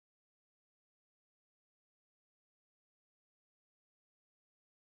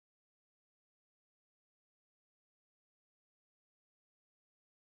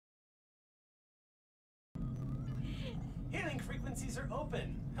frequencies are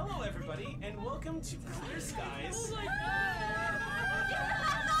open. Hello, everybody, and welcome to Clear Skies. Oh my god!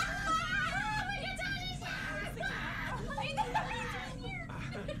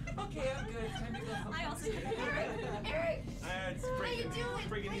 Okay, I'm good. Time to go home. I also Eric, It's how you doing?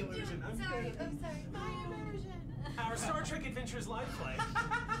 breaking How the you illusion. doing? I'm Sorry, good. I'm sorry. My immersion. Our Star Trek Adventures live play.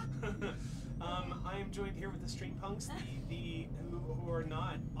 I am joined here with the Stream Punks, who are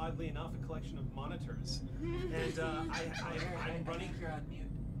not, oddly enough, a collection of monitors. And I'm running. You're on mute.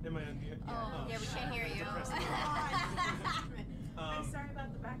 Am I on mute? Oh, yeah, we can't hear you. Depressed. I'm sorry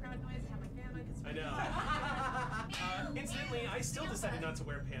about the background noise. I have my fan on. I know. Incidentally, I still decided not to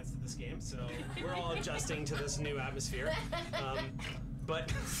wear pants to this game, so we're all adjusting to this new atmosphere.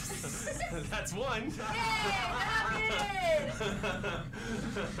 But that's one.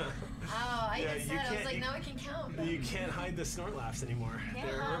 Oh, I Yeah, just you said, I was can't- like, you- now I can count. You can't hide the snort laughs anymore.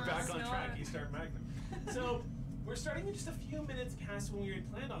 We're back on track. You start Magnum. So we're starting in just a few minutes past when we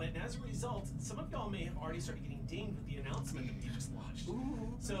had planned on it, and as a result, some of y'all may have already started getting dinged with the announcement that we just launched.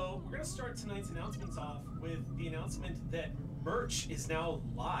 Ooh. So we're gonna start tonight's announcements off with the announcement that merch is now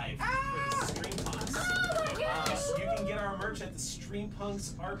live for the Stream Punks. Oh my gosh! You can get our merch at the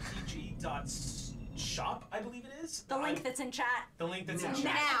streampunksrpg.shop, I believe it is. The link that's in chat. The link that's in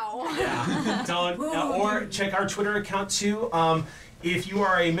chat. Now. Yeah. Don't, or check our Twitter account too. If you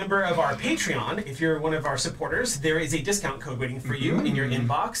are a member of our Patreon, if you're one of our supporters, there is a discount code waiting for you in your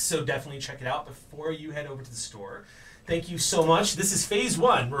inbox. So definitely check it out before you head over to the store. Thank you so much. This is phase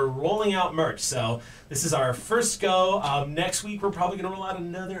one. We're rolling out merch. So this is our first go. Next week, we're probably going to roll out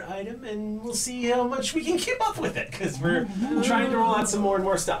another item, and we'll see how much we can keep up with it, because we're trying to roll out some more and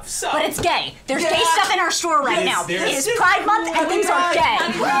more stuff. So, But it's gay. There's gay stuff in our store right now. It is Pride Month and things are gay.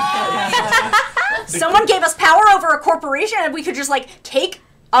 Someone gave us power over a corporation and we could just like take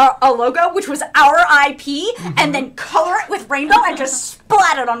a logo, which was our IP, and then color it with rainbow and just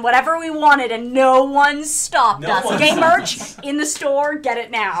splat it on whatever we wanted, and no one stopped us. one Gay stopped merch us. in the store. Get it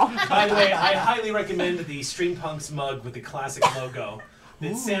now. By the way, I highly recommend the Stream Punks mug with the classic logo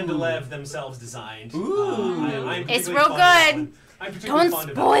that Sam Delev themselves designed. I'm It's particularly real fond of that good. one. I'm particularly Don't fond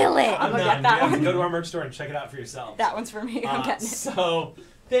of spoil it. I'm I'm gonna not. get that You have to one. go to our merch store and check it out for yourself. That one's for me. I'm getting it. So,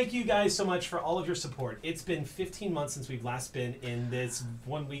 thank you guys so much for all of your support. It's been 15 months since we've last been in this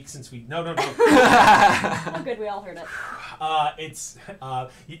 1 week since we... No. Oh, good. We all heard it.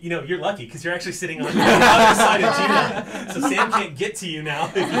 You know, you're lucky because you're actually sitting on the other side of Gina. So Sam can't get to you now.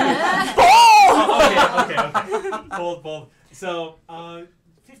 Okay. Bold. So,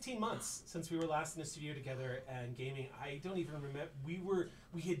 15 months since we were last in the studio together and gaming. I don't even remember. We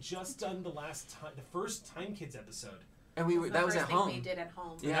had just done the first Time Kids episode. And that was at home. We did at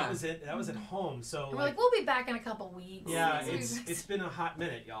home. Yeah. That was it. That was at home. So We're like, we'll be back in a couple weeks. yeah, it's been a hot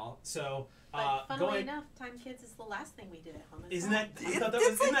minute, y'all. So But funnily enough, Time Kids is the last thing we did at home. isn't that? I thought that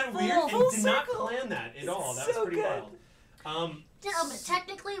It's was isn't like that weird? full And did not circle. plan that at all. That So was pretty good. wild. Yeah, but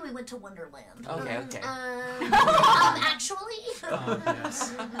technically we went to Wonderland. Okay. Actually.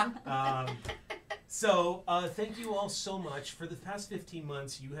 Yes. So, thank you all so much. For the past 15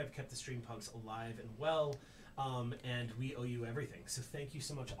 months, you have kept the Stream Punks alive and well, and we owe you everything. So thank you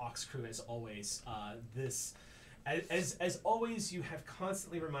so much, Ox Crew, as always. As always, you have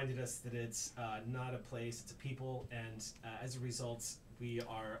constantly reminded us that it's not a place, it's a people, and as a result, we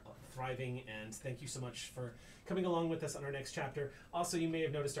are thriving, and thank you so much for coming along with us on our next chapter. Also, you may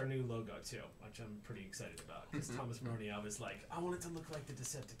have noticed our new logo, too, which I'm pretty excited about, because Thomas Maroney, I was like, I want it to look like the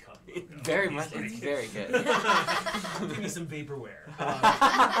Decepticon logo. Very He's much. like, It's very good. Give me some vaporware.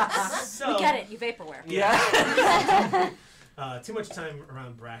 We get it. You vaporware. Yeah. Too much time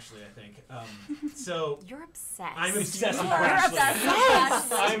around Brashley, I think. So You're obsessed. I'm obsessed with You're Brashley.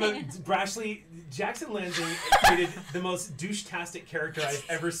 obsessed. I'm a Brashley. Jackson Lansing created the most douche-tastic character I've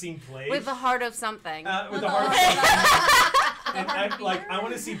ever seen played. With the heart of something. With the heart. And I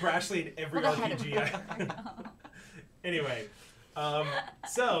want to see Brashley in every With a head of RPG. Anyway,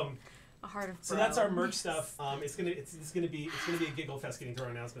 so. A heart of So that's our merch stuff. It's gonna be a giggle fest getting through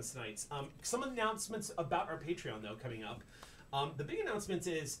our announcements tonight. Some announcements about our Patreon though coming up. The big announcement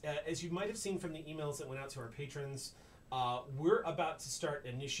is, as you might have seen from the emails that went out to our patrons, we're about to start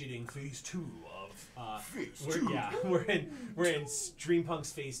initiating phase 2 of. We're in Stream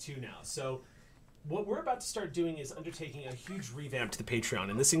Punks phase 2 now. So. What we're about to start doing is undertaking a huge revamp to the Patreon,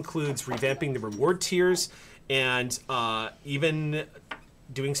 and this includes revamping the reward tiers and even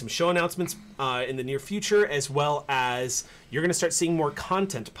doing some show announcements in the near future, as well as you're going to start seeing more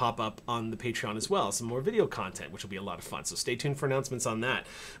content pop up on the Patreon as well, some more video content, which will be a lot of fun. So stay tuned for announcements on that.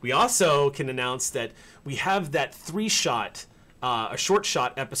 We also can announce that we have that a short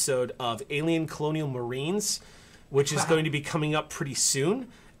shot episode of Alien Colonial Marines which is going to be coming up pretty soon.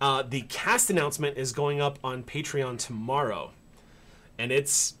 The cast announcement is going up on Patreon tomorrow, and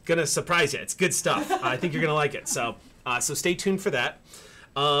it's gonna surprise you. It's good stuff. I think you're gonna like it. So stay tuned for that.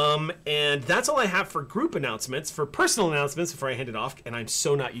 And that's all I have for group announcements. For personal announcements, before I hand it off, and I'm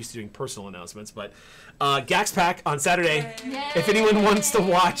so not used to doing personal announcements, but Gax Pack on Saturday. Yay. If anyone wants to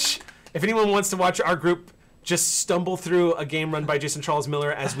watch our group just stumble through a game run by Jason Charles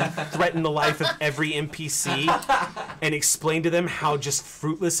Miller as we threaten the life of every NPC and explain to them how just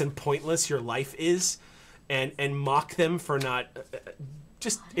fruitless and pointless your life is, and mock them for not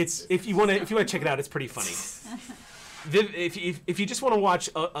if you want to check it out, it's pretty funny. Viv, if you just want to watch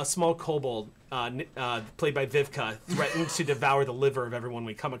a small kobold played by Vivka threaten to devour the liver of everyone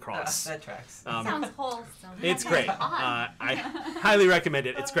we come across, That tracks. Sounds wholesome. it's great. I highly recommend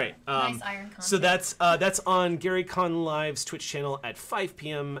it. It's great. Nice iron content. So that's on Gary Con Live's Twitch channel at 5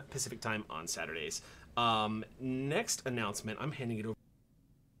 p.m. Pacific time on Saturdays. Next announcement, I'm handing it over.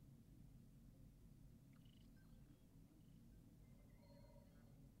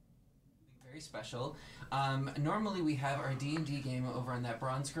 Very special. Normally we have our D&D game over on that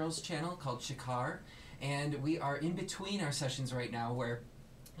Bronze Girls channel called Shikar, and we are in between our sessions right now where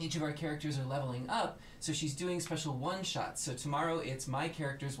each of our characters are leveling up, so she's doing special one-shots. So tomorrow it's my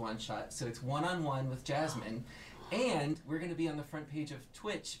character's one-shot, so it's one-on-one with Jasmine, and we're going to be on the front page of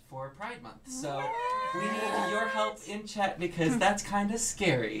Twitch for Pride Month. So we need your help in chat because that's kind of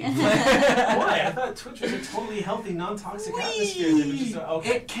scary. Why? I thought Twitch was a totally healthy, non-toxic atmosphere. That was just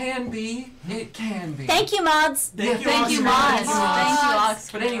okay. It can be. It can be. Thank you, mods. Thank you, Thank you, Oxford. Mods. Thank you,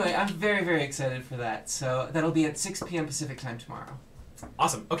 Oxford. But anyway, I'm very, very excited for that. So that'll be at 6 p.m. Pacific time tomorrow.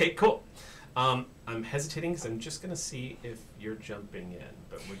 Awesome. Okay, cool. I'm hesitating because I'm just gonna see if you're jumping in,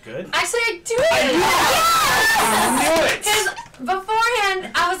 but we're good. Actually, I do I knew it. Because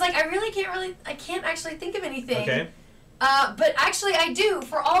beforehand, I was like, I can't actually think of anything. Okay. But actually, I do.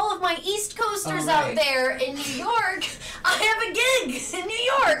 For all of my East Coasters Oh, out right. there in New York, I have a gig in New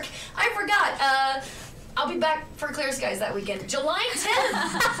York. I forgot. I'll be back for Clear Skies that weekend. July 10th,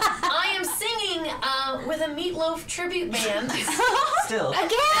 I am singing with a Meatloaf tribute band. Still.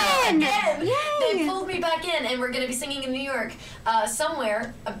 Again! Again! Yay! They pulled me back in, and we're going to be singing in New York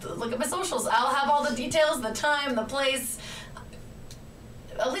somewhere. Look at my socials. I'll have all the details, the time, the place.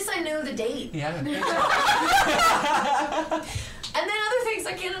 At least I know the date. Yeah. And then other things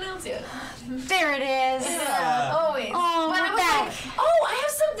I can't announce yet. There it is. Yeah, always. Oh, but I we're was back. like, oh, I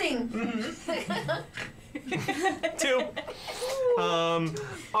have something. Two.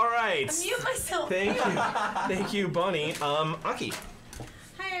 All right. I mute myself. Thank you, Bonnie. Aki.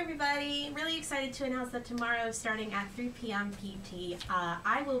 Hi everybody, really excited to announce that tomorrow starting at 3 p.m. PT,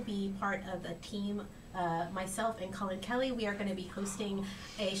 I will be part of a team, myself and Colin Kelly. We are going to be hosting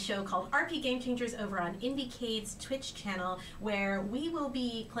a show called RP Game Changers over on IndieCade's Twitch channel, where we will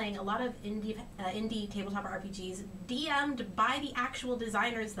be playing a lot of indie tabletop RPGs DM'd by the actual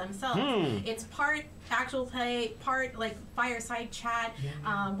designers themselves. It's part actual play, part like fireside chat.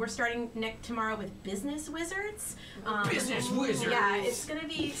 We're starting tomorrow with Business Wizards. Business Wizards! Yeah, it's going to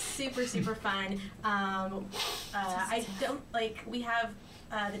be super, super fun. I don't, we have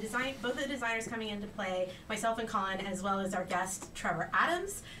both the designers coming into play, myself and Colin, as well as our guest Trevor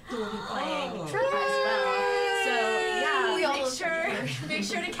Adams, who will be playing as well. So yeah, We all love make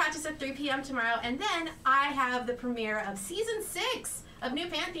sure to catch us at 3 p.m. tomorrow. And then I have the premiere of season 6 of New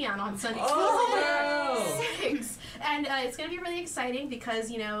Pantheon on Sunday. Oh, Season 6, and it's going to be really exciting because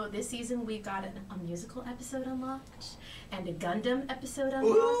this season we've got a musical episode unlocked and a Gundam episode unlocked.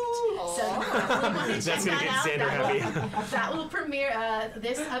 Ooh. So you definitely want to check That's gonna that get out. Xander happy. That will premiere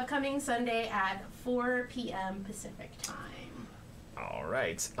this upcoming Sunday at 4 p.m. Pacific time. All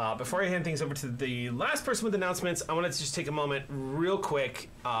right. Before I hand things over to the last person with announcements, I wanted to just take a moment real quick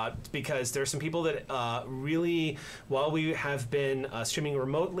because there are some people that really, while we have been streaming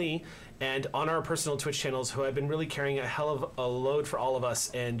remotely and on our personal Twitch channels, who have been really carrying a hell of a load for all of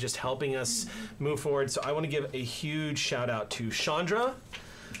us and just helping us move forward. So I want to give a huge shout out to Chandra.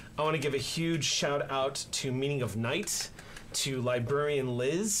 I want to give a huge shout out to Meaning of Night, to Librarian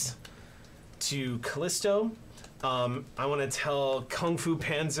Liz, to Callisto. I want to tell Kung Fu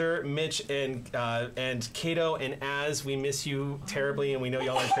Panzer, Mitch, and Kato and Az, we miss you terribly, and we know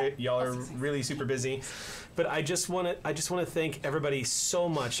y'all are really super busy. But I just want to thank everybody so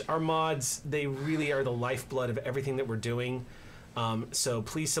much. Our mods, they really are the lifeblood of everything that we're doing. So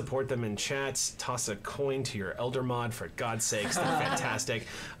please support them in chats. Toss a coin to your elder mod, for God's sakes. They're fantastic.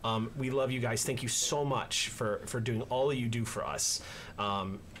 We love you guys. Thank you so much for doing all that you do for us.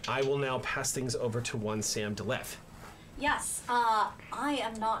 I will now pass things over to one Sam DeLeff. Yes, I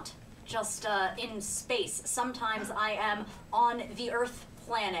am not just in space. Sometimes I am on the Earth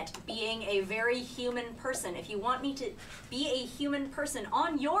planet, being a very human person. If you want me to be a human person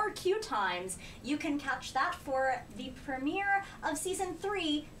on your Q Times, you can catch that for the premiere of season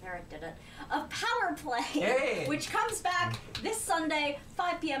 3. There, I did it. Of Power Play, Hey. which comes back this Sunday,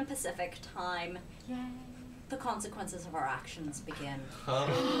 5 p.m. Pacific time. Yay. The consequences of our actions begin. I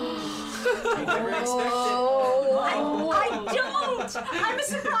never expected. I don't! I'm a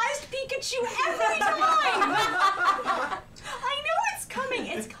surprised Pikachu every time! I know it's coming.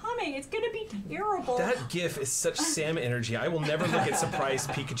 It's coming. It's gonna be terrible. That GIF is such Sam energy. I will never look at surprised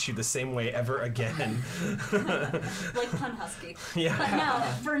Pikachu the same way ever again. Like Pun Husky. Yeah. But no,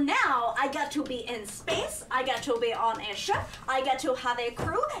 for now, I get to be in space. I get to be on a ship. I get to have a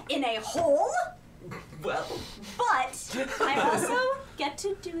crew in a hole. Well. But I also get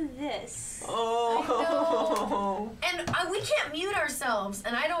to do this. Oh. And we can't mute ourselves,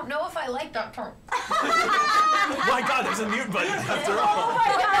 and I don't know if I like that term. My God, there's a mute button after all.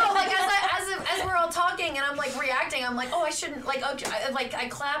 No, like as we're all talking and I'm like reacting, I'm like, oh, I shouldn't I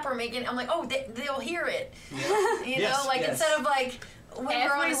clap or make it. I'm like, oh, they'll hear it. You Yes, know, like yes. instead of like when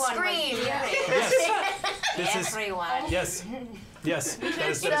we're on a Everyone screen. This is Everyone. yes, yes. That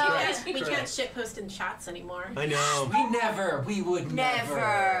is So- correct. We can't shit post in chats anymore. I know. We would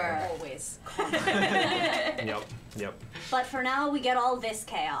never. Always. Yep. But for now, we get all this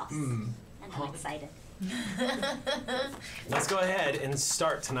chaos. And I'm excited. Let's go ahead and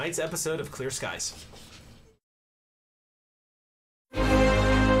start tonight's episode of Clear Skies.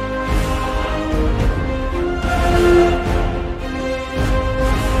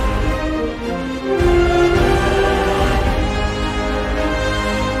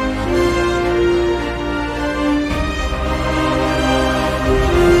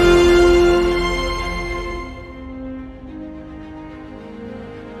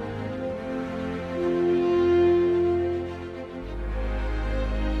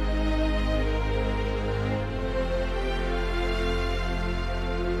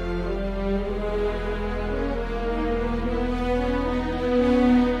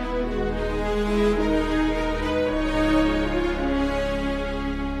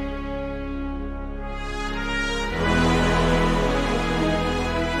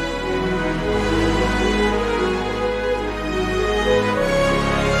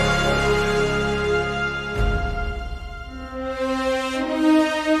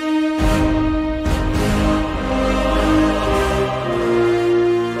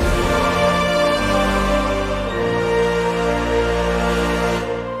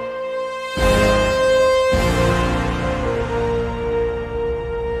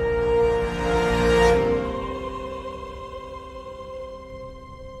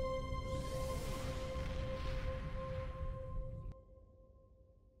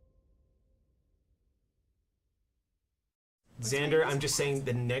 Xander, I'm just saying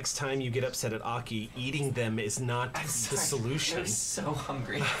the next time you get upset at Aki, eating them is not the solution. I'm so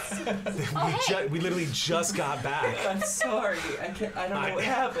hungry. We literally just got back. I'm sorry. I don't know what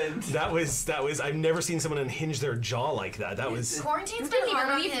happened. That was. I've never seen someone unhinge their jaw like that. That was. Quarantine's been hard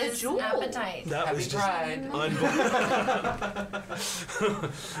on leave the his jewel. appetite. That Happy was just Pride. unbelievable.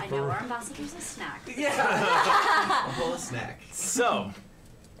 I know our ambassador's a snack. Yeah. A whole snack. So.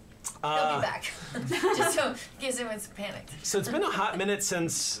 They'll be back. Just so in case anyone's panicked. So it's been a hot minute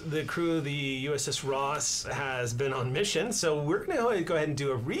since the crew of the USS Ross has been on mission, so we're going to go ahead and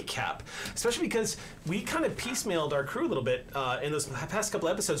do a recap, especially because we kind of piecemealed our crew a little bit in those past couple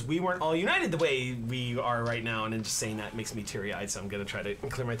episodes. We weren't all united the way we are right now, and then just saying that makes me teary-eyed, so I'm going to try to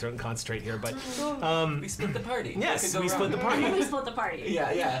clear my throat and concentrate here. But We split the party. yes, What we could go split the wrong? party. We split the party.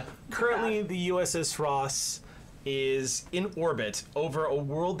 Yeah. Currently, the USS Ross is in orbit over a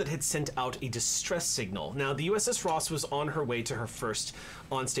world that had sent out a distress signal. Now, the USS Ross was on her way to her first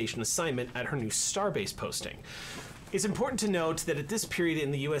on-station assignment at her new starbase posting. It's important to note that at this period in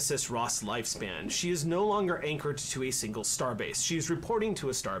the USS Ross lifespan, she is no longer anchored to a single starbase. She is reporting to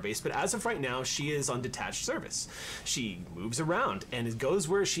a starbase, but as of right now, she is on detached service. She moves around and goes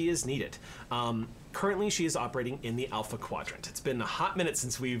where she is needed. Currently, she is operating in the Alpha Quadrant. It's been a hot minute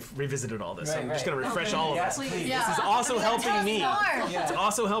since we've revisited all this, so I'm just going to refresh all of Yes, us. please. This is also helping me. Yeah. It's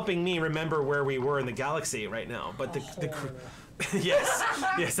also helping me remember where we were in the galaxy right now. But the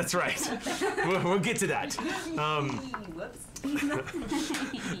yes, that's right. We'll get to that.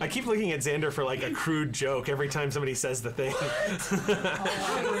 I keep looking at Xander for like a crude joke every time somebody says the thing.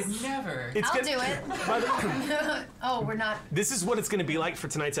 I would never. It's I'll gonna- do it. By the- Oh, we're not. This is what it's going to be like for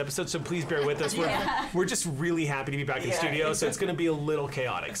tonight's episode, so please bear with us. We're just really happy to be back in Yeah. studio, so it's going to be a little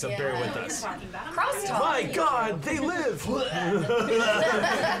chaotic, so bear with What are you us. talking about? Crosstalk. My God, they live!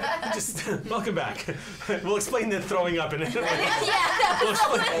 Just, welcome back. We'll explain the throwing up in it. We'll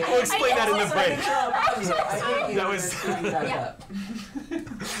explain that in the break. That was-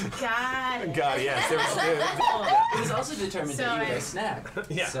 God. God, yes. There was, It was also determined that you would Sorry. a snack.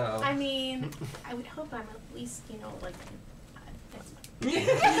 Yeah. So. I mean, I would hope I'm at least, like. That's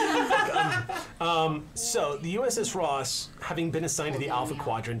fine. So the USS Ross, having been assigned to the Alpha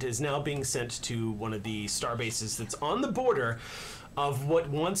Quadrant, is now being sent to one of the star bases that's on the border of what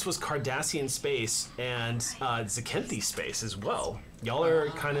once was Cardassian space and Zakenthe space as well. Y'all are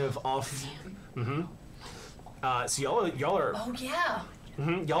kind of off. So y'all are Oh yeah.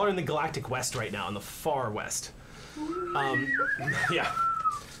 y'all are in the galactic west right now, in the far west. Yeah.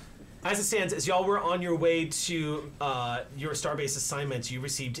 As it stands, as y'all were on your way to your starbase assignment, you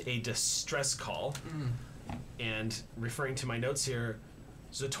received a distress call. And referring to my notes here,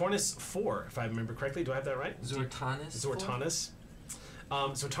 Zortanus 4, if I remember correctly. Do I have that right? Zortanus? Zortanus.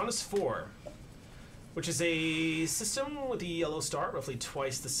 Zortanus 4, which is a system with a yellow star, roughly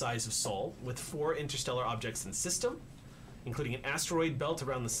twice the size of Sol, with 4 interstellar objects in the system, including an asteroid belt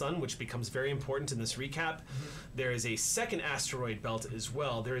around the sun, which becomes very important in this recap. There is a second asteroid belt as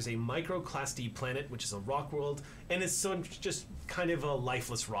well. There is a micro Class D planet, which is a rock world, and it's just kind of a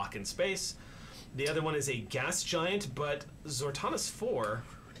lifeless rock in space. The other one is a gas giant, but Zortanus 4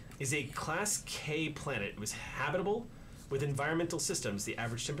 is a Class K planet. It was habitable with environmental systems. The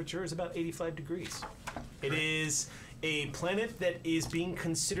average temperature is about 85 degrees. It is a planet that is being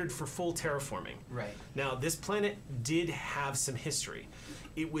considered for full terraforming. Right. Now, this planet did have some history.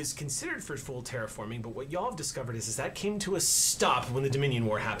 It was considered for full terraforming, but what y'all have discovered is that came to a stop when the Dominion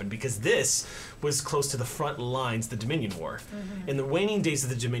War happened, because this was close to the front lines, the Dominion War. In the waning days of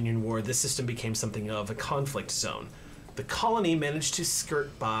the Dominion War, this system became something of a conflict zone. The colony managed to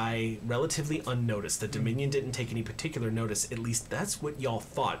skirt by relatively unnoticed. The Dominion didn't take any particular notice, at least that's what y'all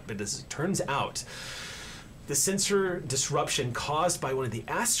thought, but as it turns out, the sensor disruption caused by one of the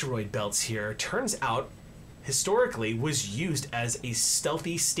asteroid belts here, turns out, historically, was used as a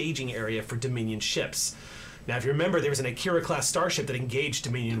stealthy staging area for Dominion ships. Now, if you remember, there was an Akira-class starship that engaged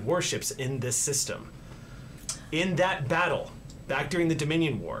Dominion warships in this system. In that battle, back during the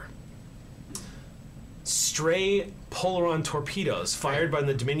Dominion War, stray Polaron torpedoes fired by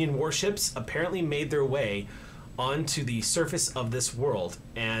the Dominion warships apparently made their way onto the surface of this world,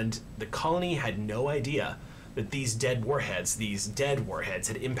 and the colony had no idea that these dead warheads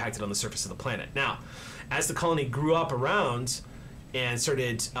had impacted on the surface of the planet. Now, as the colony grew up around and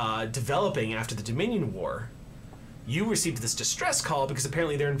started developing after the Dominion War, you received this distress call because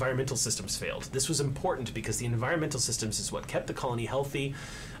apparently their environmental systems failed. This was important because the environmental systems is what kept the colony healthy.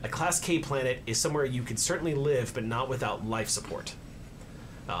 A Class K planet is somewhere you could certainly live, but not without life support.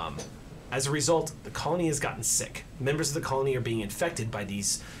 As a result, the colony has gotten sick. Members of the colony are being infected by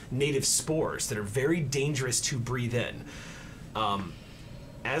these native spores that are very dangerous to breathe in.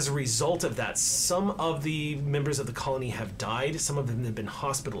 As a result of that, some of the members of the colony have died. Some of them have been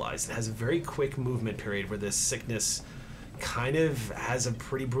hospitalized. It has a very quick movement period where this sickness kind of has a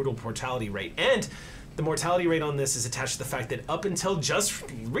pretty brutal mortality rate. And the mortality rate on this is attached to the fact that up until just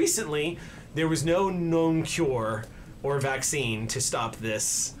recently, there was no known cure or vaccine to stop the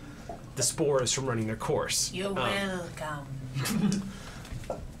spores from running their course. You're welcome.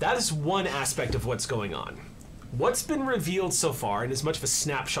 That is one aspect of what's going on. What's been revealed so far, and as much of a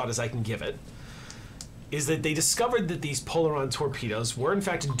snapshot as I can give it, is that they discovered that these Polaron torpedoes were in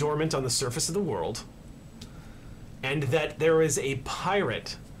fact dormant on the surface of the world, and that there is a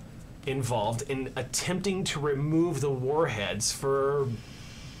pirate involved in attempting to remove the warheads for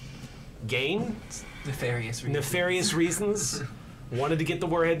gain? Nefarious reasons. Wanted to get the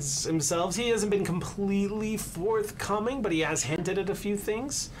warheads himself. He hasn't been completely forthcoming, but he has hinted at a few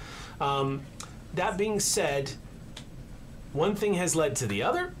things. That being said, one thing has led to the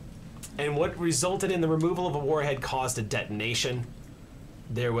other, and what resulted in the removal of a warhead caused a detonation.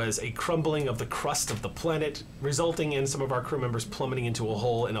 There was a crumbling of the crust of the planet, resulting in some of our crew members plummeting into a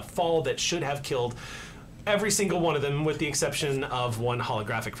hole in a fall that should have killed every single one of them, with the exception of one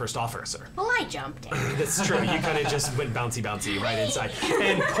holographic first officer. Well, I jumped in. That's true. You kind of just went bouncy right inside.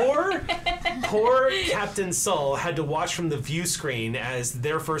 And poor Captain Sull had to watch from the view screen as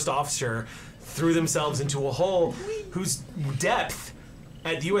their first officer threw themselves into a hole whose depth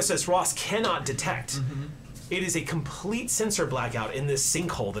at the USS Ross cannot detect. It is a complete sensor blackout in this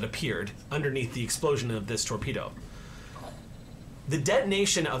sinkhole that appeared underneath the explosion of this torpedo. The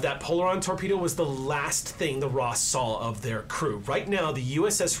detonation of that Polaron torpedo was the last thing the Ross saw of their crew. Right now, the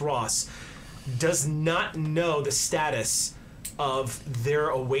USS Ross does not know the status of their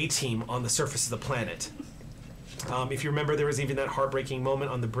away team on the surface of the planet. If you remember, there was even that heartbreaking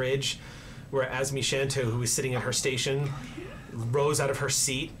moment on the bridge where Azmi Shanto, who was sitting at her station, rose out of her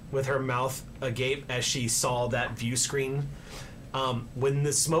seat with her mouth agape as she saw that view screen. When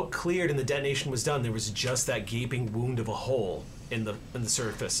the smoke cleared and the detonation was done, there was just that gaping wound of a hole in the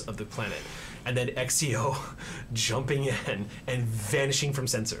surface of the planet, and then XCO jumping in and vanishing from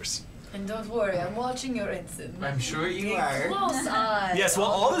sensors. And don't worry, I'm watching your incident. I'm sure you are. Close eye. Yes, while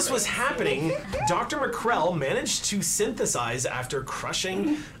all this was happening, Dr. McCrell managed to synthesize, after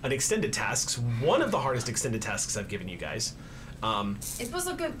crushing an extended tasks, one of the hardest extended tasks I've given you guys. It was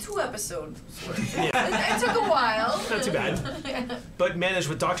a good 2 episodes. Yeah. It took a while. Not too bad. But managed,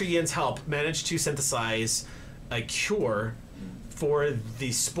 with Dr. Yen's help, managed to synthesize a cure for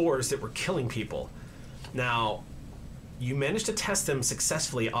the spores that were killing people. Now, you managed to test them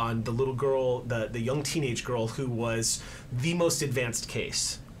successfully on the little girl, the young teenage girl who was the most advanced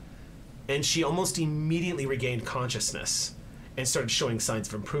case. And she almost immediately regained consciousness and started showing signs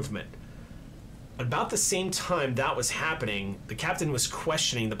of improvement. About the same time that was happening, the captain was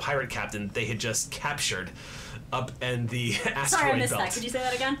questioning the pirate captain they had just captured up in the asteroid Sorry, I missed belt. that. Could you say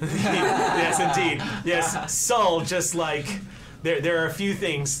that again? Yes, indeed. Yes, Sol, just like there are a few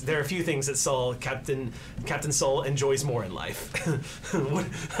things that Sol, Captain Sol, enjoys more in life.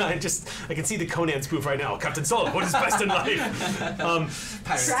 I can see the Conan spoof right now. Captain Sol, what is best in life?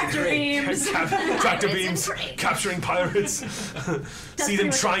 Tractor beams. Tractor beams, capturing pirates. See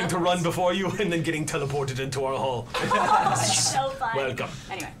them trying to run before you and then getting teleported into our hull. So fun. Welcome.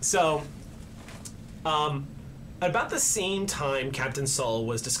 Anyway. So, about the same time Captain Sol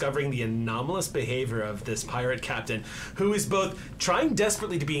was discovering the anomalous behavior of this pirate captain, who is both trying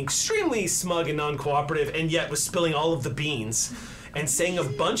desperately to be extremely smug and non-cooperative, and yet was spilling all of the beans, and saying a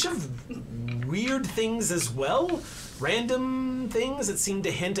bunch of weird things as well, random things that seemed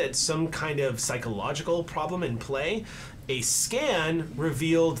to hint at some kind of psychological problem in play. A scan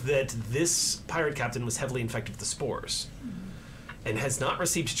revealed that this pirate captain was heavily infected with the spores, and has not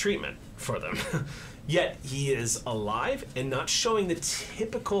received treatment for them. Yet he is alive and not showing the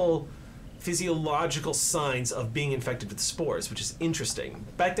typical physiological signs of being infected with the spores, which is interesting.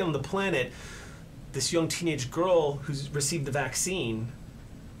 Back down on the planet, this young teenage girl who's received the vaccine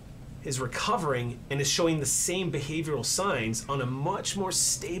is recovering and is showing the same behavioral signs on a much more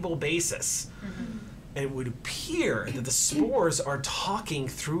stable basis. Mm-hmm. And it would appear that the spores are talking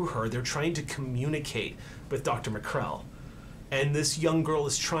through her. They're trying to communicate with Dr. McCrell. And this young girl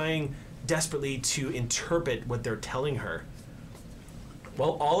is trying desperately to interpret what they're telling her.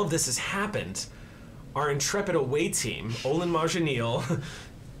 While all of this has happened, our intrepid away team, Olin Marjanil,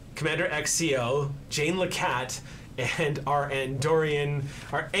 Commander XCO, Jane Lacat, and our angry Andorian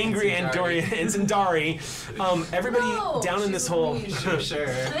and Zendari, everybody down in this hole. Sure.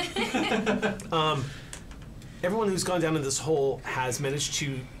 Everyone who's gone down in this hole has managed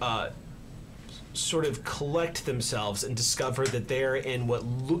to sort of collect themselves and discover that they're in what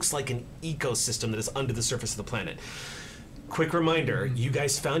looks like an ecosystem that is under the surface of the planet. Quick reminder, you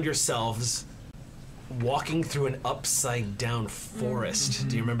guys found yourselves walking through an upside down forest. Mm-hmm.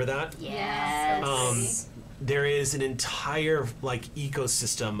 Do you remember that? Yes. There is an entire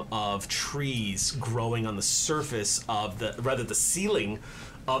ecosystem of trees growing on the surface of the ceiling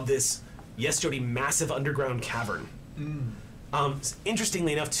of this, yes, Jody, massive underground cavern.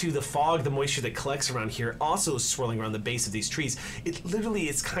 Interestingly enough, too, the fog, the moisture that collects around here also is swirling around the base of these trees. It literally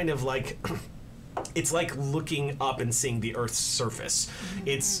is kind of like, it's like looking up and seeing the Earth's surface.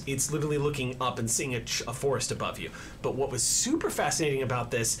 Mm-hmm. It's literally looking up and seeing a forest above you. But what was super fascinating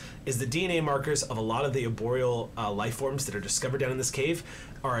about this is the DNA markers of a lot of the arboreal life forms that are discovered down in this cave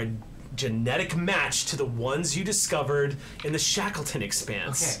are a genetic match to the ones you discovered in the Shackleton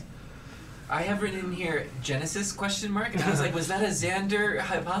Expanse. Okay. I have written in here Genesis ? And I was like, was that a Xander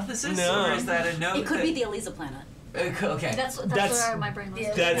hypothesis? No. Or is that a note? It could be the Elisa planet. Okay. That's where my brain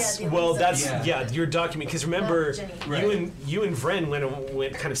was. Your document, because remember, Right. you and Vren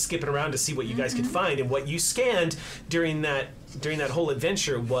went kind of skipping around to see what you guys could find, and what you scanned during that whole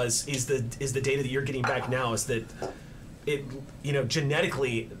adventure is the data that you're getting back now, is that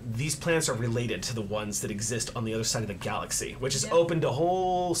genetically these planets are related to the ones that exist on the other side of the galaxy, which has opened a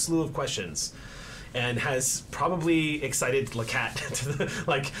whole slew of questions. and has probably excited Lacat to the,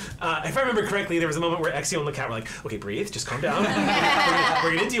 if I remember correctly, there was a moment where Exio and Lacat were like, okay, breathe, just calm down.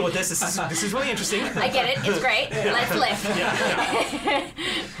 we're gonna deal with this. This is really interesting. I get it. It's great. Let's live. Yeah.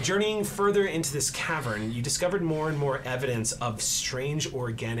 Journeying further into this cavern, you discovered more and more evidence of strange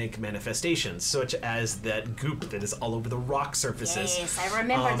organic manifestations, such as that goop that is all over the rock surfaces. Yes, I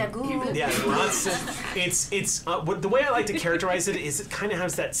remember the goo. Yeah, the way I like to characterize it is it kind of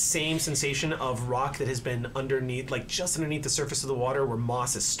has that same sensation of rock that has been underneath, like just underneath the surface of the water, where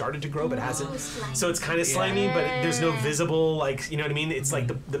moss has started to grow but hasn't. So it's kind of slimy, but there's no visible, like, you know what I mean? It's like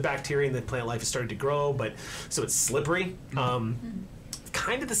the bacteria and the plant life has started to grow, but so it's slippery.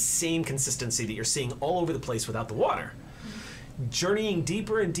 Kind of the same consistency that you're seeing all over the place without the water. Journeying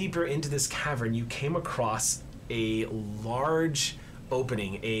deeper and deeper into this cavern, you came across a large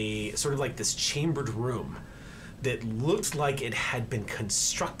opening, a sort of like this chambered room that looked like it had been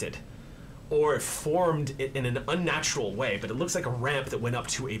constructed or it formed in an unnatural way, but it looks like a ramp that went up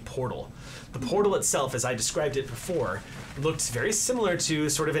to a portal. The portal itself, as I described it before, looked very similar to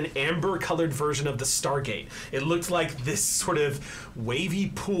sort of an amber-colored version of the Stargate. It looked like this sort of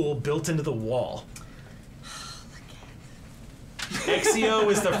wavy pool built into the wall. Exio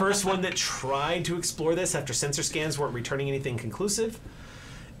was the first one that tried to explore this after sensor scans weren't returning anything conclusive.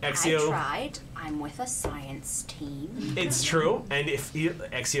 Exio, I tried. I'm with a science team. It's true, and if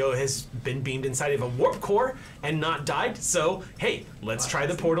Exio has been beamed inside of a warp core and not died, so hey, let's try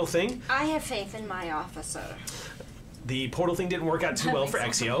the portal thing. I have faith in my officer. The portal thing didn't work out too well for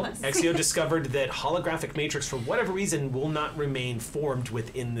Exio. Exio discovered that holographic matrix, for whatever reason, will not remain formed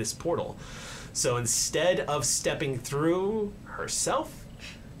within this portal. So instead of stepping through herself,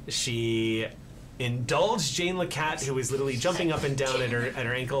 she indulged Jane Lacat, who was literally jumping up and down at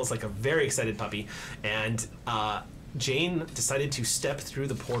her ankles like a very excited puppy, and Jane decided to step through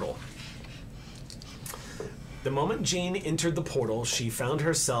the portal. The moment Jane entered the portal, she found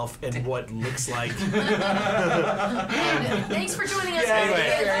herself in what looks like... Thanks for joining us.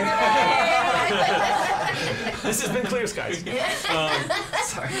 This has been Clear Skies.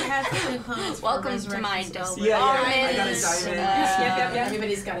 Sorry. Welcome to my Yeah, I gotta dive in.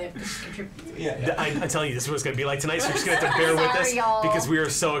 Everybody's got to contribute. Yeah. I'm telling you, this is what it's going to be like tonight, so you're just going to have to bear with us Sorry, y'all. because we are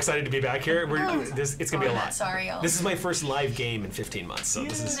so excited to be back here. It's going to be a lot. Sorry, y'all. This is my first live game in 15 months, so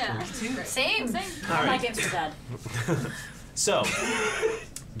this is... Same. All My right. games are dead. So,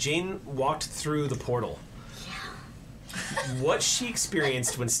 Jane walked through the portal. What she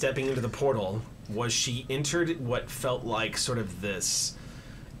experienced when stepping into the portal was she entered what felt like sort of this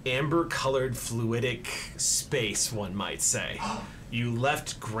amber-colored fluidic space, one might say. You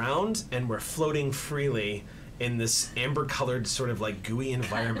left ground and were floating freely in this amber-colored sort of like gooey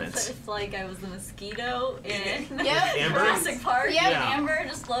environment. It's like I was the mosquito in Amber? Jurassic Park. Yeah. Amber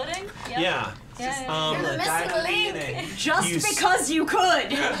just floating. Yep. Yeah. You're the missing link. Just You because you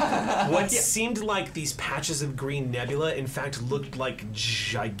could. What seemed like these patches of green nebula, in fact, looked like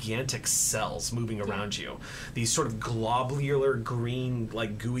gigantic cells moving around you. These sort of globular green,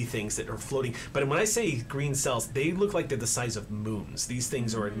 like gooey things that are floating. But when I say green cells, they look like they're the size of moons. These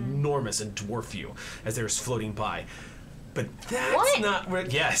things are enormous and dwarf you as they're floating by. But that's not where.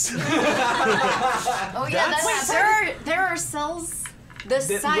 Yes. Oh yeah, That's- Wait, there are cells the That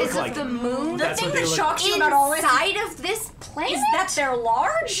size look of like- the moon. That's The what thing they that look- shocks you about all this Inside of this planet? is that they're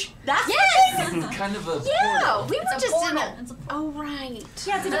large. That's Yes! the thing. Kind of a Yeah, portal. we were It's a just in portal. a. Oh right.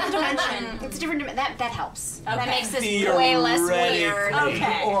 Yeah, it's a different dimension. It's a different dimension. That helps. That Okay. makes this way less weird. Theoretically.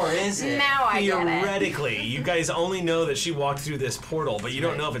 Okay. Or is it? Now I get it. Theoretically, you guys only know that she walked through this portal, but you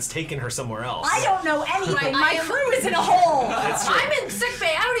don't know if it's taken her somewhere else. I don't know anything. I My am- crew is in a hole. That's true. I'm in sick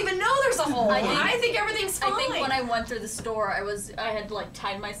bay. I don't even know there's a hole. I think everything's fine. I think when I went through the store, I had like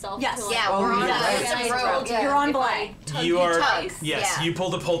tied myself. Yes. To, like, Yeah, Oh, we're on yeah. a nice road. road. You're on If I belay. tugged You it are twice. yes. Yeah. You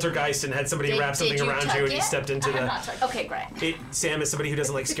pulled a poltergeist and had somebody Did- wrap something did you around tuck you, and you it? stepped into I have the. not tugged it. Okay, great. Sam, as somebody who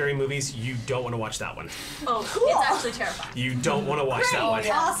doesn't like scary movies, you don't want to watch that one. Oh, Cool. it's actually terrifying. You don't want to watch that one.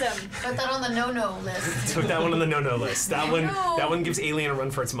 Awesome. Put that on the no-no list. Put that one on the no-no list. That one gives Alien a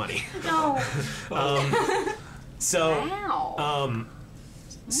run for its money. No. So. Wow.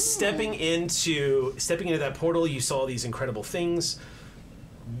 Stepping into that portal, you saw these incredible things.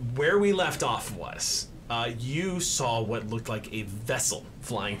 Where we left off was you saw what looked like a vessel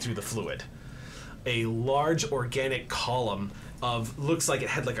flying through the fluid. A large organic column of looks like it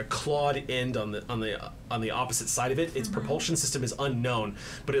had like a clawed end on the opposite side of it. Its propulsion system is unknown,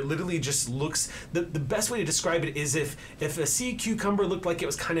 but it literally just looks. The best way to describe it is if a sea cucumber looked like it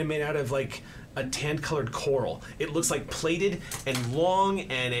was kind of made out of like a tan-colored coral. It looks like plated and long,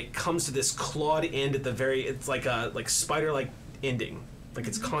 and it comes to this clawed end at the very. It's like a spider-like ending like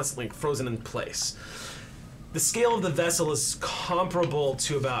it's constantly frozen in place. The scale of the vessel is comparable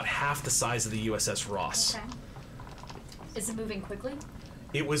to about half the size of the USS Ross. Okay. Is it moving quickly?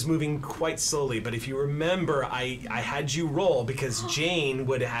 It was moving quite slowly, but if you remember, I had you roll because Jane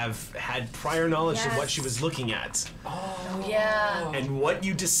would have had prior knowledge of what she was looking at. Oh, yeah. And what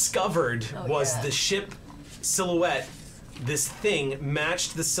you discovered was the ship silhouette, this thing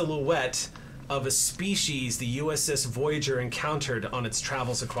matched the silhouette of a species the USS Voyager encountered on its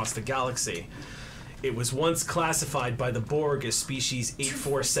travels across the galaxy. It was once classified by the Borg as species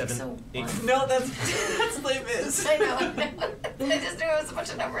 847. No, that's Les Mis. I know. I just knew it was a bunch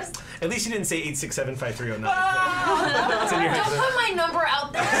of numbers. At least you didn't say 8675309. It's in your Don't head. put my number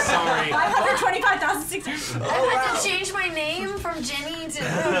out there. Sorry. 525,600. I've had to change my name from Jenny to.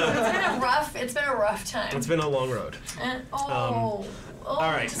 It's been a rough time. It's been a long road.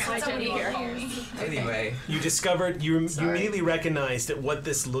 All right. Jenny here. Anyway. You discovered, you immediately recognized that what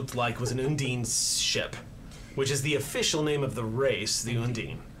this looked like was an Undine ship, which is the official name of the race, the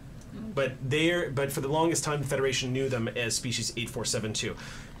Undine. But for the longest time, the Federation knew them as species 8472.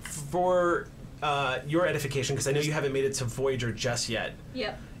 For your edification, because I know you haven't made it to Voyager just yet,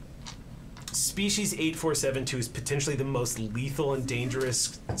 Yep. species 8472 is potentially the most lethal and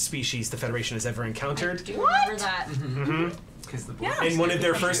dangerous species the Federation has ever encountered. Do you remember that? In one of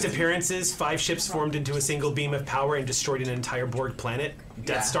their first appearances, 5 ships formed into a single beam of power and destroyed an entire Borg planet,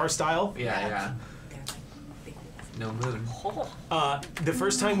 Death Star style. Yeah. No moon. The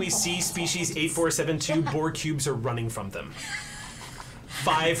first time we see species 8472, Borg cubes are running from them.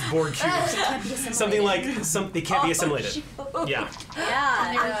 5 Borg cubes. Something like they can't be assimilated. Yeah.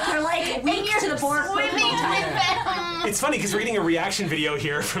 Yeah, they're like weak to the Borg. It's funny because we're getting a reaction video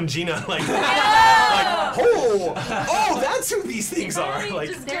here from Gina, like oh, that's who these things are. Like,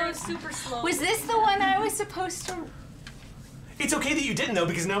 Just go super slow. Was this the one I was supposed to? it's okay that you didn't know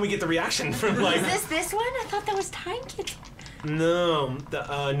because now we get the reaction from like. Is this one? I thought that was Time Kids. No,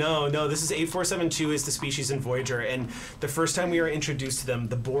 no. This is 8472 is the species in Voyager, and the first time we are introduced to them,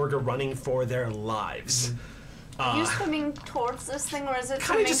 the Borg are running for their lives. Are you swimming towards this thing, or is it Kinda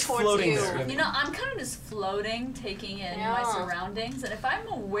swimming just towards floating you? there. You know, I'm kind of just floating, taking in my Yeah. surroundings, and if I'm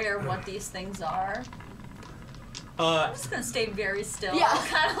aware of what these things are, I'm just gonna stay very still. Yeah.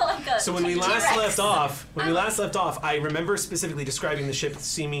 Kind of like a. So when we last left off, I remember specifically describing the ship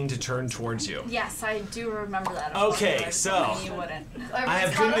seeming to turn towards you. Yes, I do remember that. Okay, I so you wouldn't. I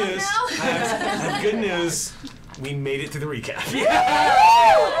have good news. I have good news. We made it through the recap.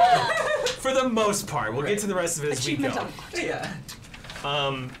 For the most part, we'll get to the rest of it as we go. Yeah.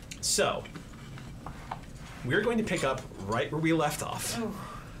 So we're going to pick up right where we left off.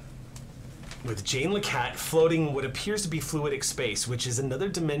 With Jane Lacat floating what appears to be fluidic space, which is another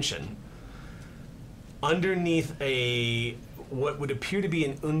dimension, underneath what would appear to be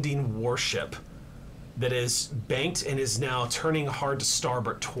an Undine warship that is banked and is now turning hard to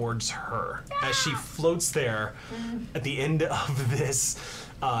starboard towards her as she floats there at the end of this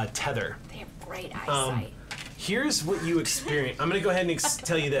tether. They have great eyesight. Here's what you experience. I'm going to go ahead and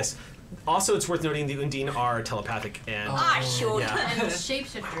tell you this. Also, it's worth noting the Undine are telepathic and Shoot. yeah. And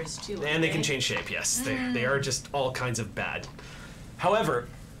shapeshifters too. And they can change shape, yes. They are just all kinds of bad. However,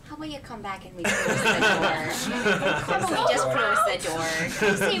 How about you come back and we close the door? How about we just close the door?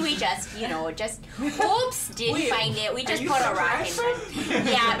 See, we just, oops, didn't find it. We just put a rock in front.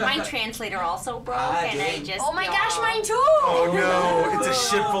 Yeah, my translator also broke, and I dang. just. Oh my gosh, mine too! oh no, it's a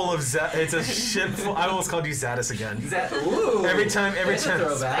ship full of it's a ship full. I almost called you Zadis again. Ooh. Every time. There's a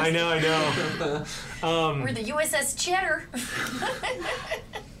throwback. I know. We're the USS Cheddar.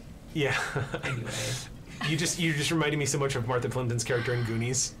 Yeah. Anyway. You just reminded me so much of Martha Plimpton's character in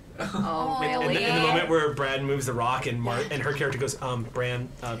Goonies. Oh, In really? the moment where Brad moves the rock and her character goes, Bran,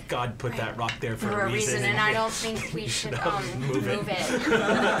 God put that rock there for For a reason. and I don't think we should move it. move it.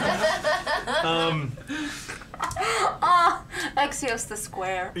 Axios the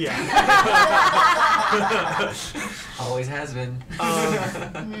square. Yeah. Always has been.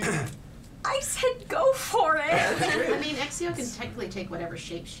 I said go for it. I mean, Exio can technically take whatever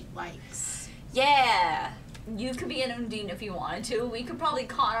shape she likes. Yeah. You could be an Undine if you wanted to. We could probably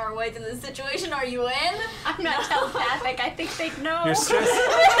con our way through this situation. Are you in? I'm not telepathic. I think they'd know. You're stressed. Do you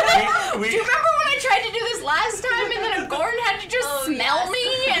remember when I tried to do this last time and then Gordon had to just smell me?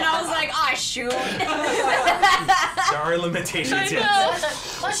 And I was like, shoot. There are limitations,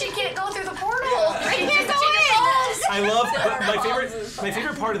 yes. Plus, she can't go through the portal. I can't go in. I love my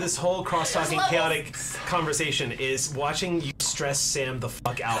favorite part of this whole cross-talking chaotic conversation is watching you stress Sam the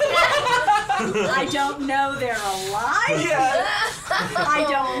fuck out. I don't know they're alive. Yeah. I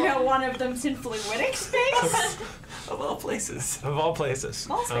don't know one of them's in fluidic space. Of all places. Of all places.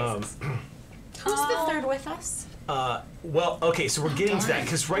 All spaces. Who's the third with us? Well, okay, so we're getting to that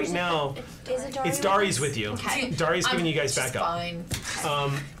because right now Is it Dari it's Dari's with you. Okay. Dari's giving you guys back up. Fine.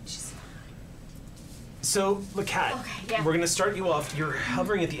 So, Lakat, yeah. we're going to start you off. You're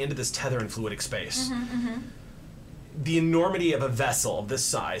hovering at the end of this tether in fluidic space. The enormity of a vessel of this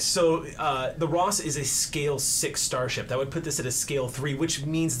size. So, the Ross is a scale 6 starship. That would put this at a scale 3, which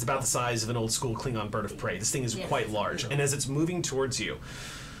means it's about the size of an old school Klingon bird of prey. This thing is quite large. And as it's moving towards you,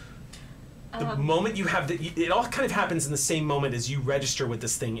 the moment you have it all kind of happens in the same moment as you register what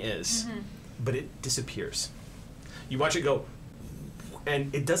this thing is, but it disappears. You watch it go,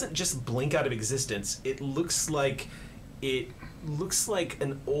 and it doesn't just blink out of existence. It looks like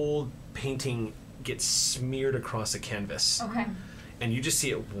an old painting gets smeared across a canvas. Okay. And you just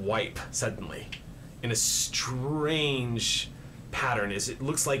see it wipe suddenly in a strange pattern. It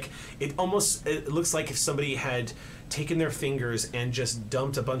looks like if somebody had taken their fingers and just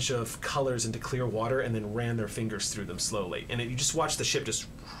dumped a bunch of colors into clear water and then ran their fingers through them slowly. And you just watch the ship just...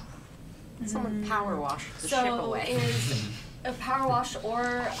 Someone power washed the ship So away. is a power wash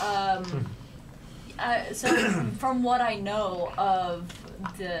or so from what I know of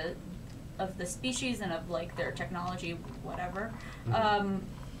the species and of like their technology, whatever,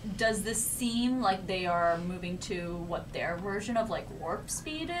 does this seem like they are moving to what their version of like warp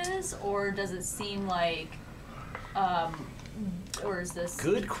speed is, or does it seem like or is this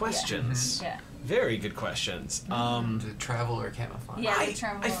Good questions. Yeah. Very good questions. To travel or camouflage. Yeah, I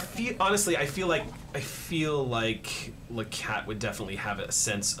feel like Lakat would definitely have a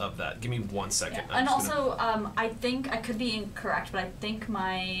sense of that. Give me 1 second. And also, I think I could be incorrect, but I think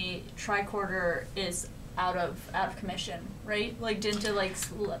my tricorder is out of commission, right? Like didn't it like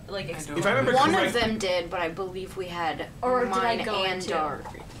explode? If I remember One correct, of them did, but I believe we had Or did I mine go and into- Dari's.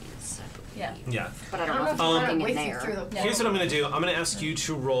 Yeah. yeah. But I don't know if there's nothing in there. Here's what I'm gonna do. I'm gonna ask you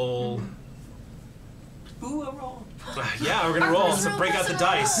to roll. Ooh, a roll. Yeah, we're gonna roll. first So roll break out the doesn't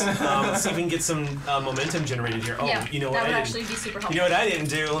dice. Let's see if we can get some momentum generated here. Oh, Yeah, you know that what? would I actually didn't. be super helpful. You know what I didn't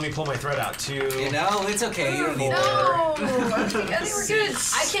do? Let me pull my thread out. 2. You know, it's okay. You don't need Four. that. No, I think we're good.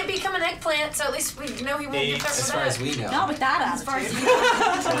 I can't become an eggplant, so at least we know he won't Eight, get that As for far that. as we know. Not with that As far as attitude.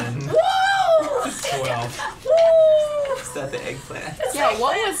 you 10, Whoa! 12. Is that the eggplant? Yeah,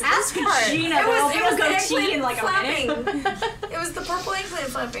 what was Ask this part? Gina. It was There'll be the a goatee in eggplant like a minute. flapping. It was the purple eggplant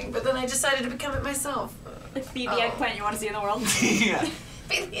flapping, but then I decided to become it myself. Be the eggplant you want to see in the world. Yeah.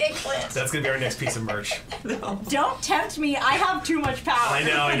 Be the eggplant. That's gonna be our next piece of merch. Don't tempt me. I have too much power. I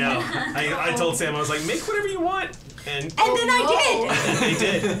know. I told Sam, I was like, make whatever you want, and And then I did. they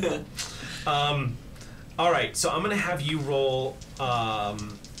did. All right, so I'm gonna have you roll.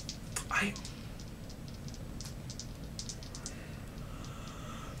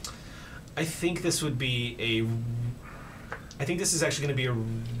 I think this would be a. I think this is actually going to be a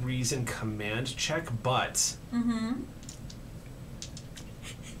reason command check, but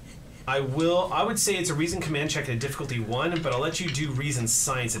I would say it's a reason command check at a difficulty 1, but I'll let you do reason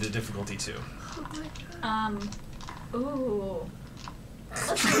science at a difficulty 2. Ooh.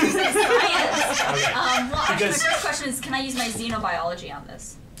 Let's do reason science. Okay. Well, actually, my Because- first question is, can I use my xenobiology on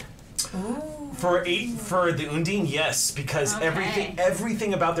this? For the Undine, yes, because Okay.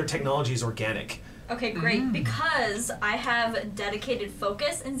 everything about their technology is organic. Okay, great. Because I have dedicated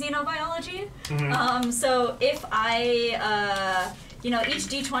focus in xenobiology. So if I, each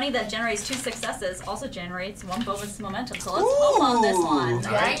D20 that generates 2 successes also generates 1 bonus momentum. So let's hope on this one.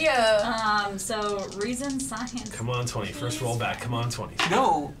 Alright. Yeah. So reason science. Come on, 20. First roll back. Come on, 20.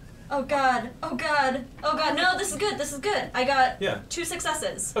 No. Oh god. Oh god. Oh god. No, this is good. This is good. I got Yeah. 2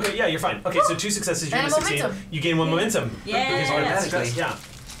 successes. Okay, yeah, you're fine. Okay, so 2 successes, you're And gonna succeed. momentum. You gain 1 momentum. Yeah. Because you're Automatically. success, yeah.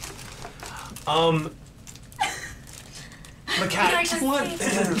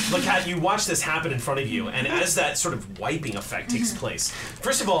 Lakat, you watch this happen in front of you, and as that sort of wiping effect takes place,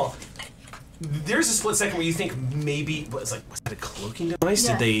 first of all, there's a split second where you think maybe was that a cloaking device?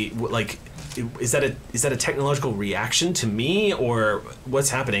 Yeah. Did they is that a technological reaction to me, or what's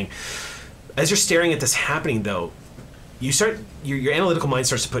happening? As you're staring at this happening, though, you start your analytical mind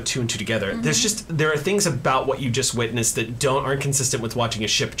starts to put 2 and 2 together. There are things about what you just witnessed that aren't consistent with watching a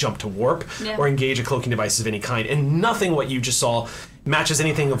ship jump to warp or engage a cloaking device of any kind, and nothing what you just saw matches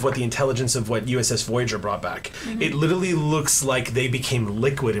anything of what the intelligence of what USS Voyager brought back. It literally looks like they became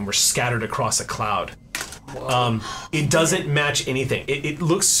liquid and were scattered across a cloud. It doesn't match anything. It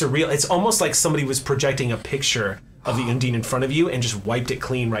looks surreal. It's almost like somebody was projecting a picture of the Undine in front of you and just wiped it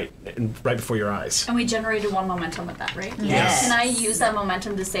clean right before your eyes. And we generated 1 momentum with that, right? Yes. Can I use that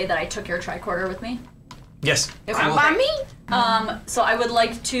momentum to say that I took your tricorder with me? Yes. Okay. By me? So I would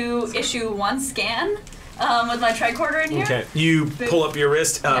like to issue 1 scan with my tricorder in here. Okay, you pull up your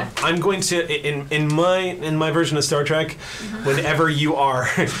wrist. I'm going to in my version of Star Trek, whenever you are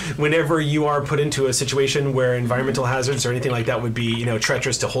put into a situation where environmental hazards or anything like that would be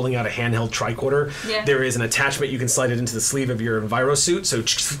treacherous to holding out a handheld tricorder, there is an attachment you can slide it into the sleeve of your Enviro suit. So you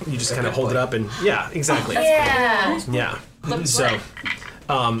just kind of hold it up and exactly. Yeah. So.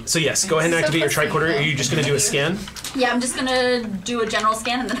 So yes, go ahead and activate your tricorder. Are you just going to do a scan? Yeah, I'm just going to do a general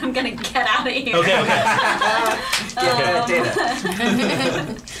scan and then I'm going to get out of here. Okay.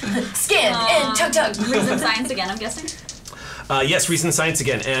 Data. Scan and tug. Reason science again, I'm guessing? Yes, reason science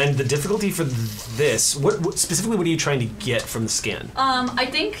again. And the difficulty for this, what specifically, what are you trying to get from the scan? I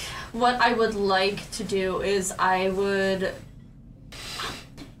think what I would like to do is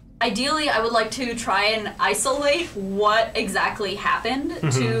ideally, I would like to try and isolate what exactly happened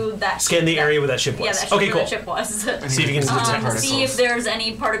to that Scan the area where that ship was. Yeah, that ship where cool. that ship was. See if you can detect see if there's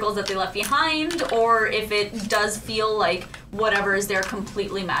any particles that they left behind, or if it does feel like whatever is there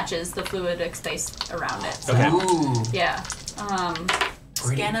completely matches the fluidic space around it. So, Okay. Ooh. yeah.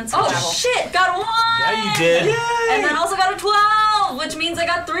 Scan and survival. Oh shit! Got a 1! Yeah, you did. Yay! And then also got a 12, which means I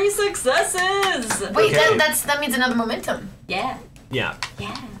got 3 successes! Wait, Okay. that means another momentum. Yeah. Yeah.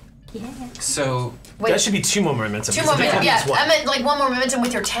 Yeah. Yeah. So Wait, That should be 2 more momentum. 2 because the momentum. difficulty Yeah, is what? I meant like 1 more momentum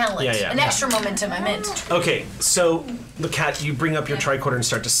with your talent. Yeah. An extra momentum, I meant. Okay, so the cat, you bring up your tricorder and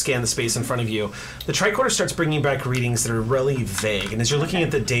start to scan the space in front of you. The tricorder starts bringing back readings that are really vague, and as you're looking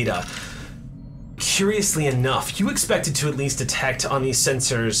at the data, curiously enough, you expected to at least detect on these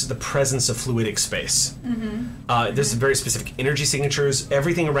sensors the presence of fluidic space. There's very specific energy signatures.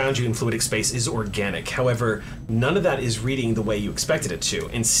 Everything around you in fluidic space is organic. However, none of that is reading the way you expected it to.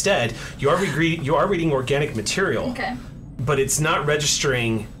 Instead, you are reading organic material, Okay. but it's not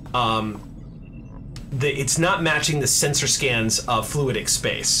registering. It's not matching the sensor scans of fluidic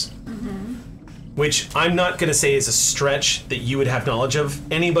space. Which I'm not going to say is a stretch that you would have knowledge of.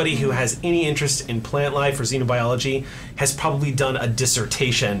 Anybody who has any interest in plant life or xenobiology has probably done a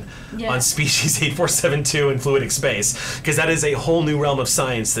dissertation on species 8472 in fluidic space, because that is a whole new realm of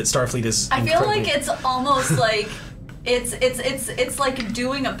science that Starfleet is. I feel like it's almost like it's like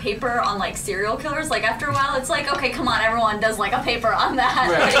doing a paper on like serial killers. Like after a while, it's like, okay, come on, everyone does like a paper on that.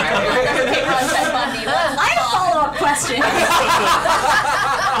 Like, everyone does a paper on Ted Bundy. I have a follow-up question.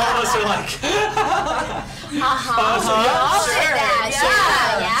 All of us are like, All did that.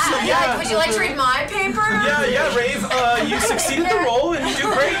 Yeah. Would you like to read my paper? yeah, Rave, you succeeded the role and you do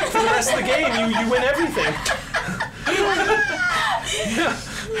great for the rest of the game. You win everything. Yeah.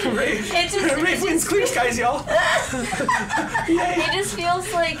 Rave wins Clear Skies, y'all. It just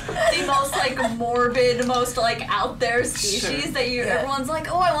feels like the most like morbid, most like out there species that everyone's like,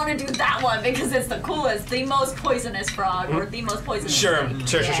 oh, I want to do that one because it's the coolest, the most poisonous frog or the most poisonous. Sure.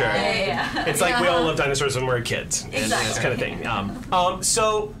 Yeah. It's like we all love dinosaurs when we were kids, and this kind of thing.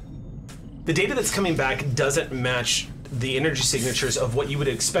 So the data that's coming back doesn't match the energy signatures of what you would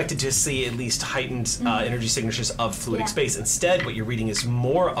have expected to see, at least heightened energy signatures of fluidic space. Instead, what you're reading is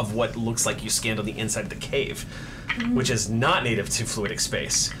more of what looks like you scanned on the inside of the cave, which is not native to fluidic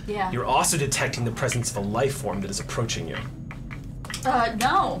space. Yeah. You're also detecting the presence of a life form that is approaching you.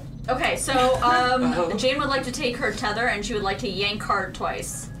 No. Okay, so Jane would like to take her tether and she would like to yank hard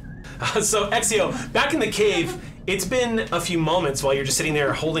twice. So, Exio, back in the cave, it's been a few moments while you're just sitting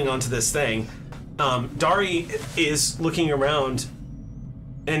there holding onto this thing. Dari is looking around,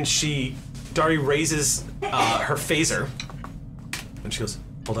 and Dari raises her phaser, and she goes,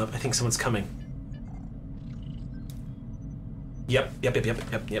 "Hold up, I think someone's coming." Yep.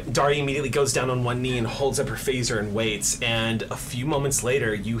 Dari immediately goes down on one knee and holds up her phaser and waits, and a few moments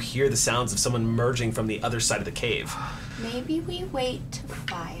later, you hear the sounds of someone merging from the other side of the cave. Maybe we wait to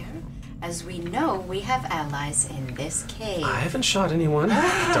fire, as we know we have allies in this cave. I haven't shot anyone.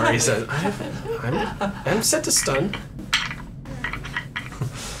 Dari says, I'm set to stun.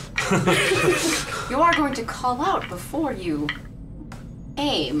 You are going to call out before you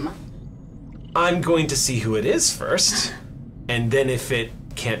aim. I'm going to see who it is first, and then if it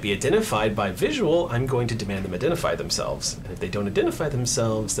can't be identified by visual, I'm going to demand them identify themselves. And if they don't identify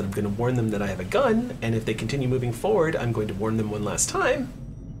themselves, then I'm going to warn them that I have a gun, and if they continue moving forward, I'm going to warn them one last time.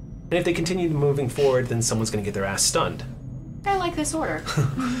 And if they continue moving forward, then someone's going to get their ass stunned. I like this order.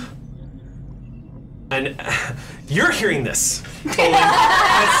 And you're hearing this, Olin,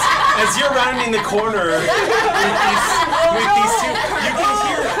 as you're rounding the corner with these two.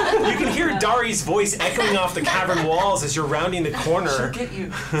 You can hear Dari's voice echoing off the cavern walls as you're rounding the corner. Get you.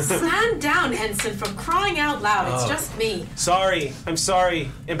 Stand down, Ensign, for crying out loud. It's just me. Sorry, I'm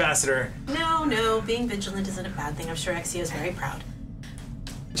sorry, Ambassador. No, being vigilant isn't a bad thing. I'm sure Exio is very proud.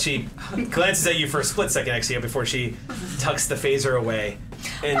 She glances at you for a split second, actually, before she tucks the phaser away.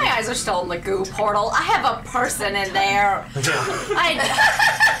 And My eyes are still in the goo portal. I have a person in there.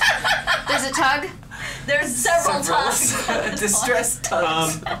 There's a tug. There's several tugs. Distressed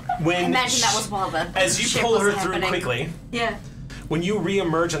tugs. when Imagine that was while the as you ship pull was her happening. through quickly, Yeah. when you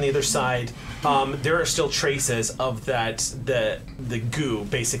re-emerge on the other side, there are still traces of the goo,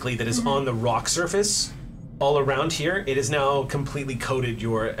 basically, that is on the rock surface all around here. It has now completely coated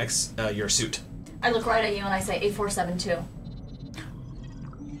your suit. I look right at you and I say 8472.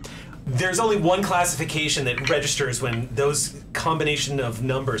 There's only one classification that registers when those combination of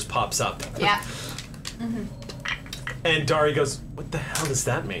numbers pops up. Yeah. And Dari goes, "What the hell does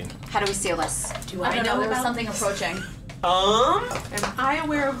that mean?" How do we seal this? Do I don't know, there was about something this? approaching. Am I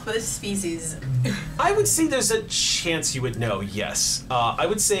aware of this species? I would say there's a chance you would know. Yes, I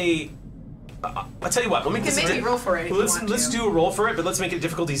would say. I'll tell you what. We'll make You this. can maybe roll for it if you let's want let's to. do a roll for it, but let's make it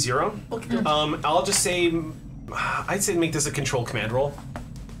difficulty 0. I'll just say, I'd say make this a control command roll,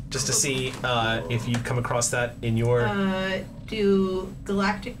 just to see if you come across that in your. Do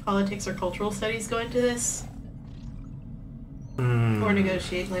galactic politics or cultural studies go into this? Or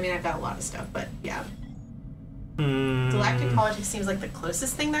negotiation? I mean, I've got a lot of stuff, but yeah. Galactic politics seems like the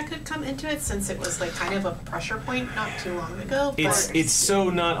closest thing that could come into it, since it was like kind of a pressure point not too long ago. But It's so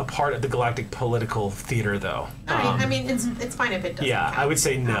not a part of the galactic political theater, though. I mean, it's fine if it doesn't. Yeah, count. I would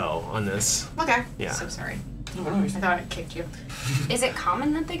say no on this. Okay. Yeah. So sorry. I thought I kicked you. Is it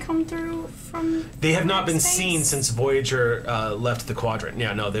common that they come through from? They have not been space? seen since Voyager left the quadrant.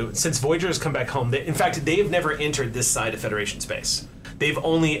 Yeah, no. Since Voyager has come back home, in fact, they have never entered this side of Federation space. They've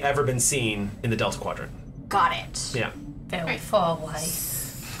only ever been seen in the Delta Quadrant. Got it. Yeah. Very far away.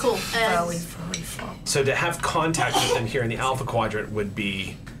 Cool. Very, very far. So to have contact with them here in the Alpha Quadrant would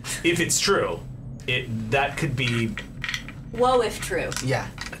be, if it's true, that could be. Whoa, if true. Yeah.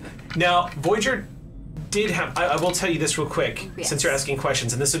 Now, Voyager did have. I will tell you this real quick, Yes. since you're asking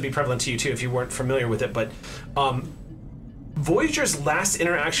questions, and this would be prevalent to you too if you weren't familiar with it. But Voyager's last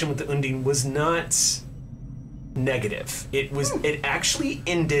interaction with the Undine was not negative. It was. It actually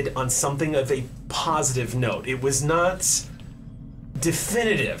ended on something of a positive note. It was not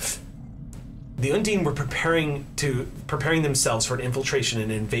definitive. The Undine were preparing themselves for an infiltration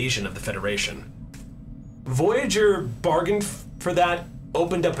and invasion of the Federation. Voyager bargained for that,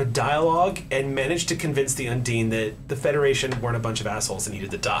 opened up a dialogue, and managed to convince the Undine that the Federation weren't a bunch of assholes and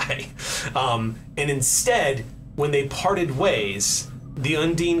needed to die. And instead, when they parted ways, the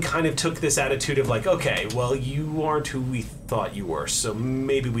Undine kind of took this attitude of like, okay, well, you aren't who we thought you were, so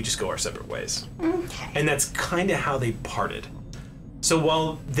maybe we just go our separate ways. Okay. And that's kind of how they parted. So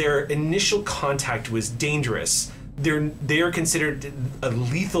while their initial contact was dangerous, they are considered a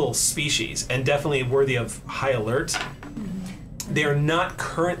lethal species and definitely worthy of high alert. They are not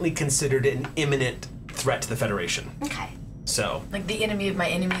currently considered an imminent threat to the Federation. Okay. So, Like the enemy of my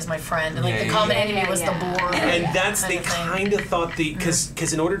enemy is my friend, and like Yeah, the yeah, common yeah. enemy Yeah, was yeah. the Borg. and that's, they kind of thing. kind of thought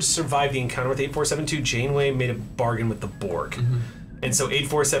because in order to survive the encounter with 8472, Janeway made a bargain with the Borg. And so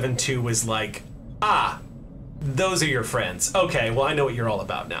 8472 was like, those are your friends. Okay, well, I know what you're all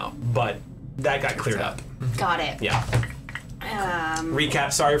about now. But that got cleared up. Got it. Yeah.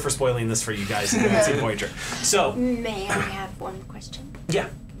 Recap, sorry for spoiling this for you guys in Voyager. So, May I have one question? yeah.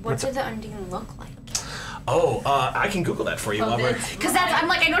 What What's do up? the Undine look like? Oh, I can Google that for you while we're. Because I'm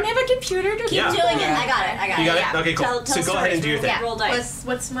like, I don't have a computer to keep Yeah. doing it. I got it. You got it? Yeah. Okay, cool. Tell So go ahead and do your thing. Yeah. Roll dice.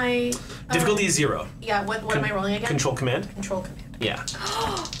 What's my Difficulty is 0. Yeah. What am I rolling again? Control Command? Control command. Yeah.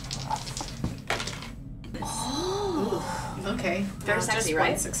 Okay. Very Just sexy, one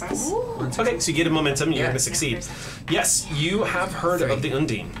right? success. Okay, so you get a momentum, you're Yeah. going to succeed. very sexy. Yes, you have heard of the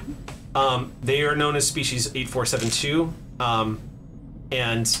Undine. They are known as species 8472,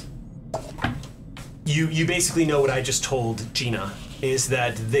 and you basically know what I just told Gina, is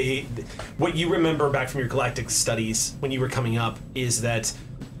that what you remember back from your galactic studies when you were coming up is that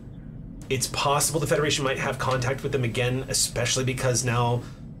it's possible the Federation might have contact with them again, especially because now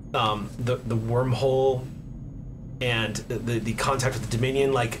the wormhole and the contact with the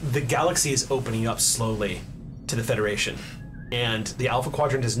Dominion, like the galaxy is opening up slowly to the Federation. And the Alpha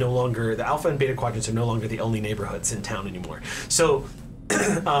Quadrant is no longer, the Alpha and Beta Quadrants are no longer the only neighborhoods in town anymore. So,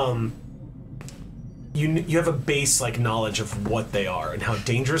 you have a base like knowledge of what they are and how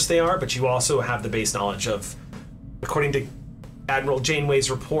dangerous they are, but you also have the base knowledge of, according to Admiral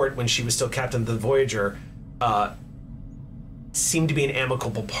Janeway's report when she was still captain of the Voyager, seemed to be an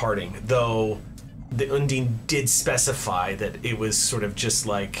amicable parting, though the Undine did specify that it was sort of just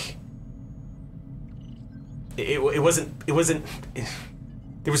like it wasn't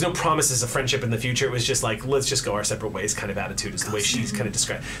there was no promises of friendship in the future. It was just like, let's just go our separate ways kind of attitude is the way she's kind of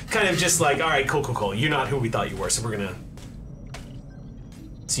described. Kind of just like, all right, cool. You're not who we thought you were, so we're gonna.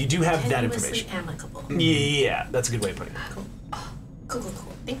 So you do have that information. Amicable. Yeah, that's a good way of putting it. Cool.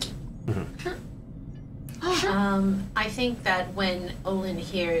 Thank you. Mm-hmm. I think that when Olin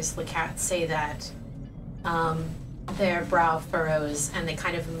hears Lacat say that, their brow furrows and they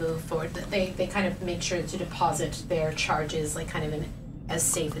kind of move forward. They kind of make sure to deposit their charges like kind of in a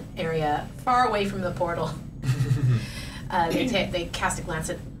safe area far away from the portal. They cast a glance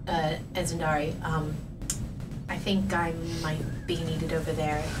at Zendari. I think I might be needed over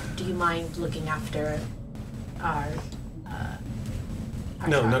there. Do you mind looking after our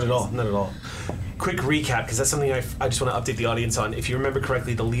No, not at charges? all. Not at all. Quick recap, because that's something I just want to update the audience on. If you remember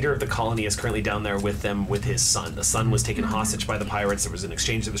correctly, the leader of the colony is currently down there with them with his son. The son was taken hostage by the pirates. There was an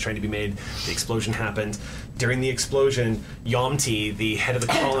exchange that was trying to be made. The explosion happened. During the explosion, Yomti, the head of the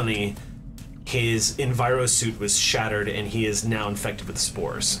colony, his enviro suit was shattered and he is now infected with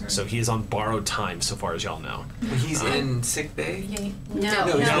spores. So he is on borrowed time, so far as y'all know. He's in sick bay?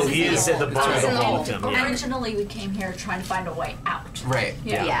 No, he is at the bottom of the hole with them. Yeah. Originally, we came here trying to find a way out. Right.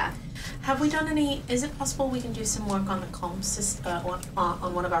 Yeah. Have we done any? Is it possible we can do some work on the comm system,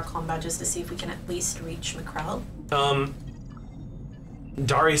 on one of our comm badges to see if we can at least reach Macrell?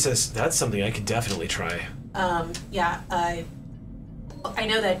 Dari says that's something I could definitely try. Yeah. I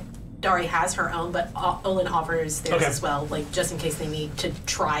know that Dari has her own, but Olin offers theirs as well, like just in case they need to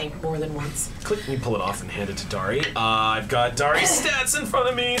try more than once. Click, you pull it off and hand it to Dari. I've got Dari's stats in front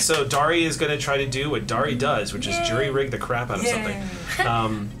of me, so Dari is going to try to do what Dari does, which is jury rig the crap out of something.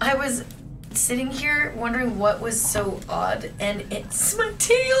 I was sitting here wondering what was so odd, and it's my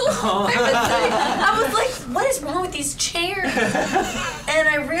tail. I was like, what is wrong with these chairs? And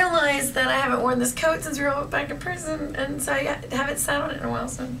I realized that I haven't worn this coat since we were all back in prison, and so I haven't sat on it in a while,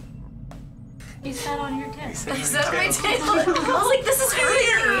 so. You sat on your tail. I sat on my tail. I was like, this is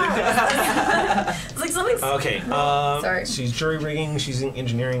weird. It's like something's. Okay. Sorry. She's jury rigging. She's using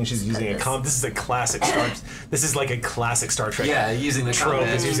engineering. She's using a comp. This is a classic Star. This is like a classic Star Trek. Yeah, using the trope.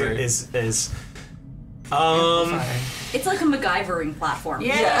 combat Is It's like a MacGyvering platform.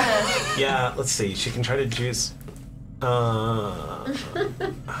 Yeah. Let's see. She can try to juice.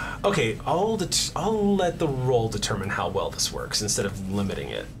 Okay. I'll let the roll determine how well this works instead of limiting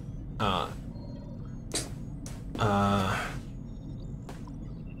it. I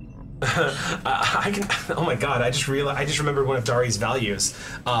can. Oh my god! I just remembered one of Dari's values.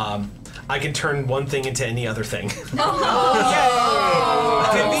 I can turn one thing into any other thing.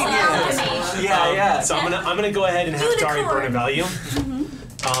 Yeah. So I'm gonna go ahead and have Dari burn a value.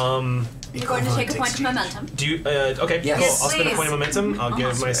 You're going to take a point of momentum. Do you? Okay. Yes. Cool. Yes, I'll spend a please. point of momentum. I'll give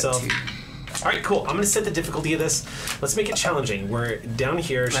Also myself. that too. All right, cool. I'm gonna set the difficulty of this. Let's make it challenging. We're down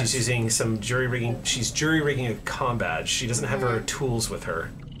here. She's Nice. using some jury rigging. She's jury rigging a comm badge. She doesn't have her tools with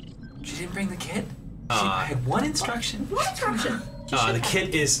her. She didn't bring the kit? I had one instruction. The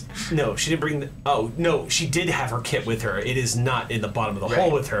kit is no. She didn't bring the. Oh no, she did have her kit with her. It is not in the bottom of the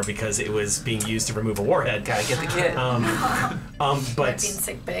hole with her because it was being used to remove a warhead. Gotta get the kit. Might But be in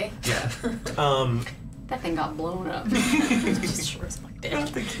sick bay. Yeah. That thing got blown up. Not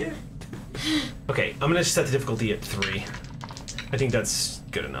the kit. Okay, I'm gonna set the difficulty at 3. I think that's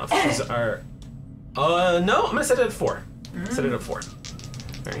good enough. These are. No, I'm gonna set it at 4. Set it at 4. All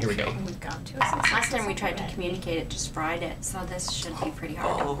right, here we go. Last time we tried to communicate, it just fried it, so this should be pretty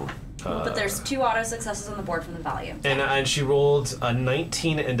hard. Oh. But there's 2 auto successes on the board from the value. And she rolled a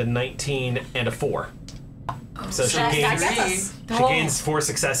 19 and a 19 and a 4. So she That gains. gets us. She gains 4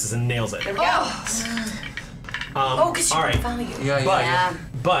 successes and nails it. There we go. Because all right. value.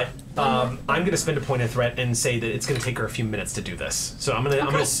 But I'm gonna spend a point of threat and say that it's gonna take her a few minutes to do this. So I'm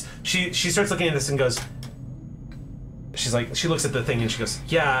gonna. She starts looking at this and goes. She's like, she looks at the thing and she goes,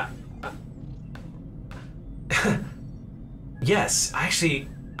 yeah. Yes, actually,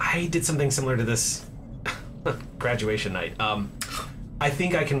 I did something similar to this graduation night. I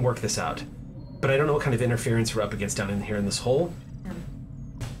think I can work this out, but I don't know what kind of interference we're up against down in here in this hole.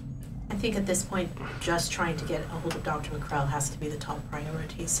 I think at this point, just trying to get a hold of Dr. Macrell has to be the top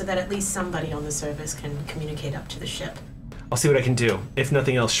priority, so that at least somebody on the service can communicate up to the ship. I'll see what I can do. If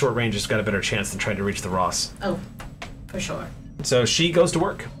nothing else, short range has got a better chance than trying to reach the Ross. Oh, for sure. So she goes to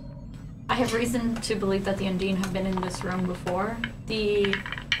work. I have reason to believe that the Undine have been in this room before. The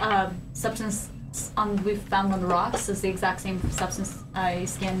substance we've found on the rocks is the exact same substance I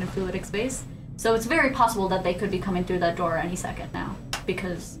scanned in fluidic space. So it's very possible that they could be coming through that door any second now,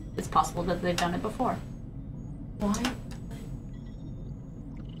 because it's possible that they've done it before. Why?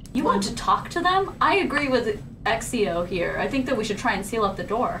 You want to talk to them? I agree with Exio here, I think that we should try and seal up the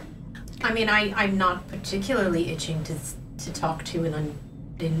door. I mean, I'm not particularly itching to talk to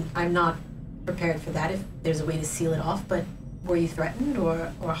I'm not prepared for that if there's a way to seal it off, but were you threatened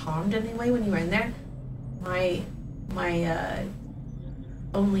or harmed in any way when you were in there? My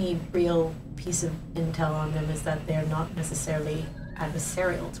only real piece of intel on them is that they're not necessarily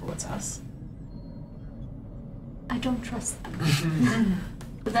adversarial towards us. I don't trust them.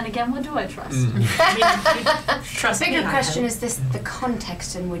 But then again, what do I trust? Trust me. Bigger question is this: the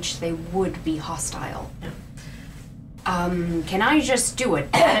context in which they would be hostile. Can I just do a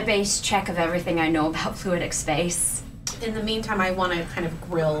database check of everything I know about fluidic space? In the meantime, I want to kind of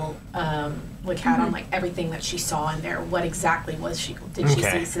grill Lacat on like everything that she saw in there. What exactly did she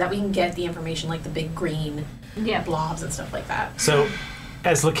see, so that we can get the information like the big green blobs and stuff like that. So,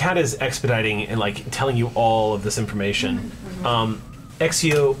 as Lacat is expediting and like telling you all of this information,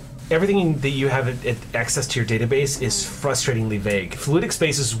 Exio, everything that you have access to your database is frustratingly vague. Fluidic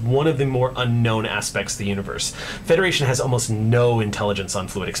space is one of the more unknown aspects of the universe. Federation has almost no intelligence on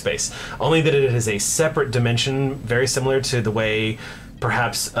fluidic space, only that it is a separate dimension, very similar to the way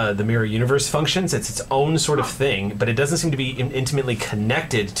perhaps the mirror universe functions. It's its own sort of thing, but it doesn't seem to be intimately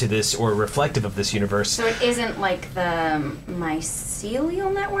connected to this or reflective of this universe. So it isn't like the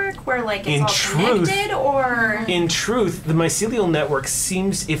mycelial network where like it's connected, or? In truth, the mycelial network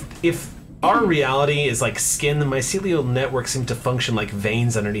seems, if our reality is like skin, the mycelial network seems to function like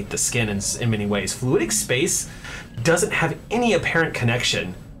veins underneath the skin in many ways. Fluidic space doesn't have any apparent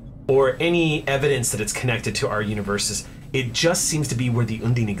connection or any evidence that it's connected to our universes. It just seems to be where the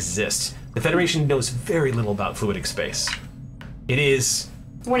Undine exists. The Federation knows very little about fluidic space. It is...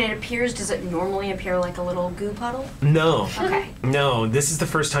 When it appears, does it normally appear like a little goo puddle? No. Okay. No, this is the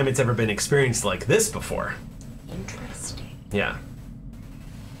first time it's ever been experienced like this before. Interesting. Yeah.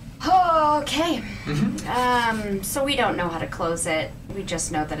 Okay. So we don't know how to close it. We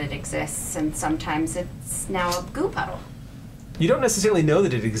just know that it exists, and sometimes it's now a goo puddle. You don't necessarily know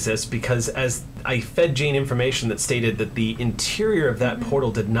that it exists because as I fed Jane information that stated that the interior of that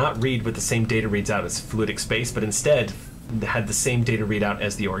portal did not read with the same data reads out as fluidic space, but instead had the same data readout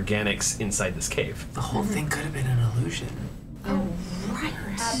as the organics inside this cave. The whole thing could have been an illusion. Oh, right.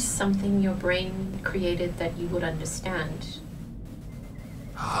 Perhaps something your brain created that you would understand.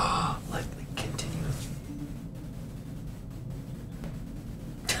 Like continue.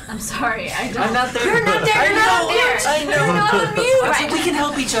 I'm sorry, I don't. I'm not there. You're not there. You're not there. I know. You're not on mute. Right. We can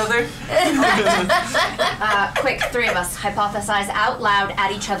help each other. Quick, three of us hypothesize out loud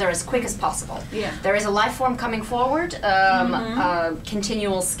at each other as quick as possible. Yeah. There is a life form coming forward.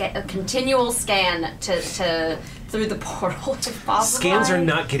 Continual scan to through the portal if possible. Scans are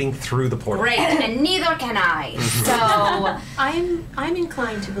not getting through the portal. Great, and neither can I. So I'm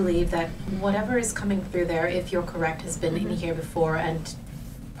inclined to believe that whatever is coming through there, if you're correct, has been in here before and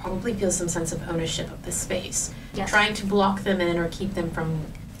probably feels some sense of ownership of the space. Yes. Trying to block them in or keep them from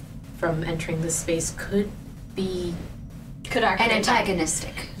entering this space could be Could actually and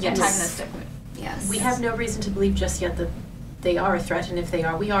antagonistic. Yes. Antagonistic. Yes. We have no reason to believe just yet that they are a threat, and if they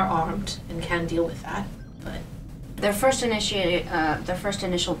are, we are armed and can deal with that. But Their first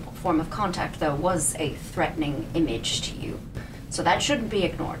initial form of contact, though, was a threatening image to you, so that shouldn't be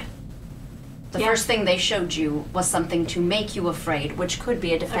ignored. The first thing they showed you was something to make you afraid, which could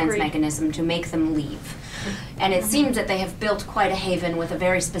be a defense Agreed. mechanism to make them leave. And it seems that they have built quite a haven with a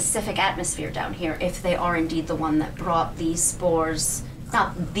very specific atmosphere down here, if they are indeed the one that brought these spores,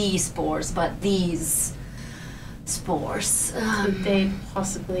 not these spores, but these spores. could they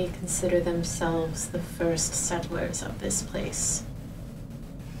possibly consider themselves the first settlers of this place?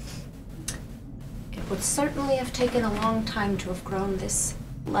 It would certainly have taken a long time to have grown this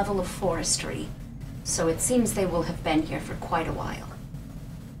level of forestry, so it seems they will have been here for quite a while.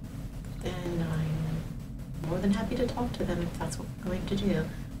 Then I'm more than happy to talk to them if that's what we're going to do.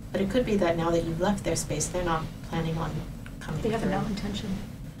 But it could be that now that you've left their space, they're not planning on coming They have through. no intention.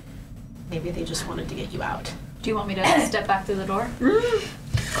 Maybe they just wanted to get you out. Do you want me to step back through the door?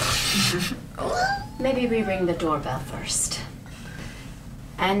 Maybe we ring the doorbell first.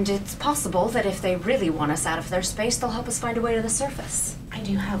 And it's possible that if they really want us out of their space, they'll help us find a way to the surface. I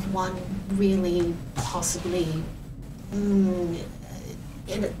do have one really possibly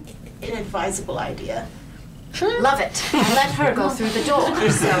inadvisable idea. Love it. I let her go through the door,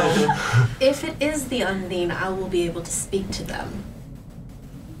 so... If it is the Undine, I will be able to speak to them.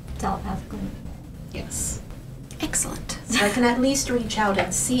 Telepathically. Yes. Excellent. So I can at least reach out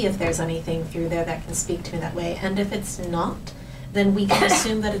and see if there's anything through there that can speak to me that way. And if it's not, then we can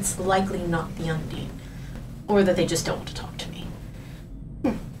assume that it's likely not the Undine. Or that they just don't want to talk to me.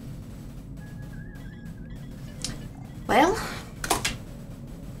 Well,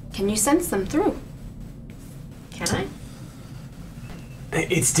 can you sense them through? Can I?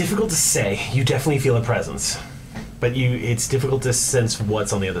 It's difficult to say. You definitely feel a presence, but it's difficult to sense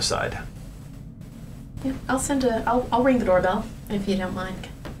what's on the other side. Yeah, I'll ring the doorbell if you don't mind,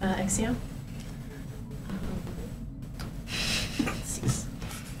 Exio.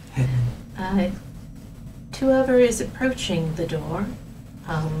 To whoever is approaching the door,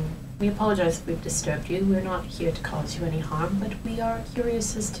 we apologize if we've disturbed you. We're not here to cause you any harm, but we are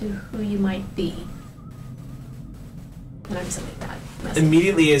curious as to who you might be. And I'm sending that message.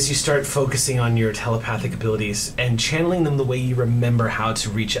 Immediately as you start focusing on your telepathic abilities and channeling them the way you remember how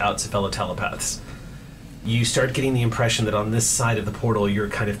to reach out to fellow telepaths, you start getting the impression that on this side of the portal you're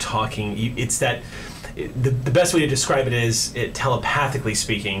kind of talking. It's that the best way to describe it is, telepathically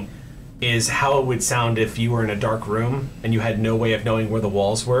speaking, is how it would sound if you were in a dark room and you had no way of knowing where the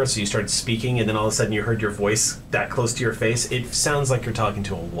walls were, so you started speaking and then all of a sudden you heard your voice that close to your face. It sounds like you're talking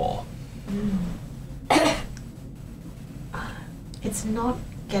to a wall. It's not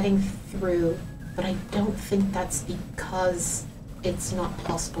getting through, but I don't think that's because it's not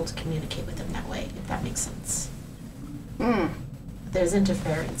possible to communicate with them that way, if that makes sense. There's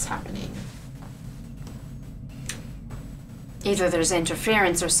interference happening. Either there's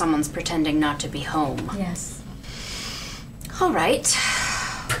interference or someone's pretending not to be home. Yes. All right.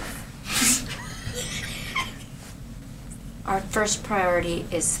 Our first priority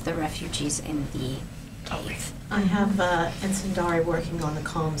is the refugees in the cave. I have Ensign Dari working on the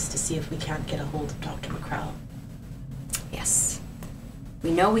comms to see if we can't get a hold of Dr. McCrell. Yes.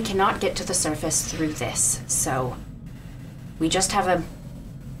 We know we cannot get to the surface through this, so we just have a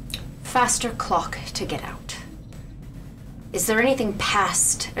faster clock to get out. Is there anything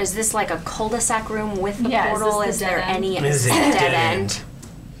past? Is this like a cul-de-sac room with the portal? Is there any dead end?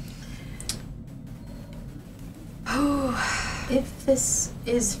 If this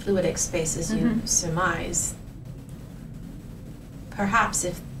is fluidic space as you surmise, perhaps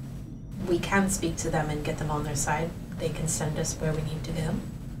if we can speak to them and get them on their side, they can send us where we need to go.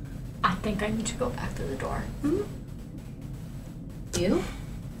 I think I need to go back through the door. You?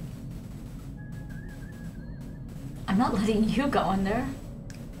 I'm not letting you go in there.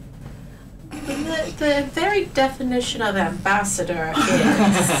 The very definition of ambassador is...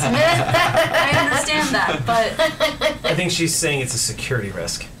 I understand that, but... I think she's saying it's a security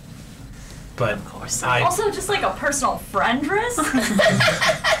risk. But Of course. Also just like a personal friend risk?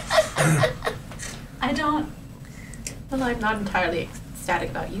 I don't... Well, I'm not entirely ecstatic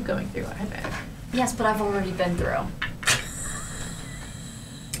about you going through either. Yes, but I've already been through.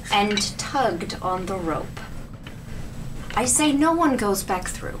 And tugged on the rope. I say no one goes back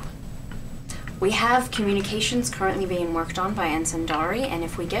through. We have communications currently being worked on by Ensign Dari, and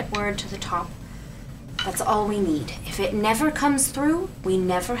if we get word to the top, that's all we need. If it never comes through, we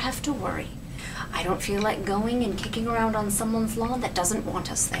never have to worry. I don't feel like going and kicking around on someone's lawn that doesn't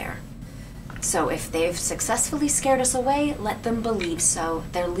want us there. So if they've successfully scared us away, let them believe so.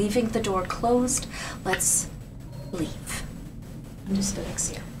 They're leaving the door closed. Let's leave. Understood,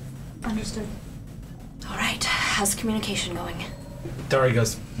 Exio. Understood. All right, how's communication going? Dari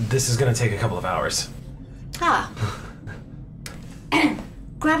goes, this is going to take a couple of hours. Ah.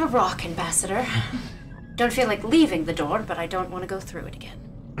 Grab a rock, Ambassador. Don't feel like leaving the door, but I don't want to go through it again.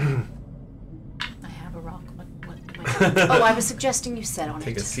 I have a rock. What Oh, I was suggesting you sit on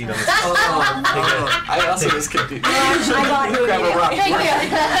Take it. a seat on this. I also was confused. I got you. Grab a rock. It's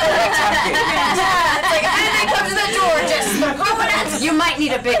like, and then come to the door, just you might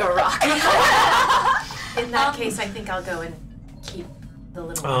need a bigger rock. In that case, I think I'll go and keep the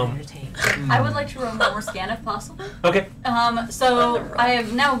little one entertained. I would like to roll more scan if possible. Okay. So I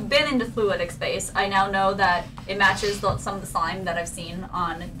have now been into fluidic space. I now know that it matches some of the slime that I've seen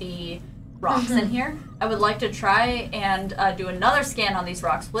on the rocks in here. I would like to try and do another scan on these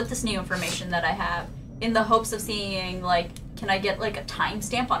rocks with this new information that I have, in the hopes of seeing, like, can I get like a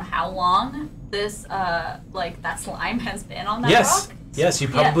timestamp on how long this that slime has been on that rock? Yes, you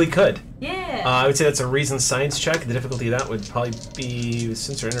probably could. Yeah. I would say that's a reason science check. The difficulty of that would probably be I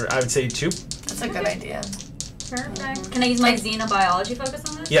would say 2. That's a good idea. Perfect. Can I use my xenobiology focus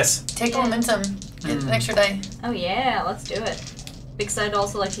on this? Yes. Take momentum. Get an extra die. Oh yeah, let's do it. Because I'd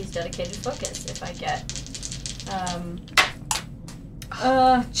also like to use dedicated focus if I get.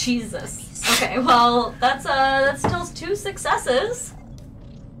 Jesus. Okay, well that's still 2 successes.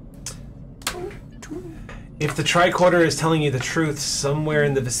 If the tricorder is telling you the truth, somewhere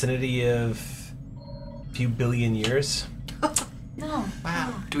in the vicinity of a few billion years. No.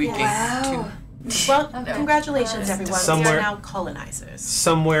 Wow. Do we gain 2? Well, congratulations, everyone. We Somewhere- are now colonizers.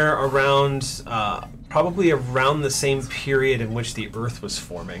 Somewhere around probably around the same period in which the Earth was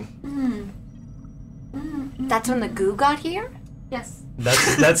forming. That's when the goo got here? Yes.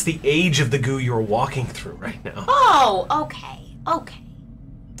 That's the age of the goo you're walking through right now. Oh, okay.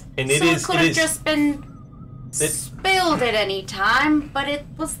 And So it could have is just been spilled at any time, but it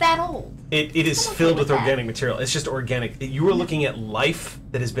was that old. it is filled with organic material. It's just organic. You are looking at life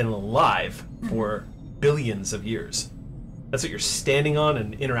that has been alive for billions of years. That's what you're standing on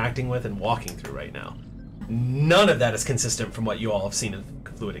and interacting with and walking through right now. None of that is consistent from what you all have seen in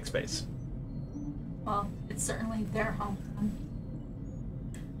Fluidic space. Well, it's certainly their home.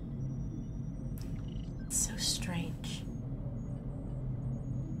 So strange.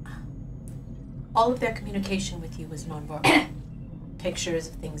 All of their communication with you was nonverbal. Pictures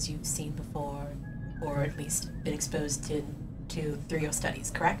of things you've seen before, or at least been exposed to through your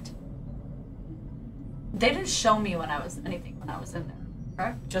studies, correct? They didn't show me anything when I was in there,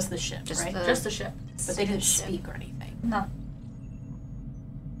 correct? Just the ship, right? Just the ship. But they didn't speak or anything. No.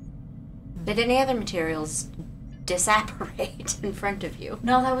 Did any other materials disapparate in front of you?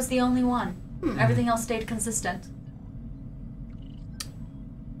 No, that was the only one. Everything else stayed consistent.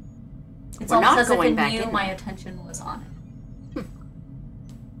 It's We're almost not as if going it back knew in my there. attention was on it.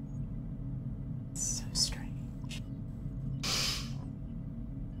 So strange.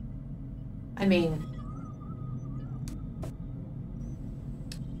 I mean,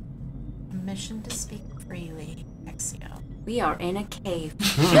 permission to speak freely, Exio. We are in a cave.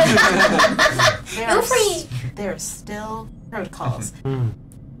 There are still protocols.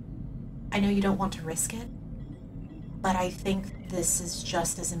 I know you don't want to risk it, but I think this is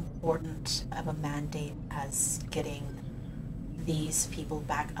just as important of a mandate as getting these people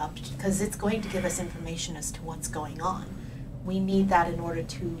back up, because it's going to give us information as to what's going on. We need that in order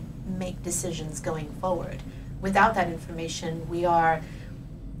to make decisions going forward. Without that information, we are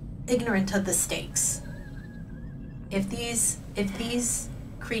ignorant of the stakes. If these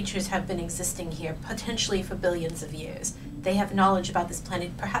creatures have been existing here potentially for billions of years, they have knowledge about this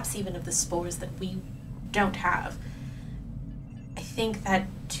planet, perhaps even of the spores that we don't have. I think that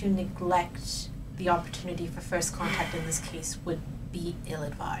to neglect the opportunity for first contact in this case would be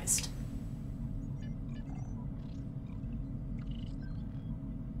ill-advised.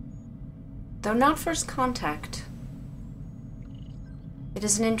 Though not first contact, it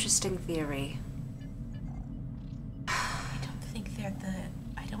is an interesting theory. I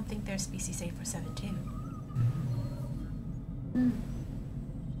don't think they're species A472.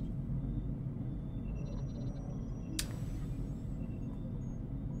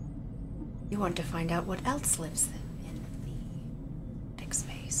 You want to find out what else lives in the big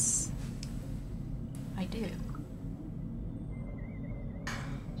space. I do.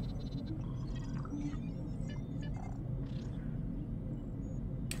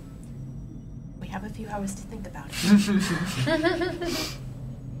 We have a few hours to think about it.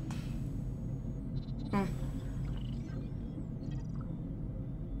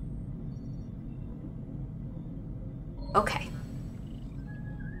 Okay.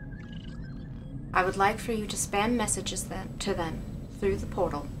 I would like for you to spam messages to them through the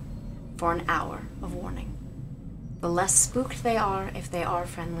portal for an hour of warning. The less spooked they are, if they are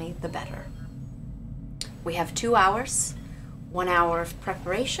friendly, the better. We have 2 hours, 1 hour of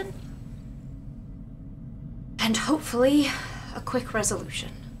preparation, and hopefully a quick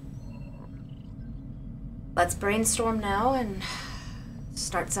resolution. Let's brainstorm now and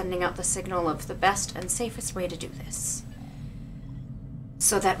start sending out the signal of the best and safest way to do this.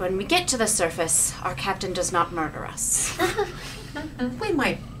 So that when we get to the surface, our captain does not murder us. We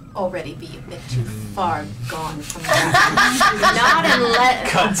might already be a bit too far gone from that. Not unless...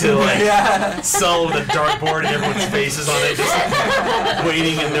 Cut to like Sol with a dartboard and everyone's faces on it, just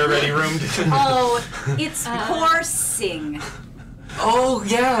waiting in their ready room. Oh, it's poor Sing, Oh,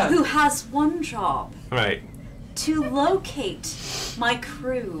 yeah. who has one job: Right. to locate my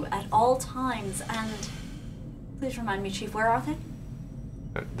crew at all times. And please remind me, Chief, where are they?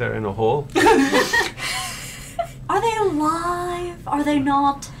 They're in a hole. Are they alive? Are they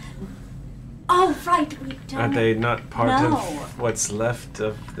not? Oh, right. We don't. Are they not part No. of what's left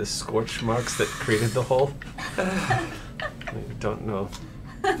of the scorch marks that created the hole? I don't know.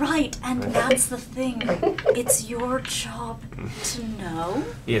 Right, and that's the thing. It's your job to know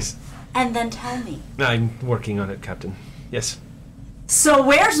Yes. and then tell me. I'm working on it, Captain. Yes. So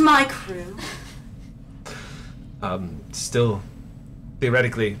where's my crew? Still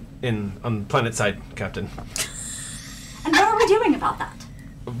theoretically on planet side, Captain. And what are we doing about that?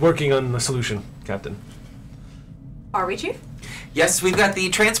 Working on the solution, Captain. Are we, Chief? Yes, we've got the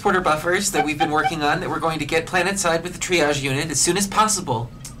transporter buffers that we've been working on that we're going to get planet side with the triage unit as soon as possible.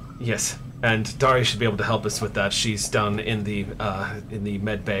 Yes. And Dari should be able to help us with that. She's down in the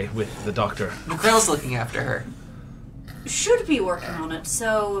med bay with the doctor. McCrell's looking after her. Should be working on it,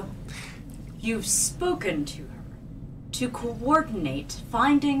 so you've spoken to her to coordinate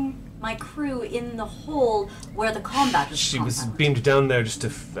finding my crew in the hole where the combat is. She was beamed down there just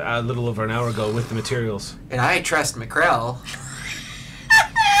a little over an hour ago with the materials. And I trust McCrell.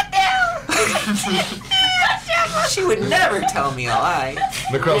 She would never tell me a lie.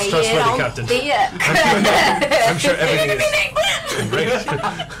 McCrell's trustworthy, Captain. I'm sure everything is great.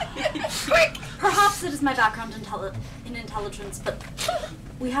 Quick! Perhaps it is my background in intelligence, but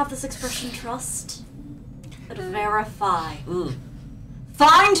we have this expression, trust, but verify.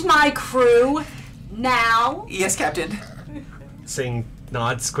 Find my crew now. Yes, Captain. Sing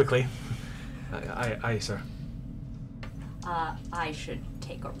nods quickly. Aye, sir. I should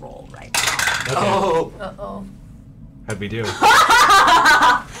take a roll right now. Okay. Oh. Uh-oh. How'd we do?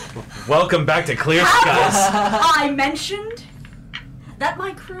 Welcome back to Clear Skies. I mentioned that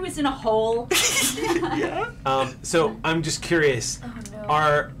my crew is in a hole. So I'm just curious.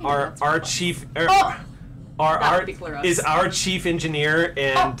 Our chief is our chief engineer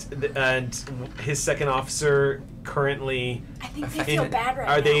and his second officer currently. I think they feel bad right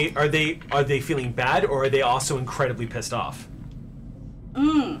now. Are they feeling bad, or are they also incredibly pissed off?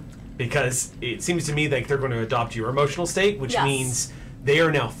 Because it seems to me like they're going to adopt your emotional state, which means they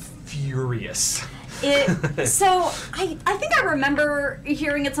are now furious. So I think I remember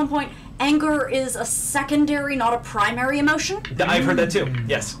hearing at some point, anger is a secondary, not a primary emotion. I've heard that too.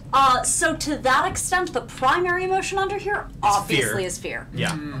 Yes. So to that extent, the primary emotion under here obviously is fear.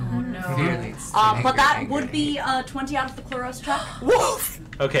 Yeah. Oh no. But that would be 20 out of the Chloros check. Woof.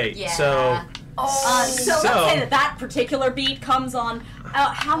 Okay. Yeah. So let's say that particular beat comes on.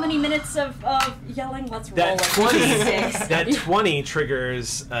 How many minutes of yelling? Let's roll that it. 20 that 20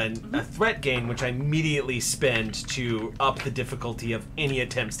 triggers a threat gain, which I immediately spend to up the difficulty of any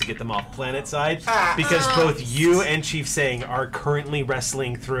attempts to get them off planet side, because both you and Chief Sang are currently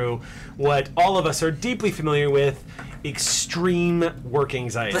wrestling through what all of us are deeply familiar with: extreme work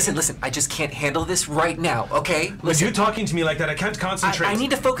anxiety. Listen, I just can't handle this right now, okay? With you talking to me like that, I can't concentrate. I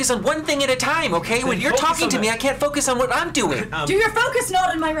need to focus on one thing at a time, okay? Then When you're focus talking on to me, that. I can't focus on what I'm doing. Do your focus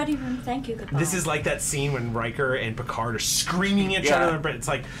not in my ready room. Thank you. Goodbye. This is like that scene when Riker and Picard are screaming at each other, but it's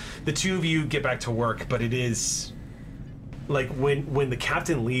like the two of you get back to work, but it is like when the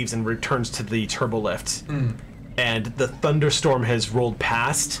captain leaves and returns to the turbolift and the thunderstorm has rolled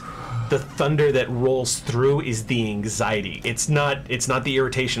past. The thunder that rolls through is the anxiety. It's not the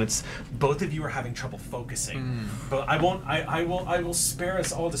irritation. It's both of you are having trouble focusing. But I will spare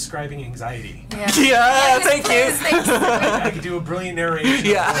us all describing anxiety. Yeah, thank you. I could do a brilliant narration.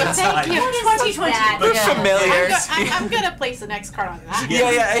 Yeah. Thank you. 2020. We're familiar. I'm gonna place the next card on that.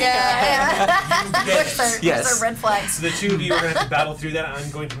 Those are red flags. So the two of you are going to have to battle through that. I'm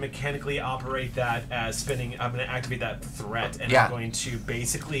going to mechanically operate that as spinning. I'm going to activate that threat, and I'm going to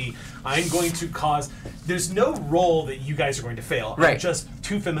basically. I'm going to cause. There's no role that you guys are going to fail. Right. I'm just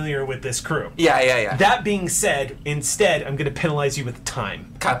too familiar with this crew. Yeah. That being said, instead, I'm going to penalize you with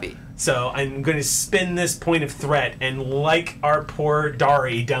time. Copy. So I'm going to spin this point of threat, and like our poor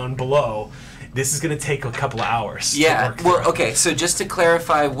Dari down below, this is going to take a couple of hours. Yeah. Well, okay. So just to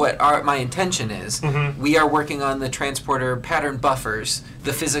clarify what my intention is, we are working on the transporter pattern buffers,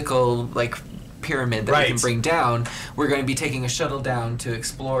 the physical pyramid that we can bring down. We're going to be taking a shuttle down to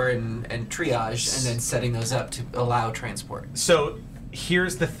explore and triage, and then setting those up to allow transport. So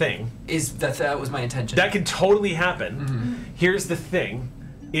here's the thing. That was my intention. That can totally happen. Here's the thing.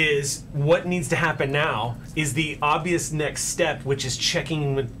 Is what needs to happen now is the obvious next step, which is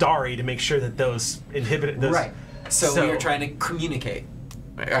checking with Dari to make sure that those inhibit those. Right. So we are trying to communicate,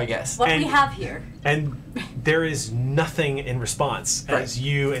 I guess. What we have here. And there is nothing in response as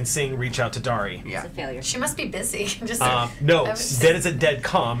you and Singh reach out to Dari. It's a failure. She must be busy. No, that is a dead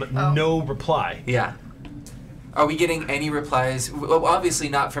comm. No reply. Yeah. Are we getting any replies? Well, obviously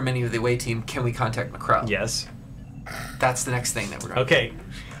not from any of the away team. Can we contact McCrell? Yes. That's the next thing that we're going to Okay.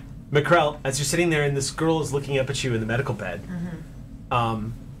 McCrell, as you're sitting there and this girl is looking up at you in the medical bed,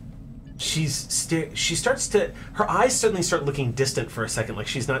 she starts to, her eyes suddenly start looking distant for a second, like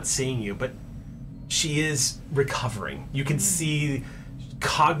she's not seeing you, but she is recovering. You can see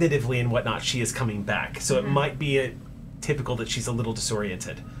cognitively and whatnot, she is coming back. So it might be typical that she's a little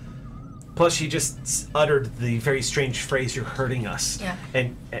disoriented. Plus, she just uttered the very strange phrase, "You're hurting us." Yeah.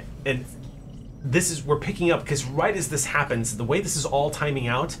 And this is, we're picking up, because right as this happens, the way this is all timing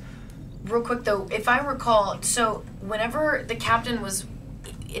out. Real quick though, if I recall, so whenever the captain was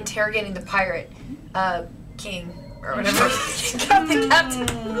interrogating the pirate king, or whatever. Captain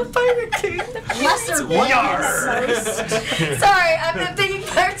of the Pirate King. Lesser Sorry, I'm thinking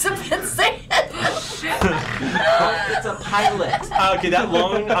Pirates of Penzance. It's a pilot. Okay, that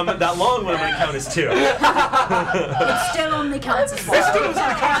long one might count as 2. It still only counts as 1.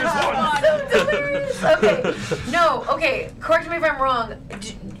 Okay. No, okay. Correct me if I'm wrong.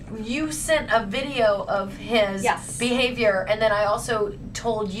 You sent a video of his behavior, and then I also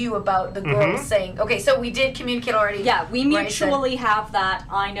told you about the girl saying, okay, so we did communicate already. Yeah, we mutually have that.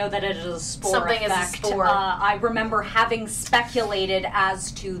 I know that it is a spore Something effect. is a spore. I remember having speculated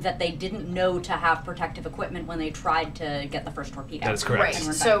as to that they didn't know to have protective equipment when they tried to get the first torpedo. That is correct.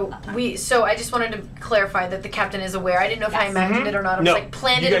 Right. So I just wanted to clarify that the captain is aware. I didn't know if I imagined it or not. I was like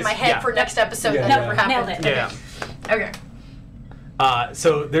planned it in my head for next episode. That never happened. Nailed it. Yeah. Okay.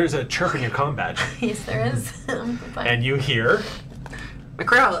 So there's a chirp in your comm badge. Yes, there is. And you hear...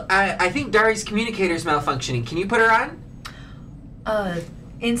 McCrell, I think Dari's communicator's malfunctioning. Can you put her on?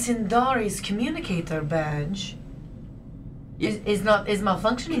 Ensign Dari's communicator badge is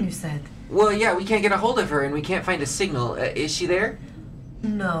malfunctioning, you said? Well, yeah, we can't get a hold of her and we can't find a signal. Is she there?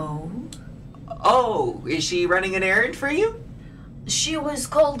 No. Oh, is she running an errand for you? She was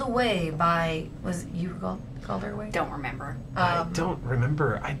called away by... Was you called her away? Don't remember. I don't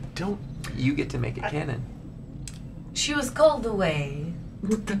remember. I don't... You get to make it canon. She was called away.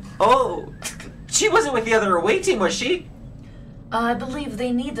 Oh, she wasn't with the other away team, was she? I believe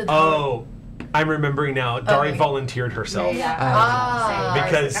they needed her. Oh, I'm remembering now. Dari volunteered herself.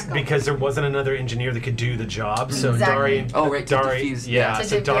 Because there wasn't another engineer that could do the job, so Dari... Dari,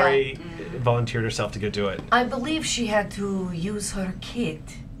 so Dari volunteered herself to go do it. I believe she had to use her kit.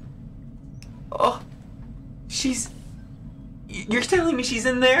 Oh, you're telling me she's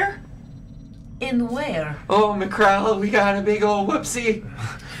in there? In where? Oh, McCrell, we got a big old whoopsie.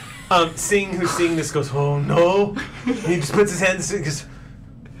 Who's seeing this goes, oh no. He just puts his hands and goes,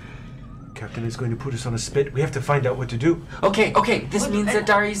 Captain is going to put us on a spit. We have to find out what to do. Okay, this means that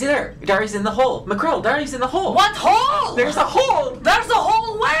Dari's there. Dari's in the hole. McCrell, Dari's in the hole. What hole? There's a hole. There's a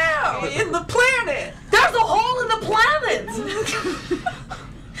hole where? In the planet. There's a hole in the planet.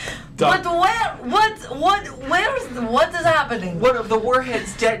 But where? What is happening? One of the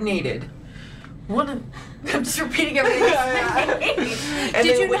warheads detonated. I'm just repeating everything.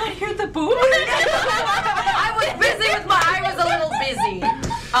 Did you not hear the boom? I was busy with I was a little busy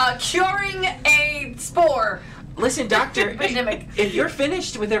curing a spore. Listen, Doctor, if you're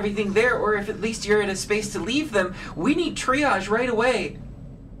finished with everything there, or if at least you're in a space to leave them, we need triage right away.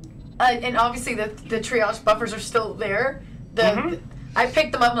 And obviously the triage buffers are still there. I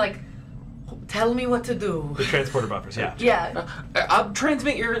picked them up like, tell me what to do. The transporter buffers, yeah. Yeah. I'll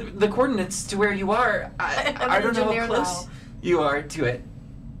transmit the coordinates to where you are. I don't know how close you are to it.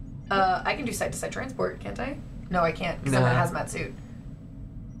 I can do side-to-side transport, can't I? No, I can't, because I'm in a hazmat suit.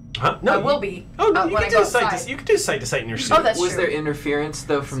 Huh? No, I will be. Oh, no, you when can I go do site outside. you can do site to site in your suit. Oh, that's Was true. there interference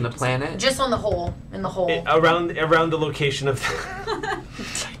though from the planet? Just on the hole, in the hole. Around the location of.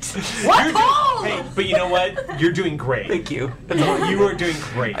 What hole? Hey, but you know what? You're doing great. Thank you. You are doing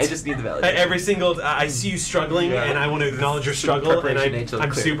great. I just need the validation. Every single, I see you struggling, and I want to axnowledge your struggle, and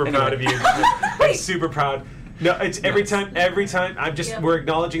I'm super proud of you. I'm super proud. No, it's every time. I'm just we're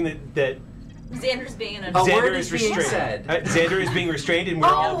acknowledging that. Xander's being an Xander is restrained. Xander is being restrained, and we're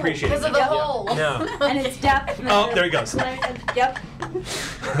all appreciating it. Because of the hole. No. And it's depth. Oh, there he goes. Yep.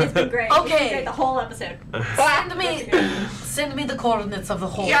 It's been great. Okay. It's been great the whole episode. Send me the coordinates of the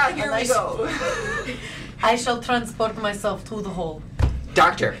hole. Yeah, here we go. I shall transport myself to the hole.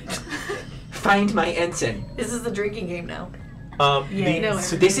 Doctor, find my ensign. This is the drinking game now.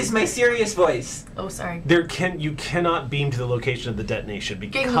 So this is my serious voice. Oh, sorry. You cannot beam to the location of the detonation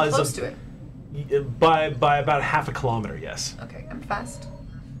Getting because close of to it. by about half a kilometer. Yes. Okay, I'm fast.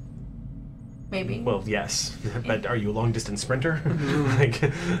 Maybe. Well, yes, but are you a long distance sprinter? Like,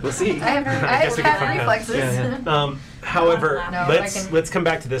 we'll see. I have reflexes. Yeah. However, No, let's come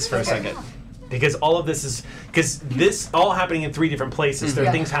back to this for a second. Because all of this is this all happening in 3 different places. There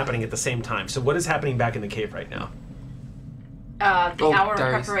are things happening at the same time. So what is happening back in the cave right now? The hour of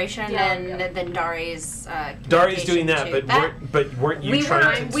Dari's. preparation and then Dari's. Dari's doing that, but weren't you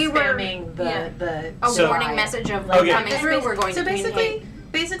trying to? We were spamming the warning message of coming through. We're going to communicate.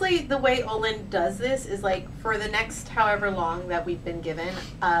 Basically, the way Olin does this is like for the next however long that we've been given,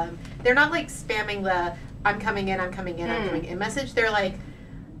 they're not like spamming the I'm coming in message. They're like,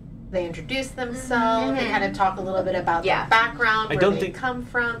 they introduce themselves, they kind of talk a little bit about their background, where they come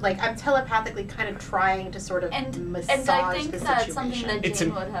from. Like, I'm telepathically kind of trying to sort of massage and I think the that situation. something that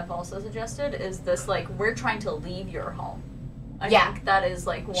Jane would have also suggested is this, like, we're trying to leave your home. I Yeah. think that is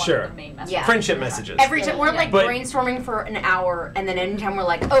like one Sure. of the main messages. Yeah. Friendship messages. Every time we're like But- brainstorming for an hour, and then anytime we're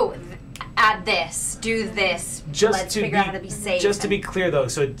like, oh, add this, do this, let's figure out how to be safe. Just to be clear, though,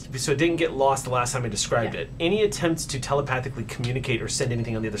 so it didn't get lost the last time I described it. Any attempts to telepathically communicate or send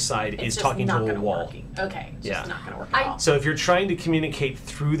anything on the other side is just talking to not a gonna wall. work. Okay, it's just not going to work at all. So if you're trying to communicate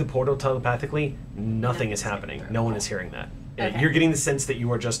through the portal telepathically, nothing is happening. No one is hearing that. Okay. You're getting the sense that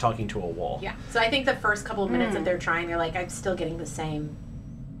you are just talking to a wall. Yeah. So I think the first couple of minutes that they're trying, they're like, I'm still getting the same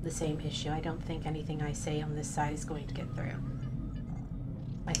issue. I don't think anything I say on this side is going to get through.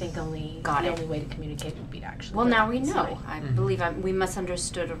 I think the only way to communicate would be to actually. Well, go now we inside. know. I believe we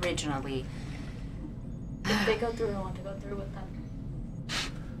misunderstood originally. If they go through, I want to go through with them.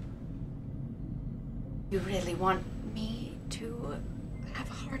 You really want me to have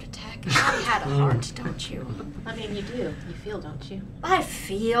a heart attack? I had a heart, don't you? I mean, you do. You feel, don't you? I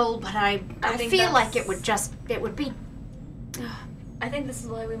feel, but I think feel like that's- it would be. I think this is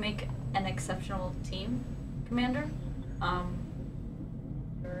why we make an exceptional team commander.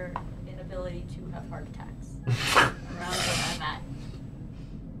 Your inability to have heart attacks around where I'm at.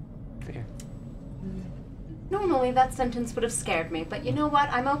 Fair. Normally that sentence would have scared me, but you know what?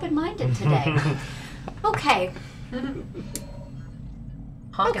 I'm open-minded today. Okay.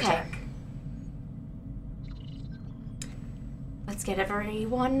 Honk Okay. attack. Let's get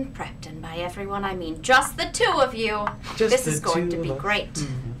everyone prepped, and by everyone I mean just the two of you. Just This the is going two to be of us. great.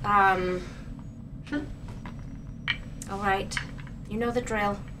 All right, you know the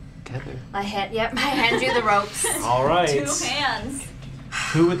drill. Tether. I hand you the ropes. All right. 2 hands.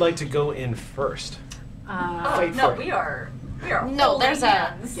 Who would like to go in first? Oh Fight no, for it. we are No, holding there's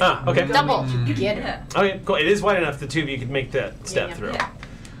hands. Ah, okay. double. Get it. Yeah. Okay, cool. It is wide enough the two of you could make that step yeah. through. Yeah.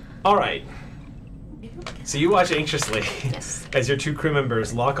 All right. So you watch anxiously Yes. as your two crew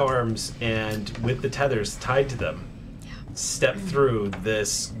members lock arms and, with the tethers tied to them, step through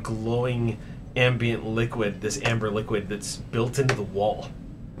this glowing ambient liquid, this amber liquid that's built into the wall,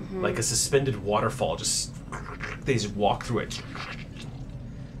 like a suspended waterfall. Just they just walk through it.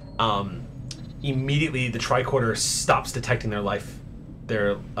 Immediately, the tricorder stops detecting their life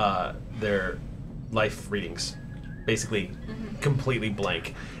readings, basically completely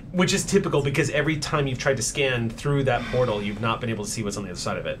blank, which is typical because every time you've tried to scan through that portal, you've not been able to see what's on the other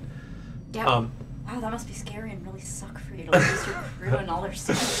side of it. Yeah. Um, Wow, that must be scary and really suck for you to lose your crew and all their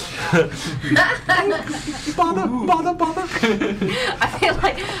stuff like that. Bother.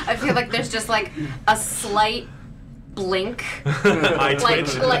 I feel like there's just like a slight blink. Eye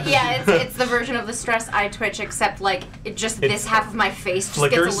twitch. Yeah, it's the version of the stress eye twitch, except like this half of my face just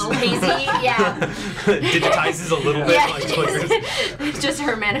flickers. gets a little hazy. Yeah. Digitizes a little bit. Yeah, Like flickers. just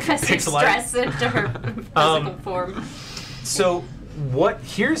her manifesting Pixelized. stress into her physical form. So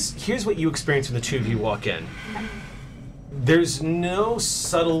here's what you experience when the two of you walk in. There's no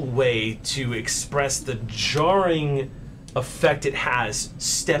subtle way to express the jarring effect it has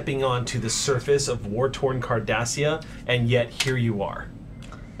stepping onto the surface of war-torn Cardassia, and yet here you are.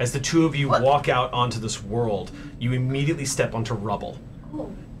 As the two of you walk out onto this world, you immediately step onto rubble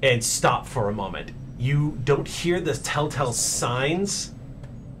and stop for a moment. You don't hear the telltale signs.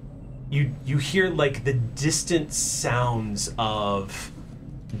 You hear like the distant sounds of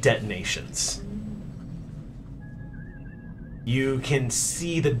detonations. You can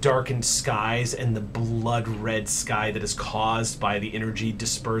see the darkened skies and the blood red sky that is caused by the energy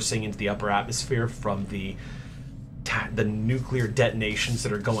dispersing into the upper atmosphere from the nuclear detonations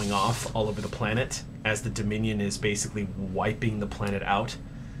that are going off all over the planet as the Dominion is basically wiping the planet out.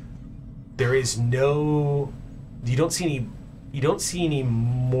 There is no... You don't see any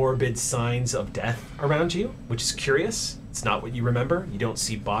morbid signs of death around you, which is curious. It's not what you remember. You don't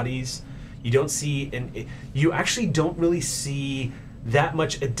see bodies. You don't see... You actually don't really see that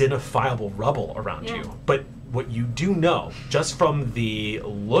much identifiable rubble around you. But what you do know, just from the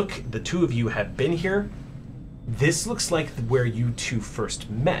look the two of you have been here, this looks like where you two first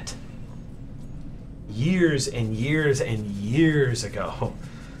met. Years and years and years ago.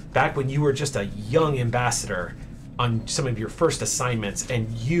 Back when you were just a young ambassador on some of your first assignments, and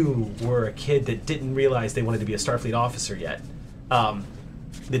you were a kid that didn't realize they wanted to be a Starfleet officer yet.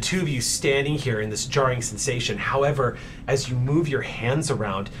 The two of you standing here in this jarring sensation. However, as you move your hands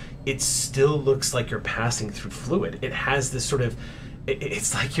around, it still looks like you're passing through fluid. It has this sort of...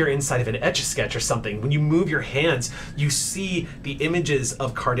 It's like you're inside of an Etch-a-Sketch or something. When you move your hands, you see the images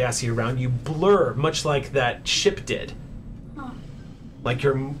of Cardassia around you blur, much like that ship did. Like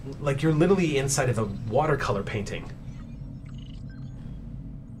you're literally inside of a watercolor painting.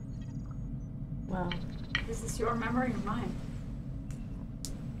 Well, Is this your memory or mine?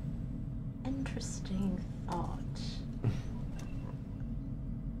 interesting thought.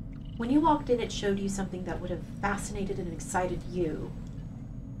 when you walked in, it showed you something that would have fascinated and excited you.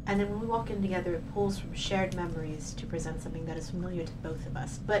 And then when we walk in together, it pulls from shared memories to present something that is familiar to both of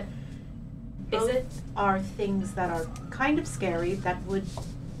us. But both are things that are kind of scary that would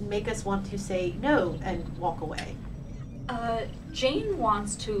make us want to say no and walk away. Jane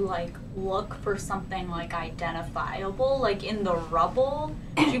wants to like look for something like identifiable, like in the rubble.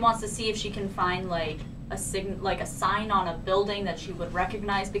 She wants to see if she can find like a sign on a building that she would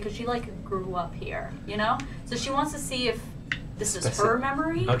recognize because she like grew up here, you know? So she wants to see if this is her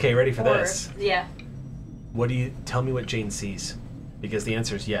memory. Okay, ready for or, this. Yeah. Tell me what Jane sees. Because the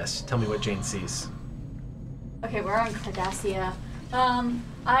answer is yes. Tell me what Jane sees. Okay, we're on Cardassia.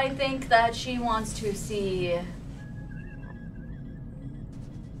 I think that she wants to see.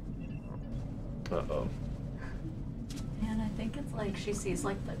 Uh-oh. And I think it's like she sees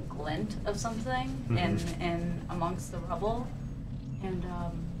like the glint of something in amongst the rubble, and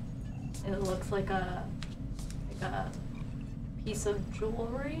it looks like a piece of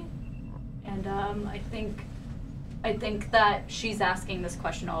jewelry, and I think that she's asking this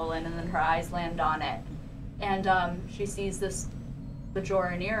question to Olin, and then her eyes land on it, and she sees this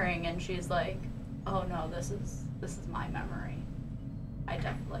Bajoran earring, and she's like, "Oh no, this is my memory. I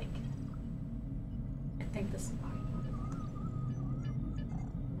think this is mine."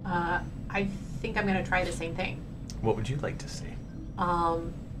 I think I'm gonna try the same thing. What would you like to see?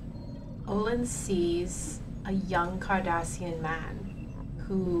 Olin sees a young Cardassian man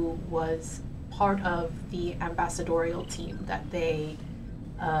who was part of the ambassadorial team that they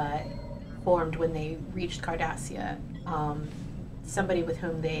formed when they reached Cardassia. Somebody with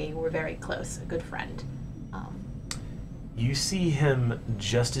whom they were very close, a good friend. You see him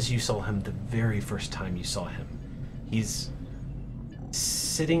just as you saw him the very first time you saw him. He's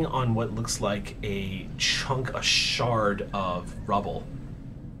sitting on what looks like a shard of rubble,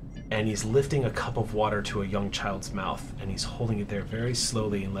 and he's lifting a cup of water to a young child's mouth, and he's holding it there very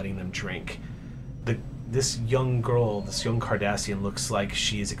slowly and letting them drink. This young girl, this young Cardassian, looks like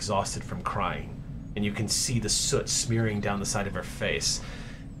she is exhausted from crying, and you can see the soot smearing down the side of her face.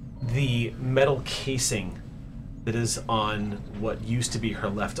 The metal casing that is on what used to be her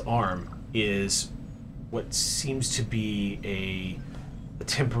left arm is what seems to be a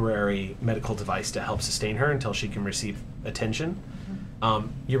temporary medical device to help sustain her until she can receive attention.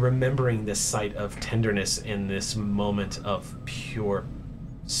 You're remembering this sight of tenderness in this moment of pure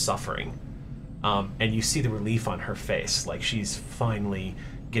suffering. And you see the relief on her face, like she's finally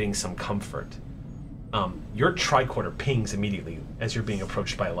getting some comfort. Your tricorder pings immediately as you're being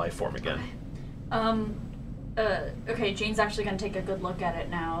approached by a life form again. Okay, Jane's actually going to take a good look at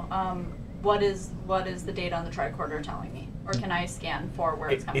it now. What is the data on the tricorder telling me? Or can I scan for where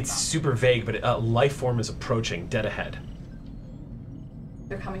it's coming from? It's super vague, but a life form is approaching, dead ahead.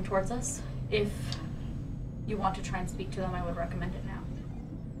 They're coming towards us. If you want to try and speak to them, I would recommend it now.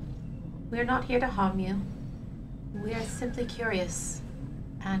 We're not here to harm you. We are simply curious.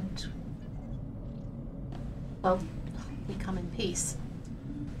 And, well, we come in peace.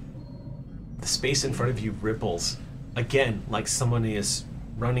 The space in front of you ripples, again, like someone is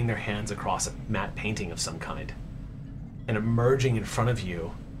running their hands across a matte painting of some kind. And emerging in front of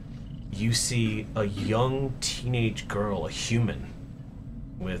you, you see a young teenage girl, a human,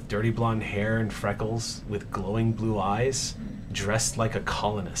 with dirty blonde hair and freckles, with glowing blue eyes, dressed like a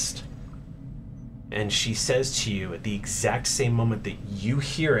colonist. And she says to you at the exact same moment that you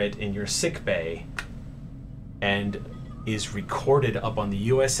hear it in your sickbay, and is recorded up on the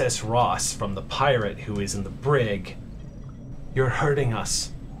USS Ross from the pirate who is in the brig, "You're hurting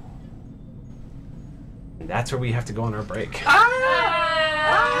us." And that's where we have to go on our break.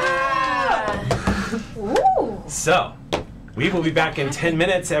 Ooh. So, we will be back in 10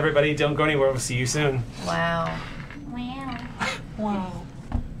 minutes. Everybody, don't go anywhere. We'll see you soon. Wow. Wow. Wow. Wow.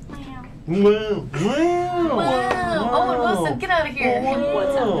 Wow. Wow. Owen Wilson, get out of here.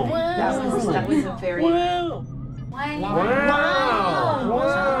 What's happening? Wow. That was a very... Wow. Wow. Wow.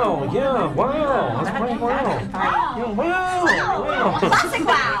 Wow. Yeah, wow. That's pretty wow. Yeah, wow. Wow. Classic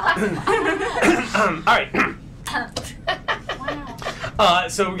wow. All right.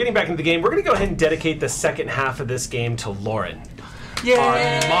 So we're getting back into the game. We're going to go ahead and dedicate the second half of this game to Lauren. Yay!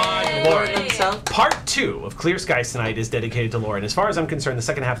 Our mod Lauren. Himself. Part 2 of Clear Skies Tonight is dedicated to Lauren. As far as I'm concerned, the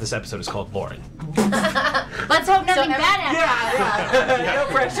second half of this episode is called Lauren. Let's hope nothing bad happens. No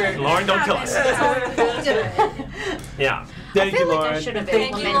pressure. Lauren, don't kill us. Yeah. I Thank you, feel like Lauren. I should have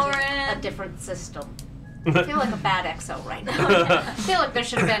Thank you, implemented Lauren. a different system. I feel like a bad exo right now. I feel like there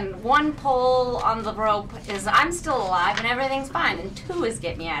should have been 1 pull on the rope is I'm still alive and everything's fine, and 2 is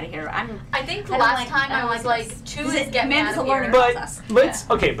get me out of here. I think the last time I was like 2 is get me out of here.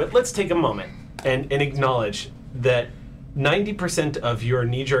 But let's take a moment and acknowledge that 90% of your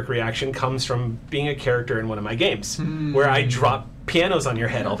knee-jerk reaction comes from being a character in one of my games, where I drop pianos on your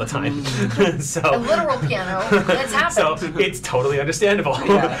head all the time. So a literal piano. That's happened. So it's totally understandable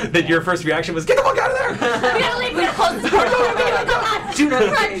that your first reaction was, get the fuck out of there! We gotta leave, we gotta close this door. Do not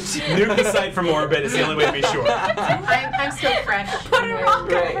engage. Nuke the site from orbit is the only way to be sure. I'm still fresh. Put a rock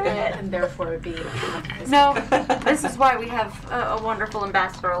Right. And therefore would be. No, this is why we have a wonderful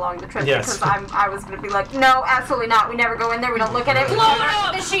ambassador along the trip, Yes. because I was gonna be like, no, absolutely not. We never go in there, we don't look at it, blow it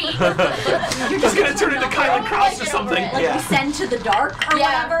off the sheet. You're just gonna turn into Kylan Cross or something. Like we send to the dark or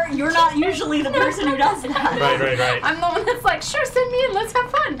whatever. You're not usually the person who does that. Right. I'm the one that's like, sure, send me in, let's have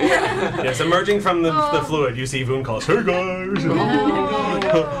fun. Yes, emerging from the fluid, you see Voon calls, hey guys!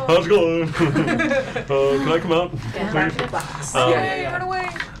 How's it going? Can I come out? Run away.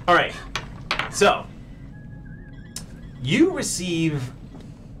 Alright, so you receive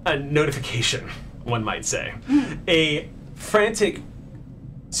a notification, one might say. A frantic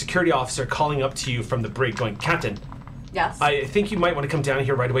security officer calling up to you from the brig going, Captain, Yes. I think you might want to come down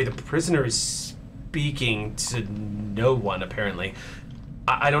here right away. The prisoner is speaking to no one, apparently.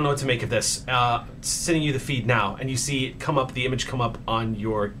 I don't know what to make of this. Sending you the feed now, and you see it come up, the image come up on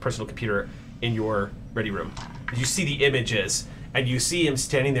your personal computer in your ready room. You see the images, and you see him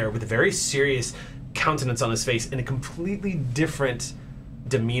standing there with a very serious countenance on his face and a completely different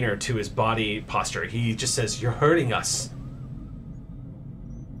demeanor to his body posture. He just says, "You're hurting us."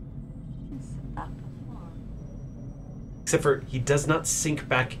 Except for he does not sink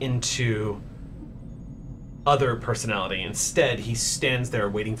back into other personality. Instead, he stands there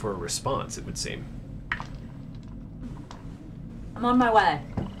waiting for a response, it would seem. I'm on my way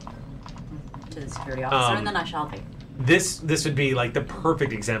to the security officer, and then I shall be. This would be like the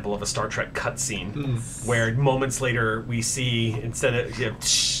perfect example of a Star Trek cutscene, where moments later we see, instead of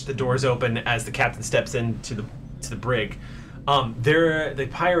the doors open as the captain steps into the brig. The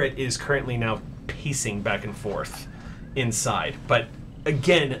pirate is currently now pacing back and forth inside, but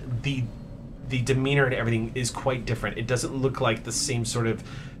again, the demeanor and everything is quite different. It doesn't look like the same sort of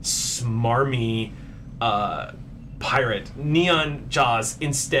smarmy pirate. Neon Jaws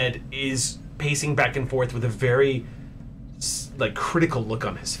instead is pacing back and forth with a very critical look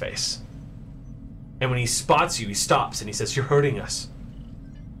on his face. And when he spots you, he stops and he says, "You're hurting us."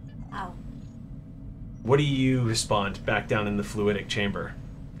 Ow. What do you respond back down in the fluidic chamber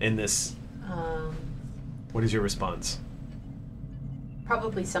in this? What is your response?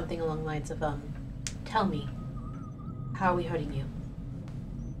 Probably something along the lines of, tell me, how are we hurting you?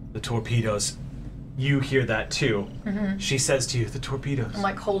 The torpedoes. You hear that too. Mm-hmm. She says to you, the torpedoes. I'm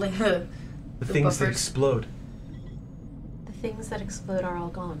like holding the things that buffers. explode. The things that explode are all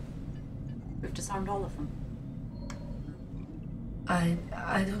gone. We've disarmed all of them. I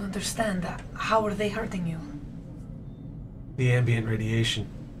don't understand. How are they hurting you? The ambient radiation.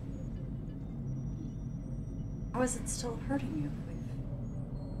 How is it still hurting you?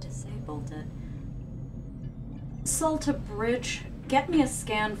 We've disabled it. Salta Bridge, get me a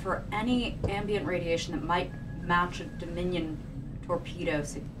scan for any ambient radiation that might match a Dominion torpedo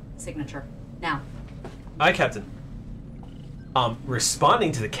signature. Now. Aye, Captain.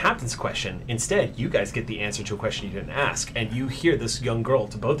 Responding to the captain's question, instead, you guys get the answer to a question you didn't ask, and you hear this young girl,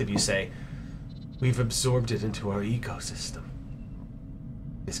 to both of you, say, "We've absorbed it into our ecosystem.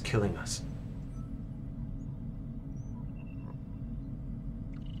 It's killing us."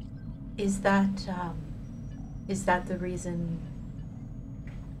 Is that the reason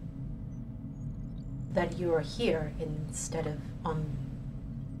that you are here instead of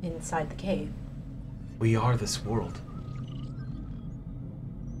inside the cave? We are this world.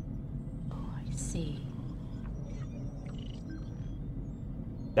 Oh, I see.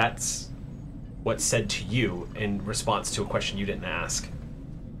 That's what's said to you in response to a question you didn't ask.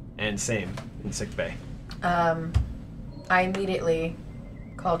 And same in sick bay. I immediately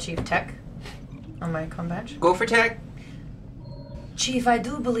call Chief Tech on my comm badge. Go for Tech. Chief, I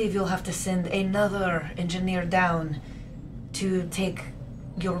do believe you'll have to send another engineer down to take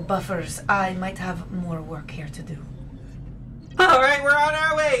your buffers. I might have more work here to do. Alright, we're on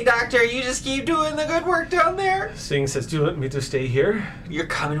our way, Doctor. You just keep doing the good work down there. Singh says, "Do you want me to stay here?" You're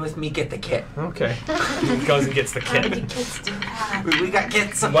coming with me. Get the kit. Okay. He goes and gets the kit. We got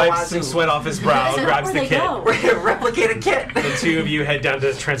kits. Wipes some sweat off his brow, grabs the kit. We're gonna replicate a kit. The two of you head down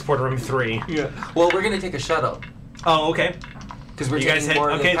to transporter room 3. Yeah. Well, we're gonna take a shuttle. Oh, okay. Because we're You guys taking head,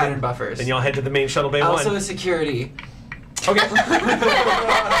 more of the okay, pattern then, buffers. Then y'all head to the main shuttle bay Also 1. a security. Okay.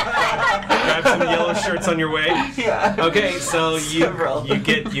 Grab some yellow shirts on your way. Yeah. Okay, so you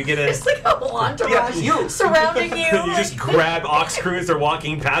get a. It's like a whole entourage surrounding you. You just grab Ox crews are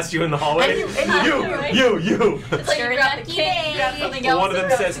walking past you in the hallway. And You. It's like you grab the king, grab something else. One of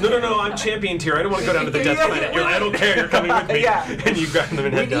them says, "No, I'm champion tier. I don't want to go down to the death planet." You're like, "I don't care. You're coming with me." Yeah. And you grab them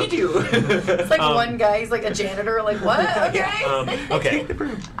and head down. We need you. It's like one guy, he's like a janitor, like, what? Okay. Okay.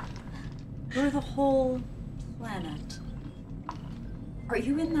 We're the whole planet. Are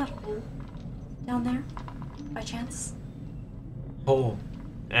you in that hole down there, by chance? Hole.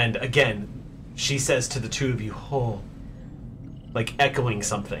 And again, she says to the two of you, "Hole." Like echoing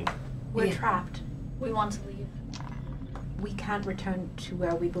something. We're trapped. We want to leave. We can't return to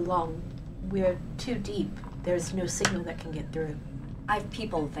where we belong. We're too deep. There's no signal that can get through. I have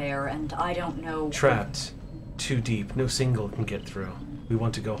people there, and I don't know. Trapped. Too deep. No signal can get through. We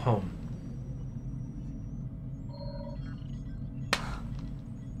want to go home.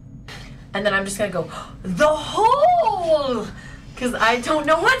 And then I'm just gonna go, the hole! Because I don't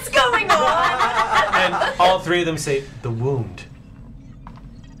know what's going on. And all three of them say, "The wound."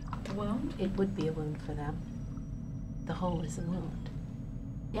 The wound? It would be a wound for them. The hole is a wound.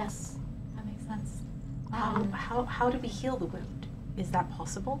 Yes, that makes sense. How do we heal the wound? Is that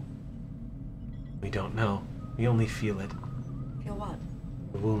possible? We don't know. We only feel it. Feel what?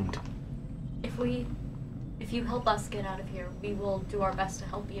 The wound. If you help us get out of here, we will do our best to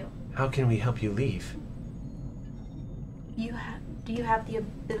help you. How can we help you leave? Do you have the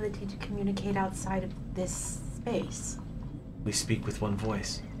ability to communicate outside of this space? We speak with one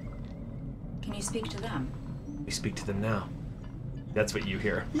voice. Can you speak to them? We speak to them now. That's what you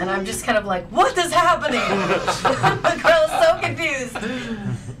hear. And I'm just kind of like, what is happening? The girl is so confused.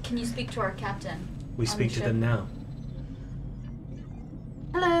 Can you speak to our captain? We speak to them now.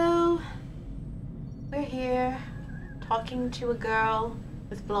 Hello. We're here, talking to a girl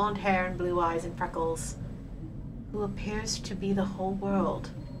with blonde hair and blue eyes and freckles, who appears to be the whole world.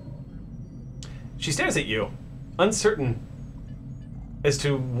 She stares at you, uncertain as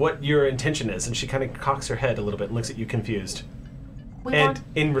to what your intention is, and she kind of cocks her head a little bit and looks at you confused.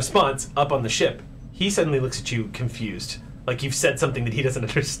 In response, up on the ship, he suddenly looks at you confused, like you've said something that he doesn't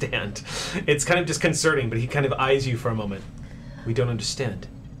understand. It's kind of disconcerting, but he kind of eyes you for a moment. We don't understand.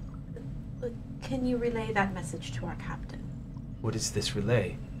 Can you relay that message to our captain? What is this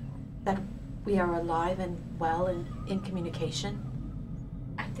relay? That we are alive and well and in communication?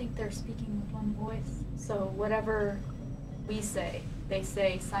 I think they're speaking with one voice. So whatever we say, they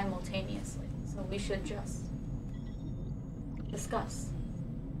say simultaneously. So we should just discuss.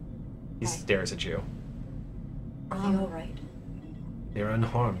 He stares at you. Are they all right? They're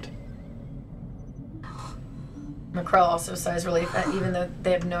unharmed. McCrell also sighs relief, even though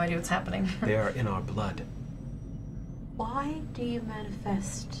they have no idea what's happening. They are in our blood. Why do you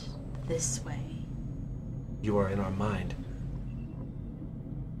manifest this way? You are in our mind.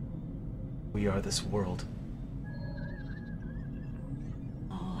 We are this world.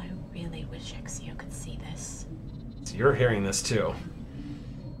 Oh, I really wish Exio could see this. So you're hearing this too.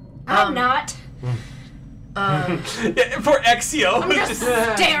 I'm not. Yeah, for Exio. I'm just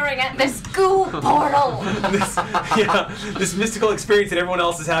staring at this goo portal. This mystical experience that everyone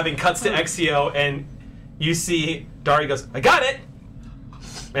else is having cuts to Exio, and you see Dari goes, "I got it,"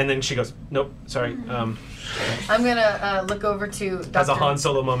 and then she goes, "Nope, sorry." I'm gonna look over to Dr. Has a Han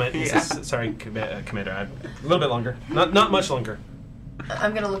Solo moment. He says, "Sorry, Commander, a little bit longer, not much longer."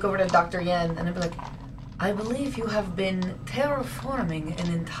 I'm gonna look over to Dr. Yen and I'll be like, I believe you have been terraforming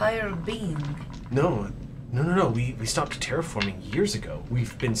an entire being. No. We stopped terraforming years ago.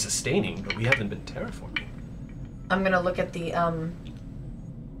 We've been sustaining, but we haven't been terraforming. I'm gonna look at the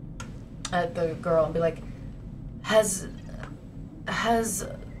girl and be like, Has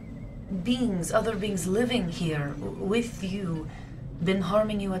other beings living here with you been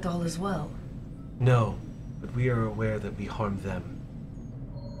harming you at all as well? No, but we are aware that we harm them.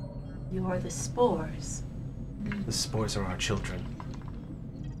 You are the spores. The spores are our children.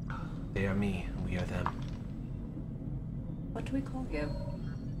 They are me, and we are them. What do we call you?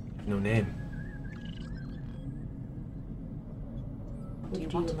 No name. Would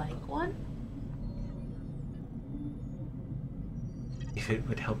you like one? If it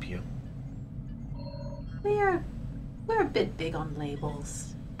would help you. We're a bit big on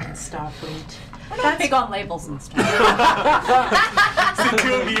labels in Starfleet. We're not big on labels and stuff. The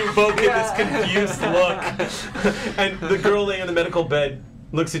two of you both get this confused look. And the girl laying on the medical bed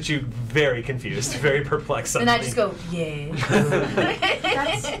looks at you very confused, very perplexed. and I just go, yeah.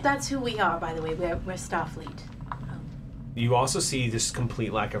 That's who we are, by the way. We're Starfleet. You also see this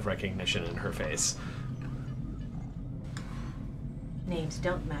complete lack of recognition in her face. Names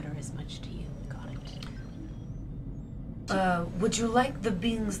don't matter as much to you. Got it. Would you like the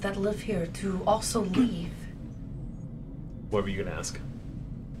beings that live here to also leave? What were you gonna ask?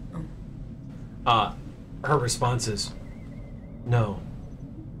 Her response is, no.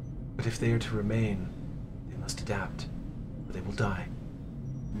 But if they are to remain, they must adapt, or they will die.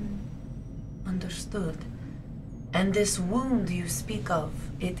 Understood. And this wound you speak of,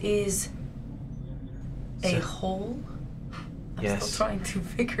 it is a hole? I'm still trying to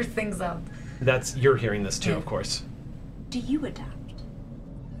figure things out. You're hearing this too, of course. Do you adapt?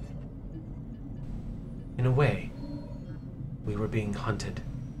 In a way, we were being hunted.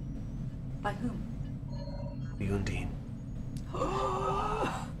 By whom? The Undine.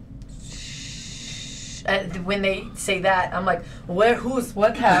 When they say that, I'm like, what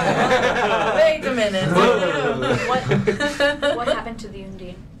happened? Wait a minute. What happened to the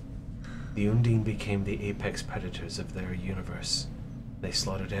Undine? The Undine became the apex predators of their universe. They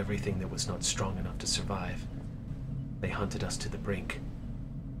slaughtered everything that was not strong enough to survive. They hunted us to the brink.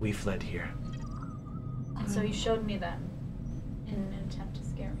 We fled here. So you showed me them in an attempt to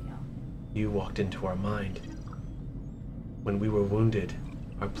scare me off. You walked into our mind. When we were wounded,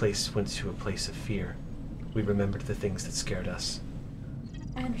 our place went to a place of fear. We remembered the things that scared us.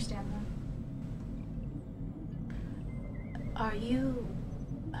 I understand that. Are you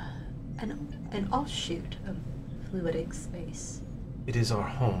an offshoot of Fluidic Space? It is our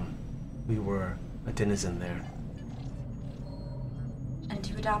home. We were a denizen there. And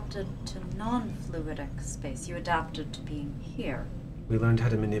you adapted to non-fluidic space. You adapted to being here. We learned how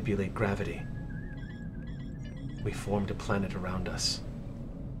to manipulate gravity. We formed a planet around us.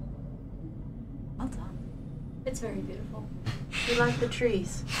 Well done. It's very beautiful. You like the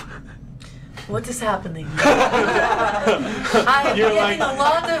trees. What is happening? I am getting a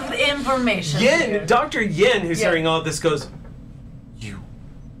lot of information. Yen, Dr. Yen, who's hearing all this, goes, "You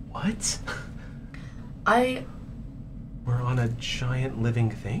what? We're on a giant living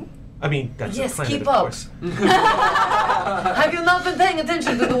thing? I mean, that's a planet, keep of up. course." Have you not been paying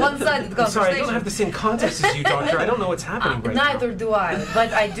attention to the one-sided conversation? I'm sorry, I don't have the same context as you, Doctor. I don't know what's happening right now. Neither do I,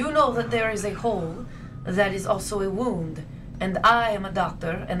 but I do know that there is a hole that is also a wound. And I am a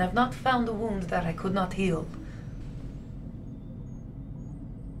doctor, and have not found a wound that I could not heal.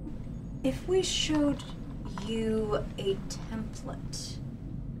 If we showed you a template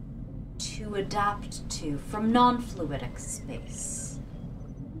to adapt to from non-fluidic space,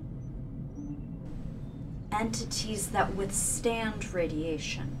 entities that withstand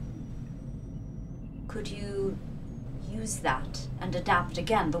radiation, could you use that and adapt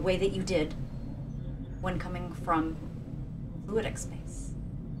again the way that you did when coming from fluidic space?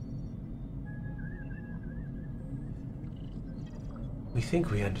 We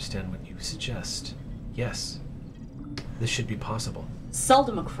think we understand what you suggest. Yes. This should be possible.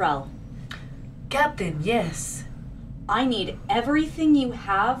 Selda McCrell. Captain, yes. I need everything you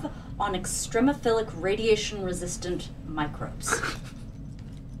have on extremophilic radiation-resistant microbes.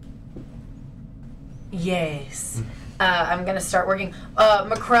 Yes. I'm gonna start working.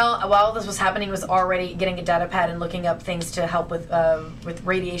 McCrell, while this was happening, was already getting a data pad and looking up things to help with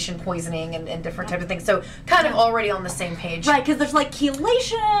radiation poisoning and different types of things. So kind of already on the same page. Right, because there's like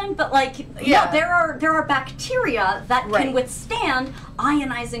chelation, but like there are bacteria that can withstand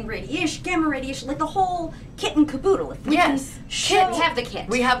ionizing radiation, gamma radiation, like the whole kit and caboodle. If we can show, we have the kit.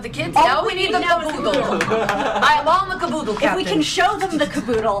 We have the kits. All now we need the caboodle. I am on the caboodle, Captain. If we can show them the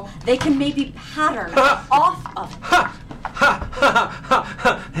caboodle, they can maybe pattern off of it.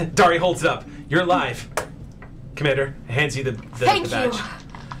 Dari holds it up. You're live. Commander hands you the Thank badge. you.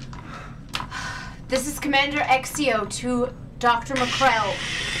 This is Commander Exio to Dr. McCrell.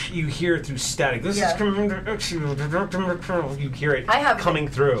 You hear through static. This is Commander Exio to Dr. McCrell. You hear it coming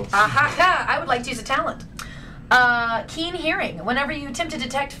through. I would like to use a talent. Keen hearing. Whenever you attempt to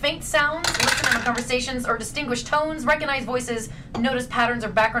detect faint sounds, listen in conversations, or distinguish tones, recognize voices, notice patterns or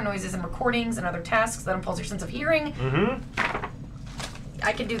background noises in recordings and other tasks that impulse your sense of hearing.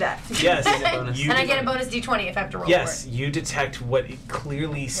 I can do that. Yes. And I get a bonus d20 if I have to roll for it. You detect what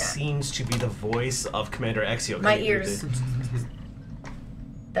clearly seems to be the voice of Commander Exio. My ears.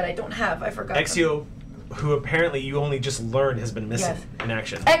 That I don't have. I forgot. Exio, who apparently you only just learned has been missing in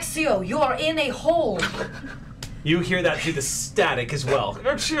action. Exio, you are in a hole. You hear that through the static as well.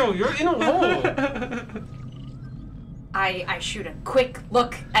 Exio, you're in a hole. I shoot a quick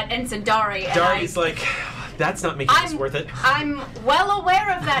look at Ensign Dari. Dari's like, that's not making this worth it. I'm well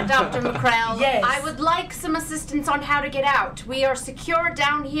aware of that, Dr. McCrell. Yes. I would like some assistance on how to get out. We are secure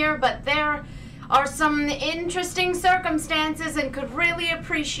down here, but there are some interesting circumstances and could really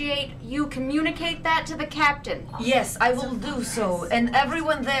appreciate you communicate that to the captain. Yes, I will do so. And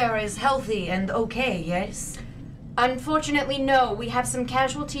everyone there is healthy and okay, yes? Unfortunately, no. We have some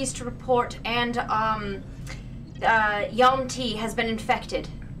casualties to report, and Yom T has been infected.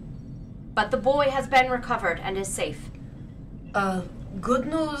 But the boy has been recovered and is safe. Good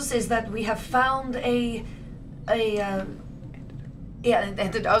news is that we have found I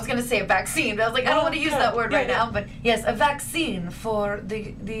was gonna say a vaccine, but I was like, I don't want to use that word right now. But yes, a vaccine for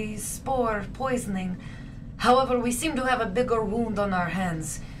the spore poisoning. However, we seem to have a bigger wound on our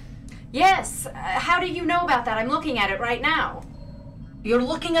hands. Yes. How do you know about that? I'm looking at it right now. You're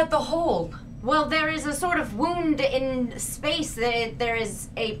looking at the hole. Well, there is a sort of wound in space. There is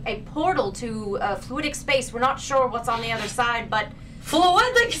a portal to fluidic space. We're not sure what's on the other side, but...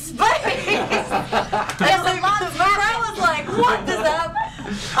 Fluidic space! There's a lot of... I was like, what is that?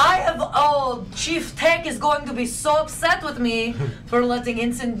 Chief Tech is going to be so upset with me for letting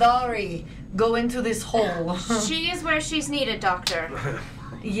Incendari go into this hole. She is where she's needed, Doctor.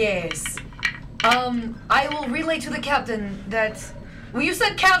 Yes. I will relay to the captain that... Well, you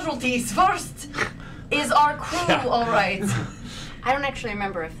said casualties first. Is our crew all right? I don't actually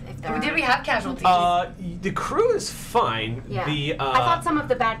remember if there Did we have casualties? The crew is fine. Yeah. I thought some of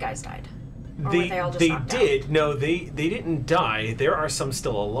the bad guys died. Or were they all just knocked out? No, they didn't die. There are some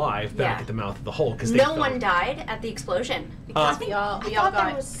still alive back at the mouth of the hole because no one died at the explosion. Because we all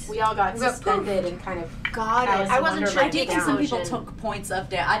got suspended and kind of got it. I wasn't sure. I did think some people took points of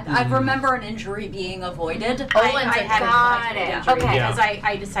damage. I remember an injury being avoided. I had an injury because Yeah.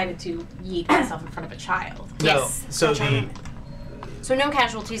 I decided to yeet myself in front of a child. Yes. So So no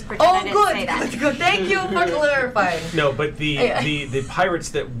casualties. Pretend I didn't say that. Good. Thank you for clarifying. No, but the pirates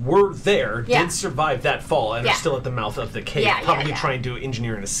that were there Yeah. did survive that fall and Yeah. are still at the mouth of the cave, Yeah, probably yeah. trying to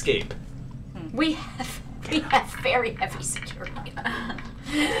engineer an escape. We have very heavy security.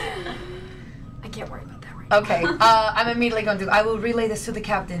 I can't worry about that right now. Okay, I'm immediately going to... I will relay this to the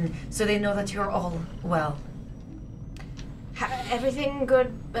captain so they know that you're all well. Everything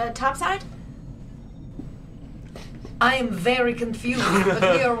good topside? I am very confused, but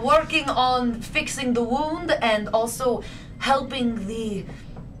we are working on fixing the wound and also helping the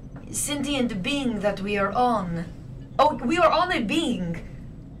sentient being that we are on. Oh, we are on a being.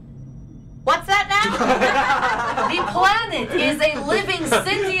 What's that now? The planet is a living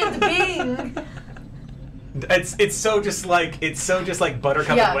sentient being. It's so just like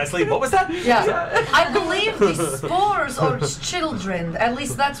Buttercup and Wesley. What was that? Yeah. I believe the spores are children. At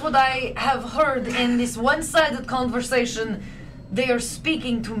least that's what I have heard in this one-sided conversation. They are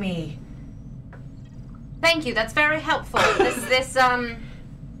speaking to me. Thank you. That's very helpful.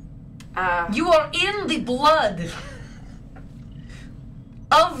 You are in the blood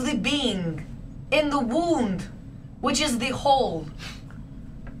of the being, in the wound, which is the hole.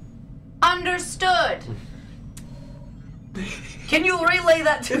 Understood. Can you relay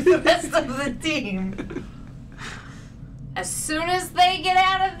that to the rest of the team? As soon as they get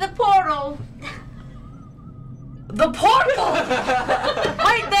out of the portal. The portal!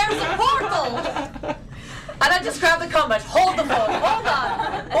 Wait, there's a portal! And I just grabbed the compass. Hold the phone. Hold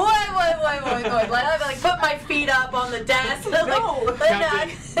on. Wait. Like put my feet up on the desk.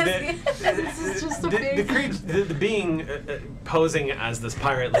 This is just the being posing as this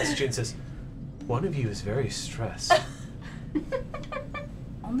pirate looks at you and says, "One of you is very stressed."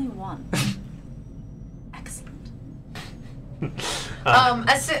 Only one.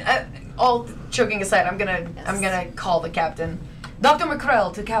 All joking aside, I'm gonna call the captain. Dr.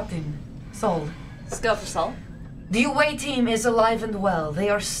 McCrell to Captain Sol. Let's go for Sol. The away team is alive and well. They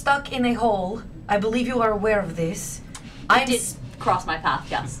are stuck in a hole. I believe you are aware of this. I did cross my path,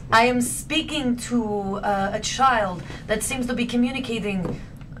 yes. I am speaking to a child that seems to be communicating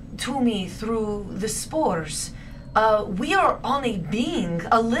to me through the spores. We are on a being,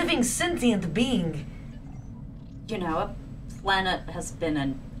 a living sentient being. You know, a planet has been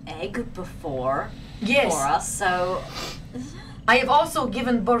an egg before Yes. for us, so I have also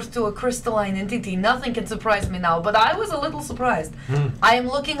given birth to a crystalline entity. Nothing can surprise me now, but I was a little surprised. I am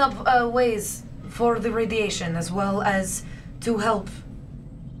looking up ways for the radiation as well as to help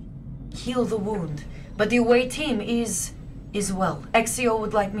heal the wound. But the away team is well. Exio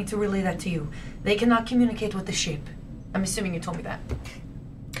would like me to relay that to you. They cannot communicate with the ship. I'm assuming you told me that.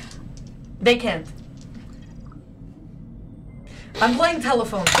 They can't. I'm playing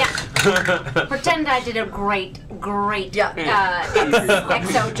telephone. Yeah. Pretend I did a great exo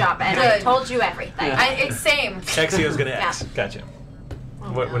job, and I told you everything. It's same. Exio's gonna X. Gotcha.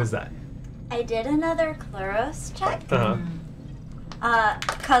 What is that? I did another Chloros check.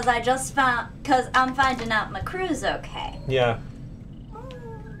 Cause I'm finding out my crew's okay. Yeah.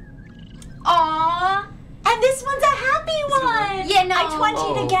 Aww. And this one's a happy one. Yeah, no. I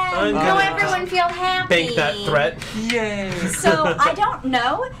 20'd again. I'm No, gonna everyone feel happy. bank that threat. Yay! So I don't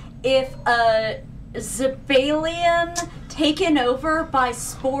know if Zebalion taken over by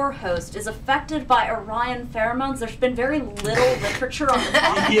Spore Host is affected by Orion pheromones. There's been very little literature on the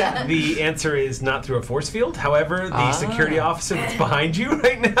topic. Yeah, the answer is not through a force field. However, the security officer that's behind you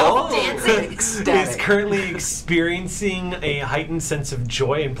right now is currently experiencing a heightened sense of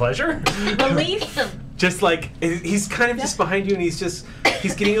joy and pleasure. Relief. Just like he's kind of just behind you, and he's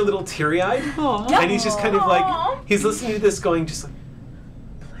getting a little teary-eyed, and he's just kind of like he's listening to this, going just like,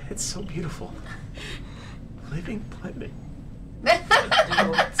 it's so beautiful, living planet.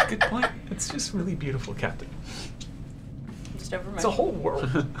 That's a good point. It's just really beautiful, Captain. Just over my. It's a whole world.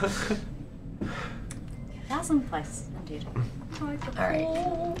 1,000 places, indeed. All right.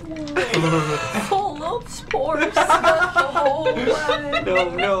 Full of spores.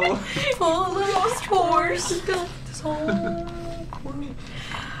 No. Full of spores.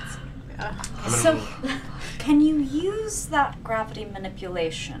 So, can you use that gravity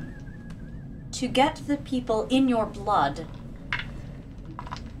manipulation to get the people in your blood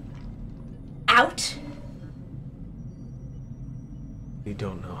out? We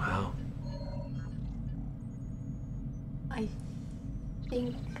don't know how. I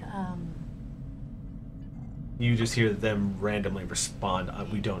think, You just hear them randomly respond.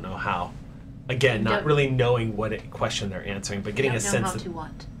 We don't know how. Again, not Don't- really knowing what question they're answering, but getting a don't know sense how that to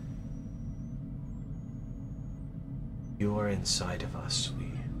what. you are inside of us. We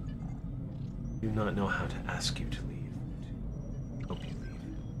do not know how to ask you to leave. To help you leave.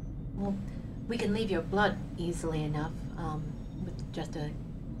 Well, we can leave your blood easily enough with just a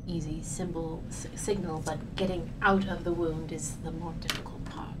easy signal, but getting out of the wound is the more difficult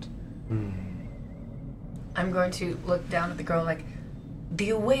part. I'm going to look down at the girl like,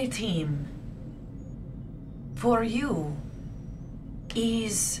 the away team for you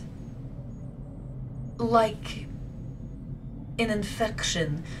is like an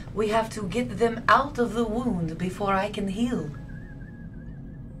infection. We have to get them out of the wound before I can heal.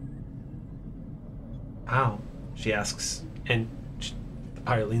 How? She asks, and the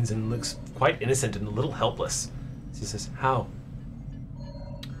pirate leans in and looks quite innocent and a little helpless. She says, how?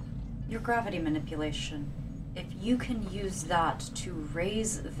 Your gravity manipulation. If you can use that to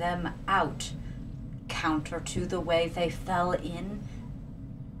raise them out, counter to the way they fell in,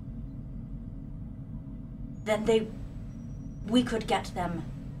 then we could get them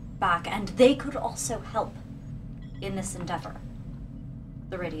back, and they could also help in this endeavor.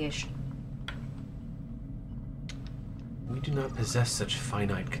 The radiation. We do not possess such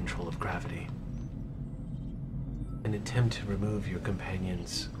finite control of gravity. An attempt to remove your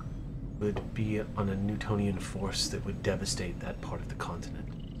companions would be on a Newtonian force that would devastate that part of the continent.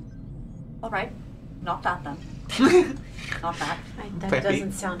 All right, not that then. Not that. That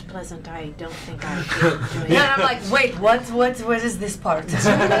doesn't sound pleasant. I don't think I would be doing Yeah, and I'm like, wait, what is this part?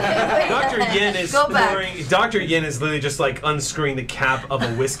 Dr. Yin is Go back. Dr. Yin is literally just like unscrewing the cap of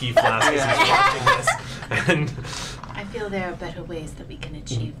a whiskey flask as he's watching this, and I feel there are better ways that we can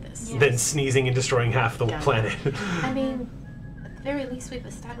achieve this. then sneezing and destroying half the planet. I mean, at the very least, we've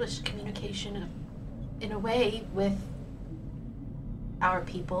established communication in a way with our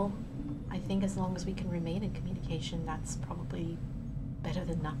people. I think as long as we can remain in communication, that's probably better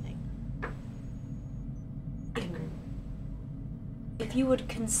than nothing. If you would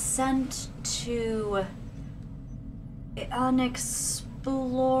consent to an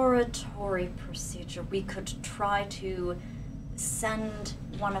exploratory procedure, we could try to send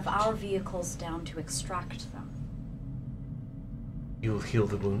one of our vehicles down to extract them. You'll heal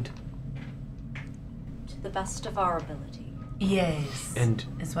the wound? To the best of our ability. Yes. And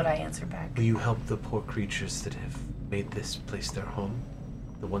is what I answer back. will you help the poor creatures that have made this place their home?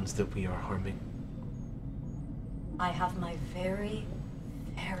 The ones that we are harming? I have my very,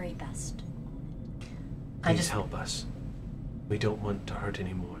 very best. Please help us. We don't want to hurt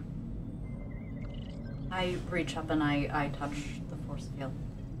anymore. I reach up and I touch the force field.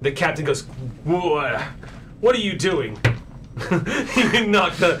 The captain goes, what are you doing? You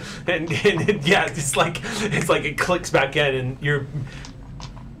knock the and yeah, it's like it clicks back in, and you're.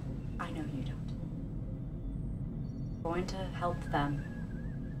 I know you don't. We're going to help them,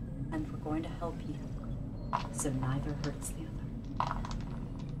 and we're going to help you, so neither hurts the other.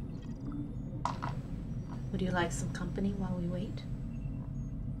 Would you like some company while we wait?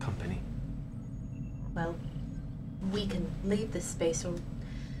 Company? Well, we can leave this space, or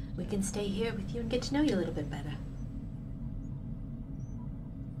we can stay here with you and get to know you a little bit better.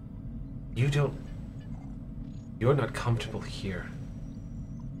 You're not comfortable here.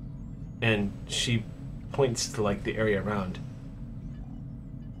 And she points to, like, the area around.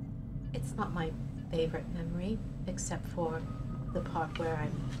 It's not my favorite memory, except for the part where I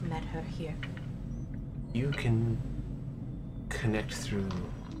met her here. You can connect through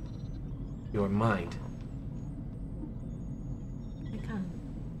your mind. I can.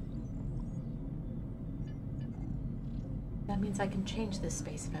 That means I can change this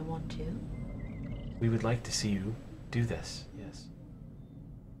space if I want to. We would like to see you do this, yes.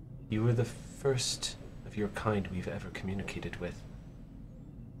 You were the first of your kind we've ever communicated with.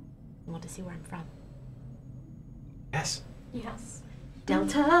 You want to see where I'm from? Yes. Yes.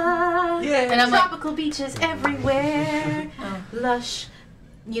 Delta! Yeah. And I'm tropical beaches everywhere. Lush,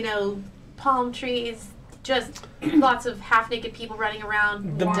 palm trees. Just lots of half-naked people running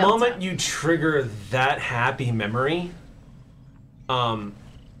around. The moment you trigger that happy memory,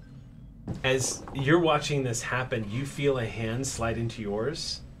 as you're watching this happen, you feel a hand slide into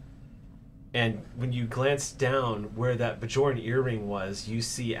yours. And when you glance down where that Bajoran earring was, you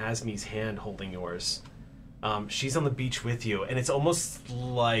see Asmi's hand holding yours. She's on the beach with you, and it's almost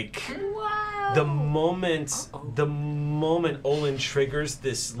like the moment Olin triggers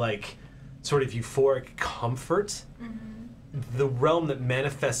this like sort of euphoric comfort, the realm that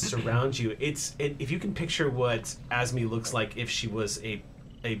manifests around you. If you can picture what Asmi looks like if she was a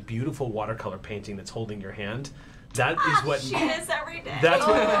beautiful watercolor painting that's holding your hand. That is what she is every day. That's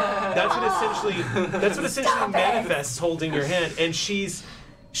what essentially manifests holding your hand, and she's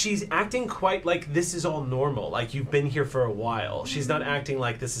acting quite like this is all normal, like you've been here for a while. She's not acting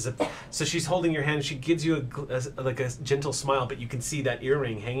like this is so she's holding your hand, and she gives you a gentle smile, but you can see that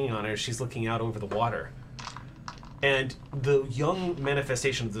earring hanging on her. She's looking out over the water. And the young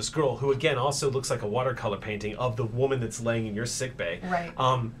manifestation of this girl, who again also looks like a watercolor painting of the woman that's laying in your sickbay. Right.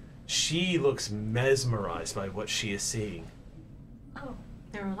 She looks mesmerized by what she is seeing. Oh,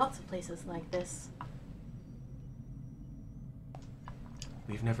 there are lots of places like this.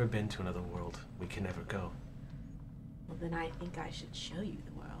 We've never been to another world. We can never go. Well, then I think I should show you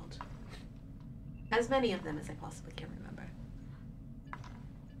the world. As many of them as I possibly can remember.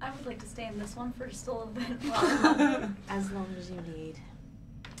 I would like to stay in this one for just a little bit longer. As long as you need.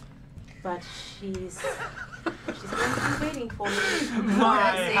 But she's going to be waiting for me.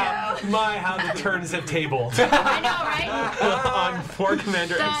 How the turns have tabled. I know, right? On poor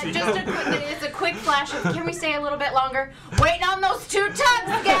Commander AC. It's a quick flash of, can we stay a little bit longer? Waiting on those 2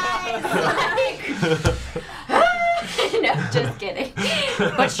 tubs, guys! No, just kidding.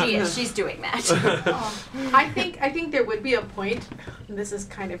 But she's doing that. I think there would be a point, and this is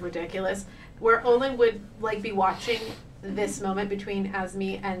kind of ridiculous, where Olin would be watching this moment between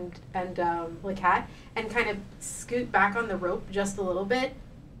Asmi and Lakat, and kind of scoot back on the rope just a little bit,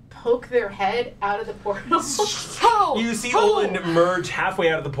 poke their head out of the portal. You see Olin emerge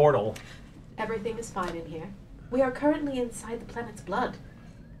halfway out of the portal. Everything is fine in here. We are currently inside the planet's blood.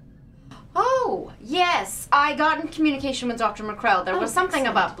 Oh, yes. I got in communication with Dr. McCrell. There was something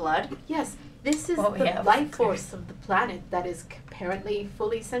about blood. Yes, this is the life force of the planet that is apparently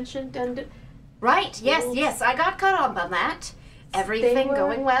fully sentient and... Right, yes, I got caught up on that. Everything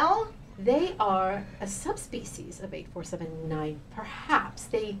going well? They are a subspecies of 8479, perhaps.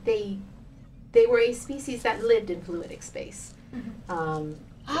 They were a species that lived in fluidic space.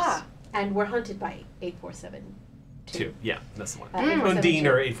 Yes. And were hunted by 8472. Yeah, that's the one. Undine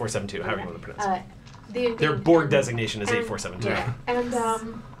or 8472, however you want to pronounce it. Their board designation is 8472. Yeah, and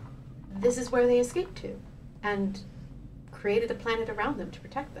this is where they escaped to, and created a planet around them to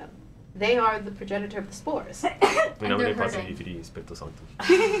protect them. They are the progenitor of the spores. We know they pass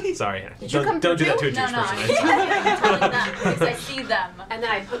the Sorry, don't do that to a Jewish person. I'm telling them because I see them. And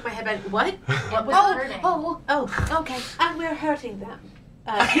then I put my head back. What? What was hurting? Oh, okay. And we're hurting them.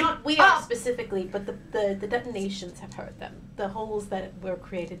 Not we are specifically, but the detonations have hurt them. The holes that were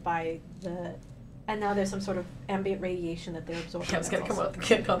created by the, and now there's some sort of ambient radiation that they're absorbing. Yeah, I was gonna come up with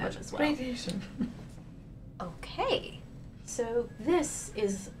the comment as well. Radiation. Okay. So this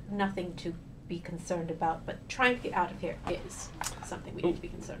is nothing to be concerned about, but trying to get out of here is something we need to be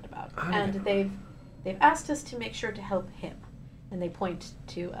concerned about. And they've asked us to make sure to help him, and they point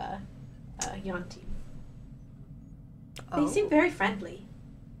to Yanti. They seem very friendly.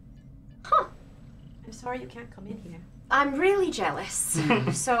 Huh. I'm sorry you can't come in here. I'm really jealous.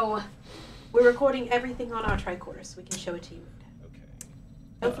 So we're recording everything on our tricorders, so we can show it to you. Okay.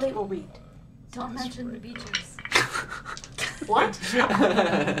 Hopefully it will read. Don't mention the beaches. What?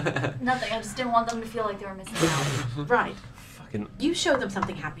 Nothing. I just didn't want them to feel like they were missing out. Right. You show them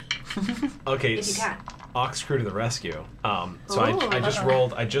something happy. Okay. If you can. Ox crew to the rescue. So I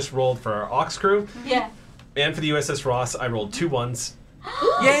just rolled for our Ox crew. Yeah. And for the USS Ross, I rolled 2 1s.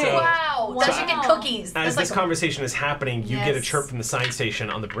 Yay! So- Wow! That should get cookies. As That's this conversation is happening, you get a Yes. chirp from the science station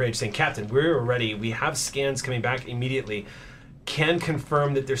on the bridge saying, Captain, we're ready. We have scans coming back immediately. Can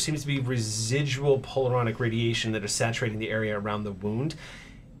confirm that there seems to be residual polaronic radiation that is saturating the area around the wound.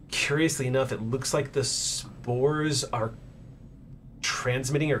 Curiously enough, it looks like the spores are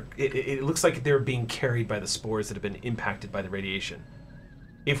transmitting, or it looks like they're being carried by the spores that have been impacted by the radiation.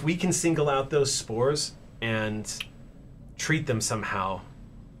 If we can single out those spores and treat them somehow,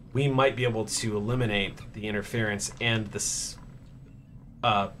 we might be able to eliminate the interference and the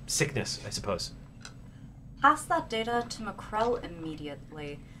sickness, I suppose. Pass that data to McCrell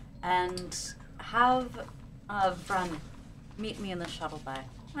immediately, and have Vren meet me in the shuttle bay.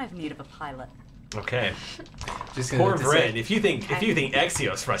 I have need of a pilot. Okay. Just Poor gonna Vren. say- If you think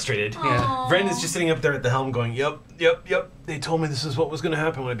Exio's frustrated, Yeah. Vren is just sitting up there at the helm going, Yep. They told me this is what was going to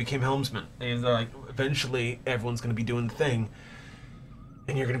happen when I became helmsman. And they're like, eventually everyone's going to be doing the thing,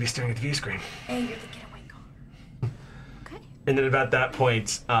 and you're going to be staring at the view screen. Hey, you're the getaway car. Okay. And then about that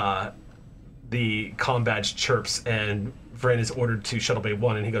point, the comm badge chirps, and Vren is ordered to Shuttle Bay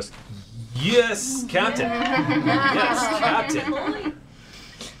 1, and he goes, Yes, Captain. Yes, Captain.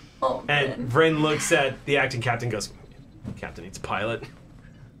 And Vren looks at the acting captain, goes, Captain needs a pilot.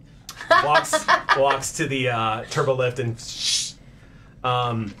 Walks to the turbo lift and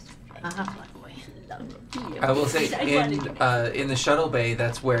I will say in the shuttle bay,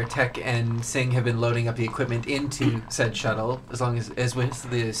 that's where Tech and Singh have been loading up the equipment into said shuttle, as with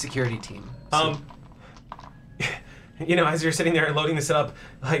the security team. So. You know, as you're sitting there loading this up,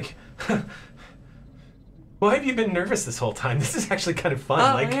 like, why have you been nervous this whole time? This is actually kind of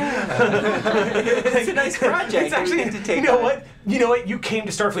fun. It's a nice project. It's actually, We get to take you know on. what? You know what? You came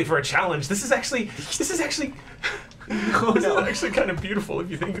to Starfleet for a challenge. This is actually this is actually kind of beautiful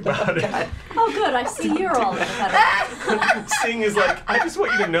if you think about it. Oh, good. I see you're all better. Sing is like, I just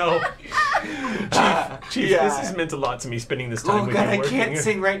want you to know, Chief, this has meant a lot to me spending this time Oh with god, you I working. can't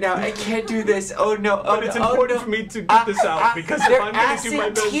sing right now. I can't do this. Oh no. Oh But it's no. important oh, no. for me to get this out because if they're I'm going to do my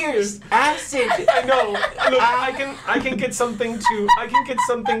acid best, tears. Acid. I know. Look, I can get something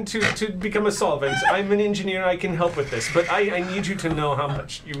to become a solvent. I'm an engineer. I can help with this, but I need you to know how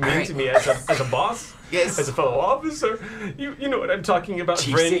much you mean to me as a boss. Yes. As a fellow officer, you know what I'm talking about.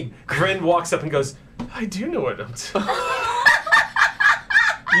 Chief Vren Singh. Vren walks up and goes, I do know what I'm talking.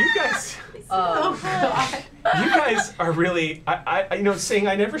 You guys. You guys are really, I you know, Singh,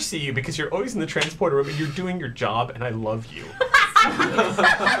 I never see you because you're always in the transporter room and you're doing your job, and I love you.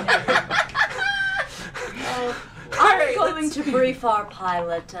 I'm going to brief our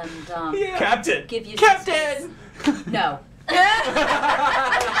pilot and Captain. give you Captain. No.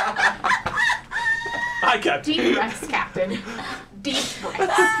 Hi, Captain. Deep breaths, Captain. Deep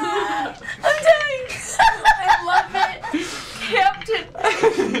breaths. I'm dying. I love it. Captain.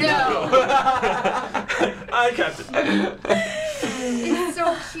 No. Hi, Captain. It's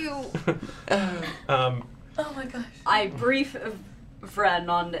so cute. Oh my gosh. I brief Vren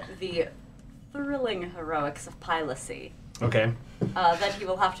on the thrilling heroics of pilocy Okay. that he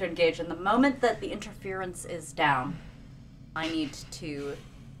will have to engage in the moment that the interference is down. I need to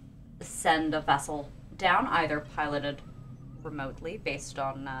send a vessel down, either piloted remotely based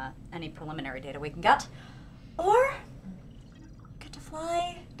on any preliminary data we can get, or get to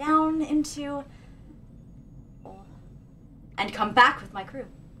fly down into and come back with my crew.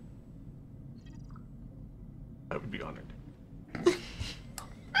 I would be honored.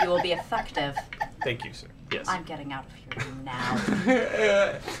 You will be effective. Thank you, sir. Yes. I'm getting out of here now.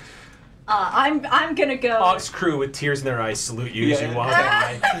 I'm gonna go. Ox crew with tears in their eyes salute you as you walk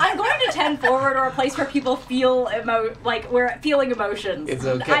by. I'm going to tend forward, or a place where people feel we're feeling emotions. It's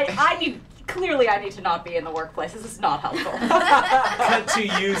okay. I need to not be in the workplace. This is not helpful. Cut to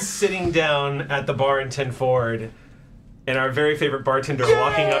you sitting down at the bar in 10 Forward, and our very favorite bartender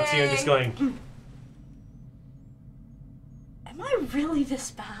walking up to you and just going, Am I really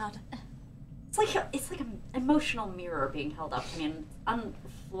this bad? It's like an emotional mirror being held up to me, and it's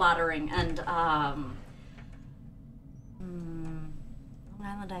unflattering. And Long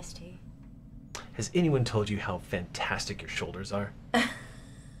Island iced tea. Has anyone told you how fantastic your shoulders are?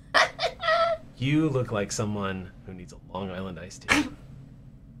 You look like someone who needs a Long Island iced tea.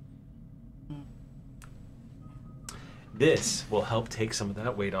 This will help take some of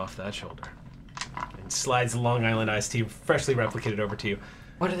that weight off that shoulder. And slides the Long Island iced tea freshly replicated over to you.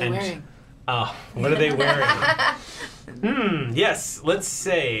 What are they wearing? What are they wearing? Yes. Let's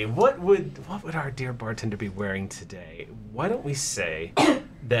say what would our dear bartender be wearing today? Why don't we say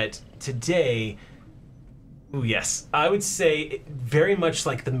that today? Ooh, yes. I would say very much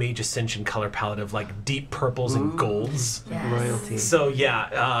like the Mage Ascension color palette of like deep purples and golds. Yes. Royalty. So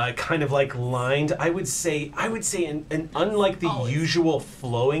yeah, kind of like lined. I would say, and unlike the usual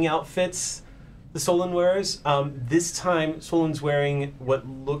flowing outfits the Solon wears, this time Solon's wearing what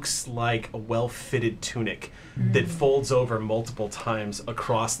looks like a well-fitted tunic that folds over multiple times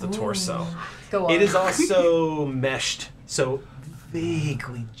across the torso. Go on. It is also meshed, so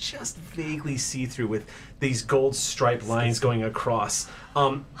just vaguely see-through with these gold striped lines going across.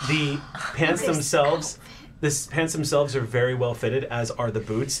 The pants themselves, are very well fitted, as are the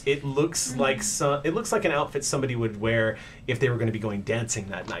boots. It looks like an outfit somebody would wear if they were going to be going dancing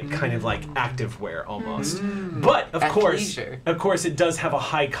that night, kind of like active wear almost. But of course, it does have a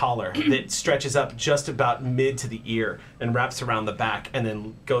high collar that stretches up just about mid to the ear and wraps around the back and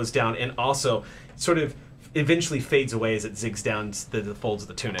then goes down, and also sort of eventually fades away as it zigs down the folds of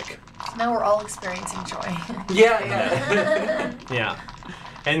the tunic. Now we're all experiencing joy. Yeah. Yeah.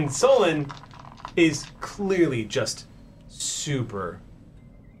 And Solon is clearly just super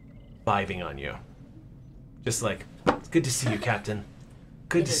vibing on you. Just like, it's good to see you, Captain.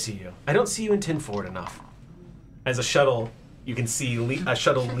 Good to see you. I don't see you in 10 forward enough. As a shuttle, you can see a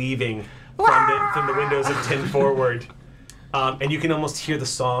shuttle leaving from the windows of 10 forward. And you can almost hear the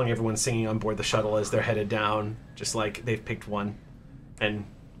song everyone's singing on board the shuttle as they're headed down, just like they've picked one. And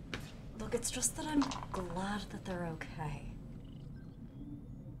Look, it's just that I'm glad that they're okay.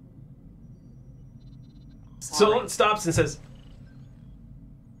 Solon stops and says,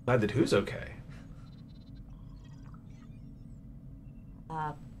 glad that who's okay?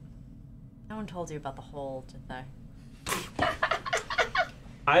 No one told you about the hole, did they?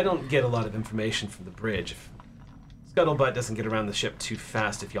 I don't get a lot of information from the bridge. Scuttlebutt doesn't get around the ship too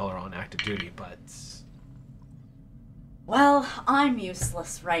fast if y'all are on active duty, but... Well, I'm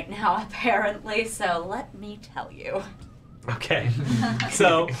useless right now, apparently, so let me tell you. Okay.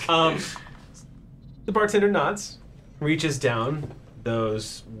 So, the bartender nods, reaches down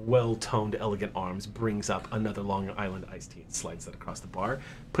those well-toned, elegant arms, brings up another Long Island iced tea and slides that across the bar,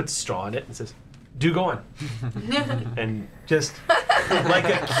 puts straw in it and says, do go on. And just like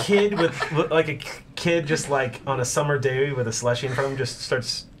a kid just like on a summer day with a slushie in front of him, just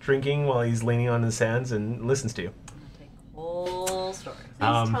starts drinking while he's leaning on his hands and listens to you. Whole story.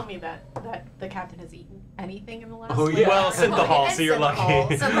 Please tell me that the captain has eaten anything in the last yeah. Well, Synthahol, so you're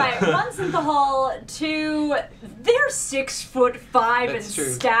lucky. So right, one Synthahol, two, they're 6'5" and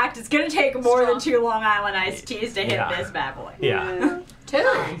stacked. It's gonna take more than 2 Long Island iced teas to hit this bad boy. Yeah. 2.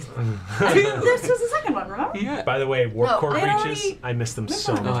 This was the second one, remember? Yeah. By the way, warp core breaches, I miss them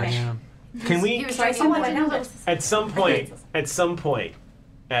so much. Oh, yeah. Can we, at some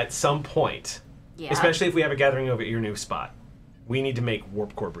point, Yeah. especially if we have a gathering over at your new spot, we need to make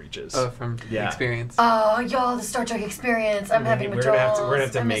warp core breaches. Oh, from the experience. Oh, y'all, the Star Trek experience. I'm having we're gonna have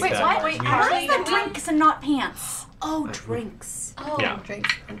to make that. Wait, why is that drinks and not pants? Oh, drinks. Oh, Yeah.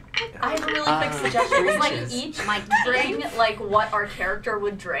 drinks. I have a really quick suggestion. It's like breaches. each bring like what our character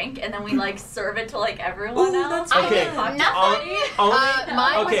would drink, and then we like serve it to like everyone else. Okay. Nothing. Only,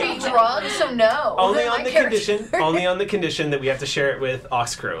 Mine would be drugs, so no. only My on the character- condition that we have to share it with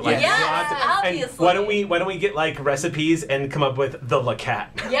Ox Crew. Like, Yes. we'll have to- Obviously. And why don't we get like recipes and come up with the Lacat?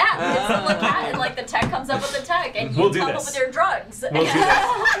 Yeah, it's the cat, and like the tech comes up with the tech, and you We'll do come up this. with your drugs. We'll do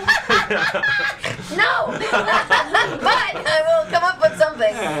that. No! But I will come up with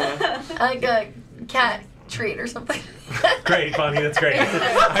something. Like a cat treat or something. Great, Bonnie. That's great.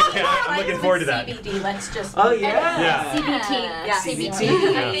 I'm looking forward to that. CBD, let's just. Oh, yeah. Yeah. CBT. Yeah,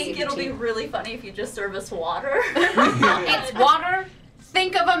 CBT. I think it'll be really funny if you just serve us water. It's water.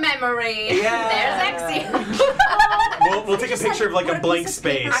 Think of a memory. Yeah. There's Exy. We'll take a picture of like a blank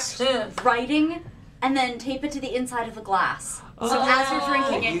space. Writing, and then tape it to the inside of the glass. So as you're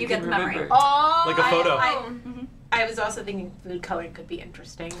drinking it, you get the memory. remember. Oh, Like a photo. I was also thinking food coloring could be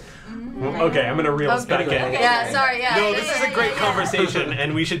interesting. Okay, I'm gonna reel us back in. Yeah, sorry, yeah. No, this is a great conversation,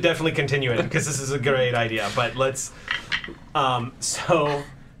 and we should definitely continue it because this is a great idea. But let's. So,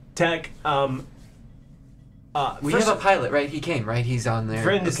 Tech. We have a pilot, right? He came, right? He's on there.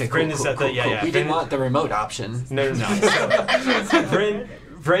 Vryn is at the yeah. We didn't want the remote option. No. So,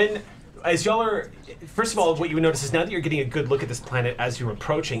 Vryn, as y'all are, first of all, what you would notice is now that you're getting a good look at this planet as you're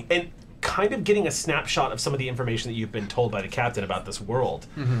approaching, and kind of getting a snapshot of some of the information that you've been told by the captain about this world,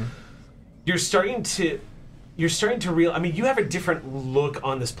 you're starting to realize. I mean, you have a different look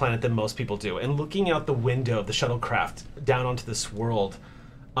on this planet than most people do, and looking out the window of the shuttlecraft down onto this world,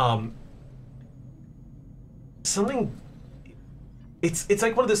 something. It's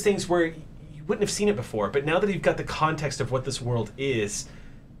like one of those things where you wouldn't have seen it before, but now that you've got the context of what this world is,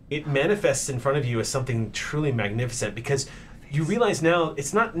 it manifests in front of you as something truly magnificent, because you realize now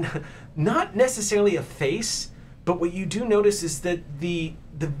it's not necessarily a face, but what you do notice is that the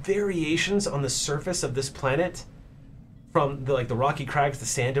variations on the surface of this planet, from the rocky crags, the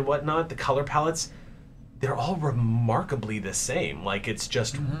sand and whatnot, the color palettes, they're all remarkably the same. Like it's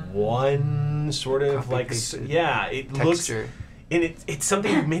just one sort of it texture. Looks, and it's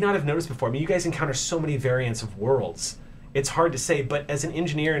something you may not have noticed before. I mean, you guys encounter so many variants of worlds. It's hard to say, but as an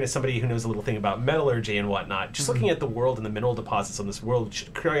engineer and as somebody who knows a little thing about metallurgy and whatnot, just looking at the world and the mineral deposits on this world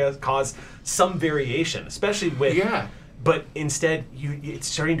should cause some variation, especially with. Yeah. But instead, it's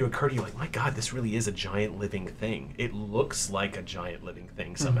starting to occur to you, like, my God, this really is a giant living thing. It looks like a giant living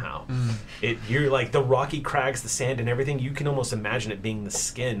thing somehow. You're like the rocky crags, the sand, and everything. You can almost imagine it being the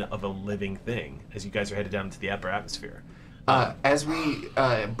skin of a living thing as you guys are headed down into the upper atmosphere. As we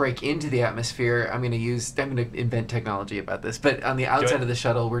break into the atmosphere, I'm going to invent technology about this, but on the outside of the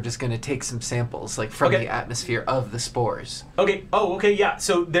shuttle, we're just going to take some samples, like from the atmosphere of the spores. Okay. Oh, okay. Yeah.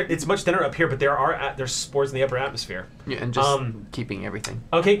 So it's much thinner up here, but there's spores in the upper atmosphere. Yeah, and just keeping everything.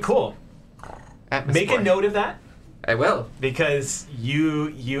 Okay. Cool. Atmosphere. Make a note of that. I will, because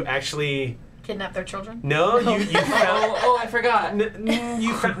you actually. Kidnap their children? No, you found. I forgot.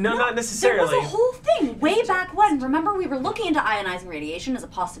 You found, no, not necessarily. There was a whole thing way back when. Remember, we were looking into ionizing radiation as a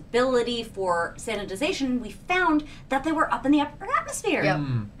possibility for sanitization. We found that they were up in the upper atmosphere.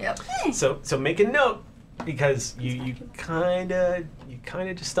 Yep. So make a note, because you kind of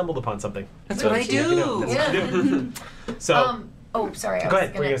just stumbled upon something. That's what I do. That's what you do. So. Sorry. Go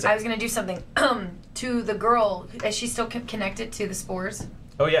ahead. I was gonna do something to the girl. Is she still connected to the spores?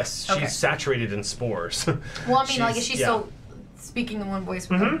 Oh yes, she's saturated in spores. Well, I mean, is she still speaking in one voice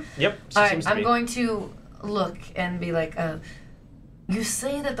with them? Yep. All right, I'm going to look and be like, you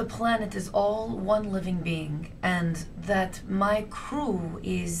say that the planet is all one living being, and that my crew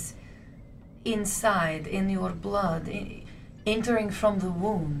is inside, in your blood, entering from the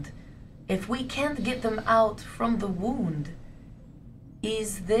wound. If we can't get them out from the wound,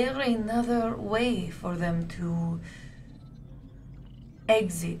 is there another way for them to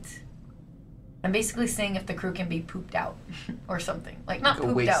exit? I'm basically saying if the crew can be pooped out or something. Like, not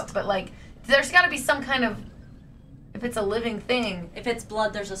pooped out, but like, there's got to be some kind of, if it's a living thing. If it's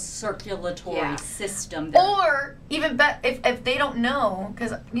blood, there's a circulatory system. Or even if they don't know,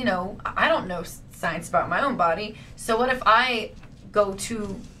 because, I don't know science about my own body. So what if I go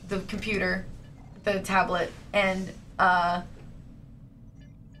to the computer, the tablet, and,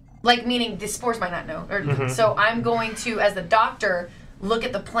 meaning the spores might not know. Or, so I'm going to, as the doctor, look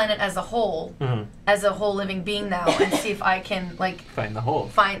at the planet as a whole, as a whole living being now, and see if I can, find the hole.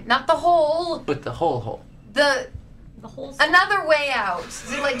 Not the hole. But the whole. The whole. Another way out.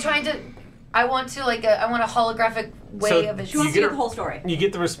 So, trying to, I want a holographic way of it. She wants to get the whole story. You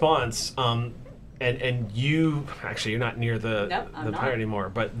get the response, and you, actually, you're not near the pirate anymore,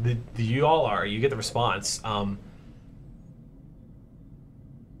 but you all are. You get the response,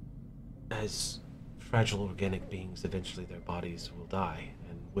 as fragile organic beings, eventually their bodies will die,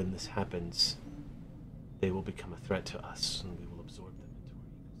 and when this happens, they will become a threat to us, and we will absorb them into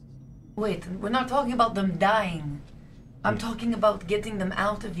our ecosystem. Wait, we're not talking about them dying. I'm talking about getting them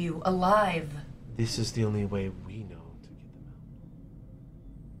out of you, alive. This is the only way we know to get them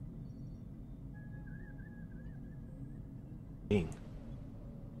out. Being.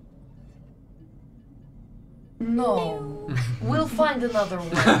 No. We'll find another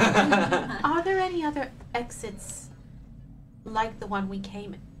way. Are there any other exits like the one we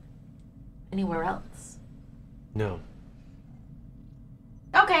came in? Anywhere else? No.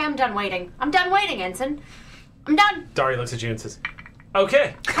 Okay, I'm done waiting. I'm done waiting, Ensign. I'm done. Dari looks at you and says,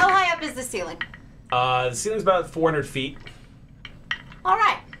 okay. How high up is the ceiling? The ceiling's about 400 feet. All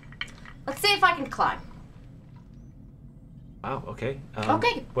right. Let's see if I can climb. Wow, okay.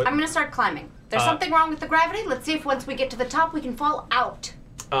 Okay, I'm going to start climbing. There's something wrong with the gravity. Let's see if once we get to the top, we can fall out.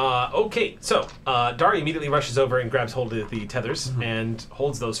 Okay, so Dari immediately rushes over and grabs hold of the tethers and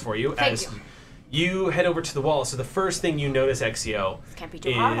holds those for you. Thank you. You head over to the wall. So the first thing you notice, Exio, this can't be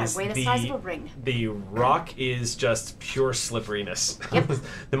too hard. I weigh the size of a ring. The rock is just pure slipperiness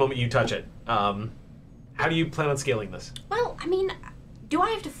the moment you touch it. How do you plan on scaling this? Well, I mean, do I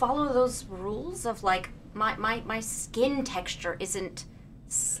have to follow those rules of, my skin texture isn't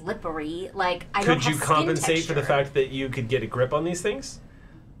slippery? I don't have Could you skin compensate texture. for the fact that you could get a grip on these things?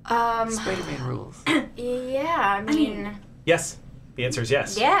 Spider-Man rules. Yeah, I mean... Yes. The answer is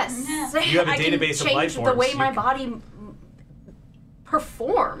yes. Yes. You have a I database can of life change forms. the way my body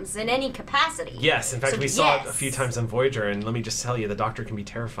performs in any capacity. Yes, in fact, So we saw it a yes. few times on Voyager, and let me just tell you, the Doctor can be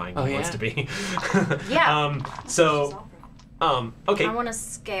terrifying when he wants to be. Yeah. Okay. I want to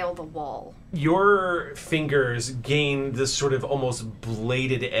scale the wall. Your fingers gain this sort of almost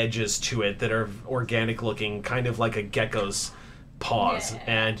bladed edges to it that are organic looking, kind of like a gecko's paws.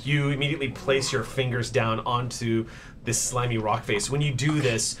 And you immediately place your fingers down onto this slimy rock face. When you do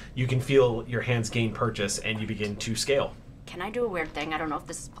this, you can feel your hands gain purchase and you begin to scale. Can I do a weird thing? I don't know if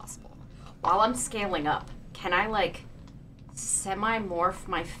this is possible. While I'm scaling up, can I like semi-morph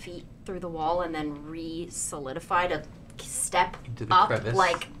my feet through the wall and then re-solidify to step Into the up? crevice?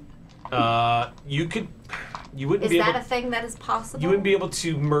 Like, You wouldn't is be able. that a thing that is possible? You wouldn't be able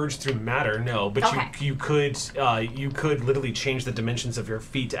to merge through matter, no. But Okay. you could literally change the dimensions of your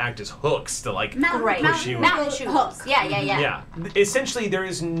feet to act as hooks to like Great. push you. Mountain shoes. Yeah. Yeah. Essentially, there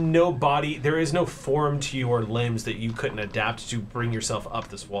is no body, there is no form to your limbs that you couldn't adapt to bring yourself up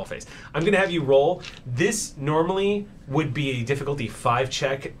this wall face. I'm going to have you roll. This normally would be a difficulty 5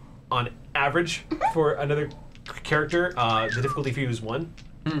 check on average for another character. The difficulty for you is 1.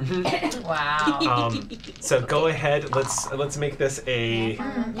 Wow. So go ahead. Let's make this a.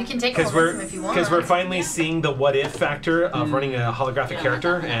 You can take Because momentum if you want. we're finally seeing the what if factor of running a holographic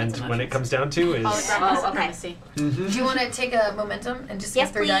character, and when it comes down to is. Supremacy. Do you want to take a momentum and just Yes,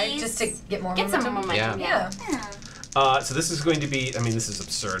 get 3 die please. just to get more Get momentum? some momentum. Yeah. Yeah. So this is going to be. I mean, this is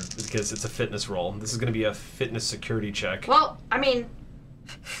absurd because it's a fitness roll. This is going to be a fitness security check. Well, I mean,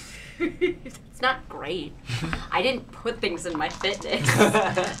 it's not great. I didn't put things in my fitness.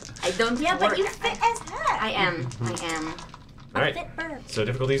 I don't. Yeah, but work. you fit as heck. I am. All right. Fit bird. So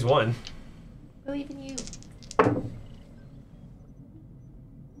difficulty is 1. Believe in you.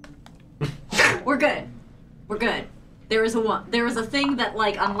 We're good. We're good. There is a 1. There is a thing that,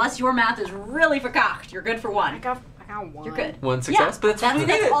 like, unless your math is really vercocked, you're good for 1. I got 1. You're good. 1 success, but that's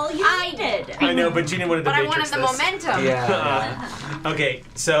That's all you I needed. I know, but Gina wanted to But I matrix wanted the this. momentum. Yeah. Okay,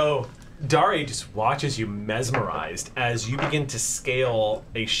 so Dari just watches you mesmerized as you begin to scale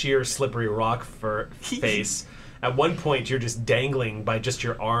a sheer slippery rock face. At one point, you're just dangling by just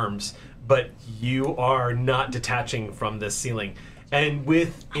your arms, but you are not detaching from the ceiling. And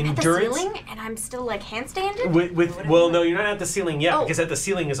with I'm endurance, at the ceiling, and I'm still like handstanding. well, no, you're not at the ceiling yet Oh. because at the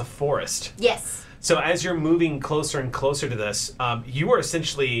ceiling is a forest. Yes. So as you're moving closer and closer to this, you are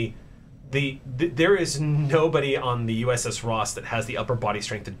essentially there is nobody on the USS Ross that has the upper body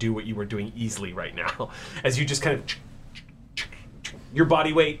strength to do what you were doing easily right now. As you just kind of your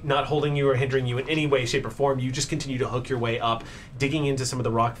body weight not holding you or hindering you in any way, shape, or form, you just continue to hook your way up, digging into some of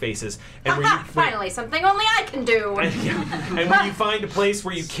the rock faces. And where you Finally, something only I can do. and when you find a place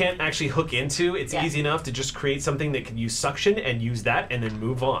where you can't actually hook into, it's easy enough to just create something that can use suction and use that and then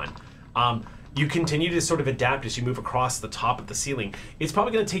move on. You continue to sort of adapt as you move across the top of the ceiling. It's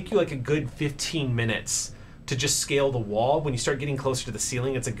probably going to take you like a good 15 minutes to just scale the wall. When you start getting closer to the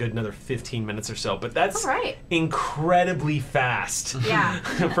ceiling, it's a good another 15 minutes or so. But that's All right. incredibly fast Yeah.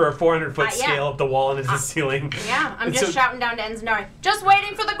 for a 400-foot Yeah. scale up the wall and into the ceiling. Yeah, I'm And just so- shouting down to Enzanari. Just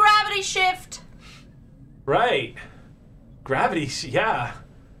waiting for the gravity shift. Right. Gravity, yeah.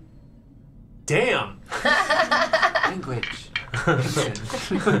 Damn. Language.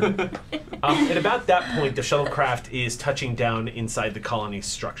 At about that point, the shuttlecraft is touching down inside the colony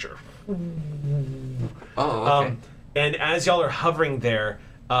structure. Oh, okay. And as y'all are hovering there,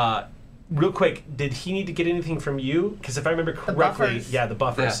 real quick, did he need to get anything from you? Because if I remember correctly, the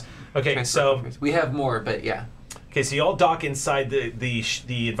buffers. Yeah. Okay, Transfer so buffers. We have more, but yeah. okay, so y'all dock inside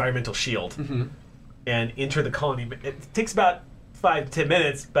the environmental shield and enter the colony. It takes about 5 to 10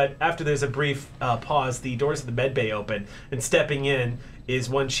 minutes, but after there's a brief pause, the doors of the med bay open, and stepping in is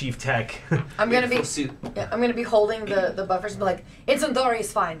one chief tech. I'm gonna be. Full suit. Yeah, I'm gonna be holding the buffers, and be like, Enzanari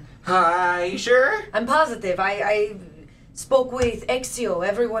is fine. Hi, you sure? I'm positive. I spoke with Exio.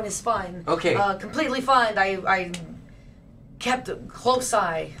 Everyone is fine. Okay. Completely fine. I kept a close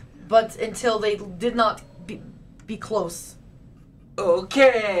eye, but until they did not be close.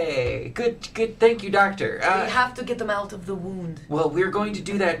 Okay. Good. Thank you, Doctor. We have to get them out of the wound. Well, we're going to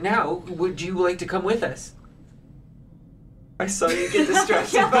do that now. Would you like to come with us? I saw you get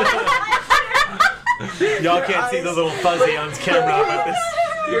distracted. Y'all can't see the little fuzzy on camera, but this.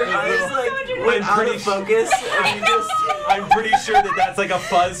 Your eyes went out of focus. And you just, I'm pretty sure that's like a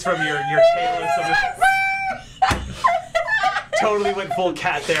fuzz from your tail or something. Totally went full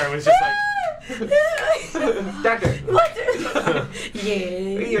cat there. It was just like. Doctor. Yeah.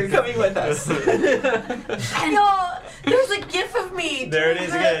 You're coming with us. No, there's a gif of me. There it is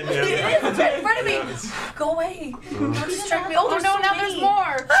again. It is. It's right in front of me. Go away. Don't distract me. Oh, there's so now many. there's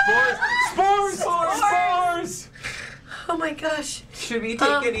more. Spores! Oh my my gosh. Should we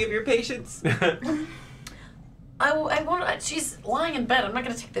take any of your patients? I want. She's lying in bed. I'm not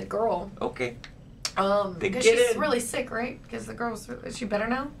gonna take the girl. Okay. Because she's really sick, right? Because the girl's. Is she better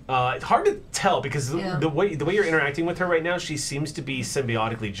now? It's hard to tell because Yeah. the way you're interacting with her right now, she seems to be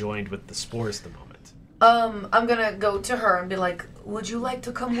symbiotically joined with the spores at the moment. I'm gonna go to her and be like, would you like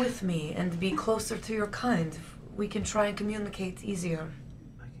to come with me and be closer to your kind? We can try and communicate easier.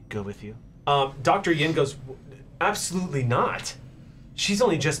 Go with you. Dr. Yin goes, absolutely not. She's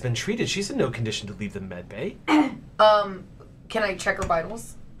only just been treated. She's in no condition to leave the med bay. Can I check her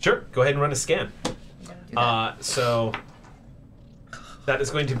vitals? Sure, go ahead and run a scan. So that is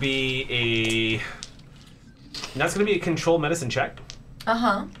going to be that's going to be a control medicine check.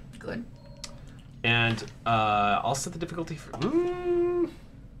 Good. And I'll set the difficulty for.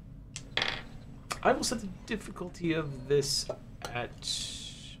 I will set the difficulty of this at.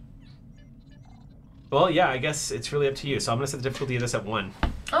 Well, yeah, I guess it's really up to you. So I'm going to set the difficulty of this at 1.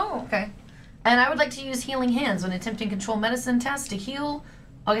 Oh, okay. And I would like to use healing hands when attempting control medicine tests to heal.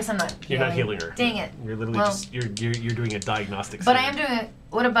 I guess I'm not. You're not healing her. Dang it. You're literally just you're doing a diagnostic. But I am doing it.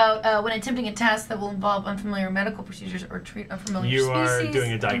 What about when attempting a task that will involve unfamiliar medical procedures or treat unfamiliar You species? are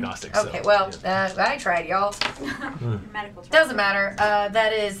doing a diagnostic. Okay, well, I tried, y'all. Medical Doesn't matter.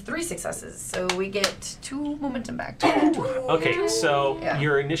 That is 3 successes, so we get 2 momentum back. Okay, so Yeah.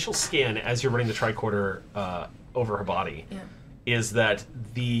 your initial scan as you're running the tricorder over her body is that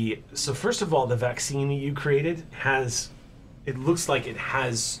so first of all, the vaccine you created it looks like it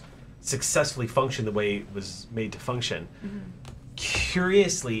has successfully functioned the way it was made to function.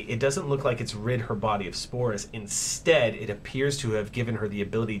 Curiously, it doesn't look like it's rid her body of spores. Instead, it appears to have given her the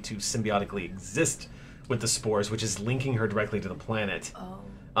ability to symbiotically exist with the spores, which is linking her directly to the planet.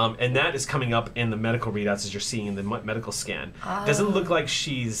 And that is coming up in the medical readouts as you're seeing in the medical scan. Doesn't look like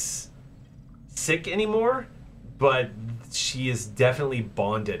she's sick anymore, but she is definitely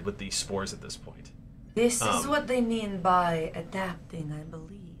bonded with these spores at this point. This is what they mean by adapting, I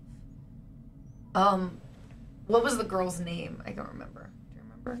believe. What was the girl's name? I don't remember. Do you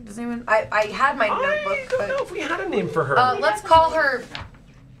remember? Does anyone? I had my notebook. I don't know if we had a name for her. Let's call her.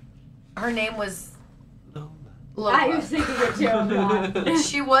 Her name was Lola. I was thinking it too.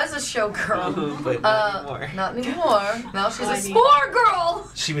 She was a showgirl. But not anymore. Not anymore. Now she's a spore girl.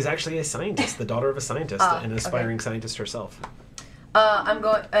 She was actually a scientist, the daughter of a scientist, an aspiring scientist herself. I'm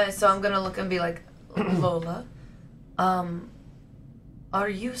going. So I'm gonna look and be like, Lola, are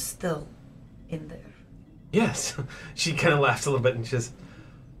you still in there? Yes. She kind of laughs a little bit and she says,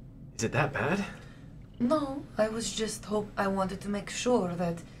 "Is it that bad?" No, I was just I wanted to make sure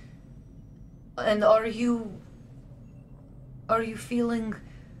that. And are you feeling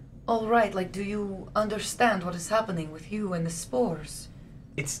all right? Like, do you understand what is happening with you and the spores?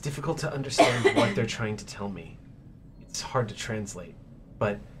 It's difficult to understand what they're trying to tell me. It's hard to translate,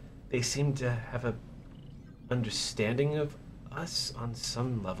 but they seem to have a understanding of us on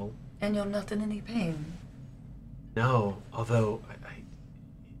some level. And you're not in any pain? No, although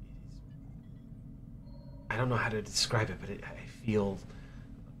I don't know how to describe it, but I feel...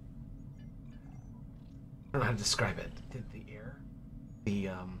 I don't know how to describe it. The air?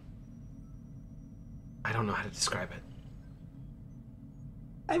 I don't know how to describe it.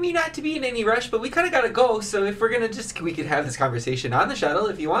 I mean, not to be in any rush, but we kind of gotta go. So if we're gonna we could have this conversation on the shuttle.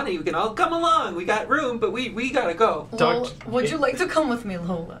 If you want to, you can all come along. We got room, but we gotta go. Would you like to come with me,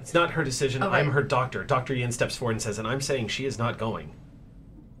 Lola? It's not her decision. Okay. I'm her doctor. Dr. Yin steps forward and says, and I'm saying she is not going.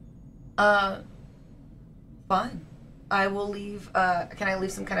 Fine. I will leave. Can I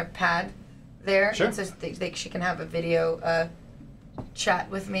leave some kind of pad there? Sure. And so she can have a video chat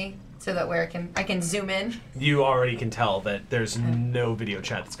with me, so that way I can zoom in. You already can tell that there's no video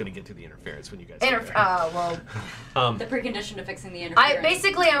chat that's going to get through the interference when you guys get there. The precondition to fixing the interference.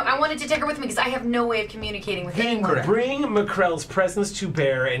 I wanted to take her with me because I have no way of communicating with anyone. Bring McCrell's presence to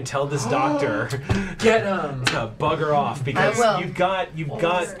bear and tell this doctor Get him to bugger off because I will. you've got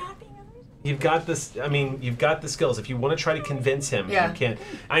this. I mean, you've got the skills. If you want to try to convince him, Yeah. you can.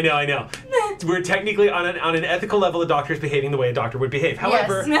 I know. We're technically on an ethical level. The doctor is behaving the way a doctor would behave.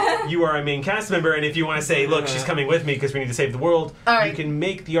 However, you are a main cast member, and if you want to say, "Look, she's coming with me because we need to save the world," you can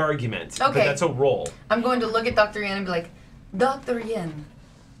make the argument. But Okay. that's a roll. I'm going to look at Dr. Yen and be like, Dr. Yin,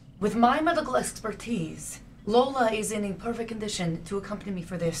 with my medical expertise, Lola is in a perfect condition to accompany me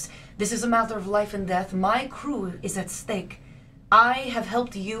for this. This is a matter of life and death. My crew is at stake. I have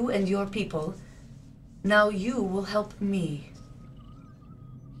helped you and your people. Now you will help me.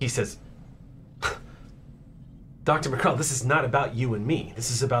 He says, Dr. McCrell, this is not about you and me. This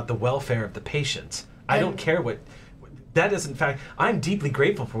is about the welfare of the patient. I don't care what... That is, in fact, I'm deeply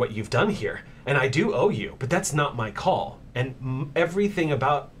grateful for what you've done here, and I do owe you, but that's not my call. And everything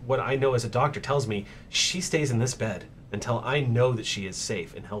about what I know as a doctor tells me she stays in this bed until I know that she is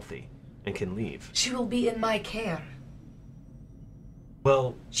safe and healthy and can leave. She will be in my care.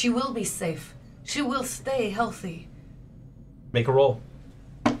 Well, She will be safe. She will stay healthy. make a roll.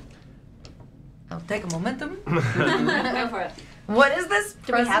 I'll take a momentum. Go for it. What is this?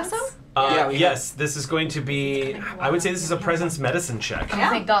 Do we have some? Yeah, we yes, this is going to be, I would say this is a presence medicine check. Oh,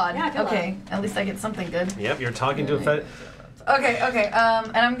 thank God. Yeah, I feel okay, at least I get something good. Yep, you're talking to a fed. Okay,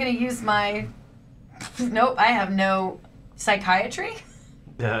 and I'm gonna use my. Nope, I have no psychiatry.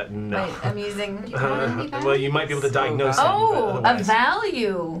 No. Wait, I'm using. Well, you might be able to diagnose him, but Oh, a otherwise-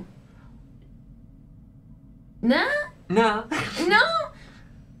 value. Nah, No. no.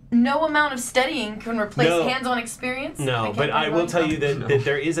 No amount of studying can replace No. hands-on experience. No, can't but I find will one. tell you that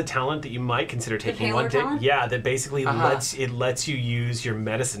there is a talent that you might consider taking. Taylor One talent? yeah, that basically Uh-huh. lets you use your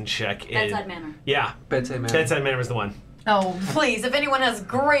medicine check in Bedside manner. Yeah, Bedside manner. bedside manner is the one. Oh, please! If anyone has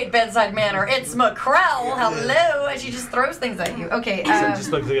great bedside manner, it's McCrell. Hello, and she just throws things at you. Okay. So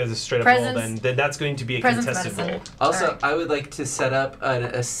just look at a straight up roll, presence- then that's going to be a presence contested medicine. roll. Also, Alright. I would like to set up an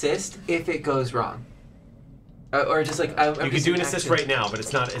assist if it goes wrong. Or just like I'm You could just do an in assist action. right now, but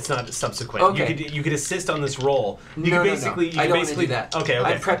it's not subsequent. Okay. You could assist on this roll. You No, could no, basically no. you I could don't basically want to do that. Okay,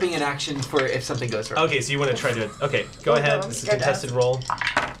 okay. I'm prepping an action for if something goes wrong. Okay, so you want to try to okay, go Oh, ahead. no, I'm This is a scared to contested roll.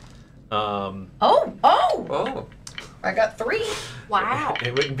 Oh! Oh. I got 3. Wow.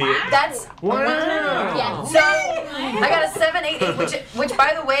 It wouldn't be That's Wow. Yeah. So I got a 7, 8, 8, which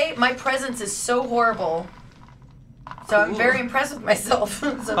by the way, my presence is so horrible. So I'm very impressed with myself.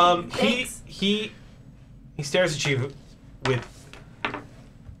 So thanks. He stares at you with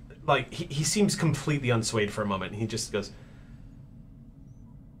like he seems completely unswayed for a moment. He just goes,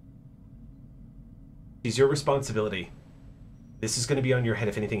 "She's your responsibility. This is going to be on your head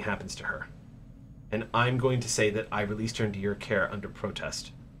if anything happens to her. And I'm going to say that I released her into your care under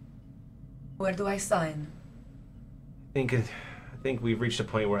protest." Where do I sign? I think we've reached a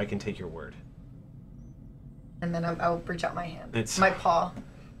point where I can take your word. And then I'll reach out my hand. It's- my paw.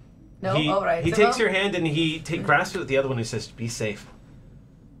 No, he, all right. He so takes no? your hand and he grasps it with the other one and says, "Be safe."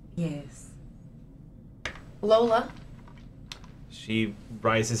 Yes. Lola. She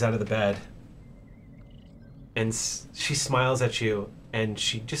rises out of the bed and she smiles at you and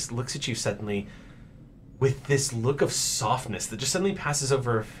she just looks at you suddenly with this look of softness that just suddenly passes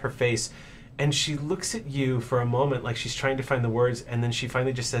over her face, and she looks at you for a moment like she's trying to find the words, and then she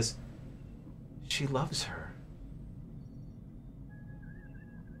finally just says, "She loves her."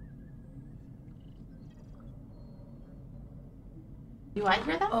 Do I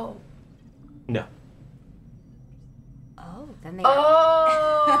hear that? Oh. No. Oh, then they.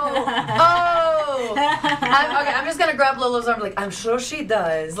 I'm just gonna grab Lola's arm, like, I'm sure she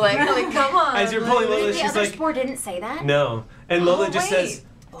does. Like come on. As you're pulling Lola, the she's other like, spore didn't say that. "No." And Lola just wait. says,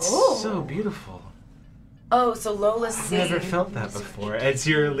 "So beautiful." Oh, so Lola's I've seeing. never felt that before. As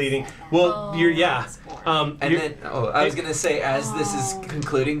you're leading, well, you're yeah. And then, I was gonna say, as this is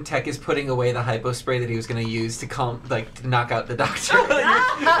concluding, Tech is putting away the hypo spray that he was gonna use to to knock out the doctor.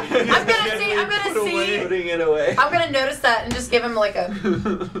 I'm gonna see. Putting it away. I'm gonna notice that and just give him like a.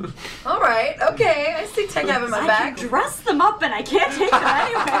 All right, okay. I see Tech having my I back. can dress them up and I can't take them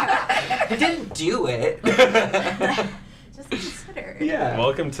anywhere. You didn't do it. Just consider. Yeah.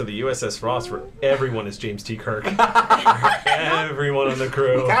 Welcome to the USS Ross, where everyone is James T. Kirk. Everyone on the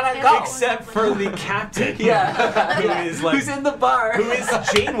crew, We gotta go. except for the captain. Yeah. who is like Who's in the bar? who is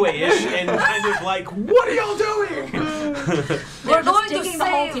Janeway-ish and kind of like, "What are y'all doing?" We're going to digging the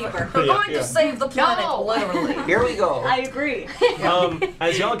hole save. deeper. We're Yeah. going to save the planet, literally. Here we go. I agree.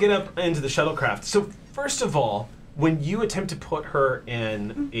 As y'all get up into the shuttlecraft, so first of all, when you attempt to put her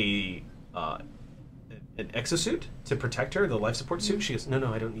in an exosuit to protect her, the life support suit, she goes,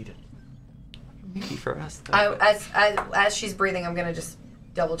 "No, I don't need it." Maybe for us. Though. As she's breathing, I'm gonna just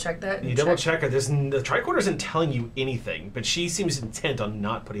double check that. You double check her. The tricorder isn't telling you anything, but she seems intent on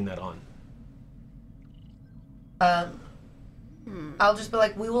not putting that on. I'll just be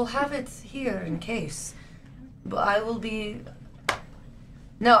like, we will have it here in case, but I will be.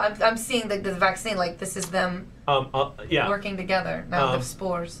 No, I'm seeing the vaccine. Like this is them Yeah. working together now. The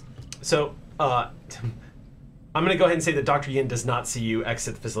spores. So, I'm gonna go ahead and say that Dr. Yin does not see you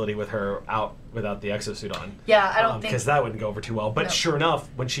exit the facility with her out without the exosuit on. Yeah, I don't think. Because that wouldn't go over too well. But No. sure enough,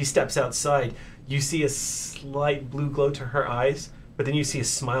 when she steps outside, you see a slight blue glow to her eyes, but then you see a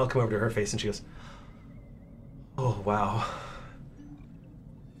smile come over to her face, and she goes, "Oh wow,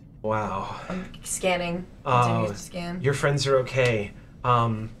 wow." I'm scanning. Oh, Continues to scan. your friends are okay.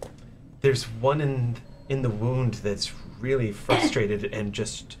 There's one in the wound that's really frustrated and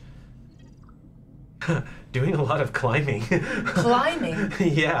just Doing a lot of climbing. Climbing?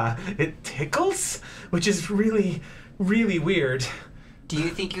 Yeah, it tickles, which is really, really weird. Do you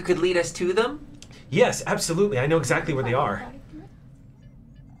think you could lead us to them? Yes, absolutely. I know exactly where they are.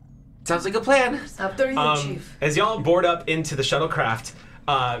 Sounds like a plan. After you, Chief. As y'all board up into the shuttlecraft,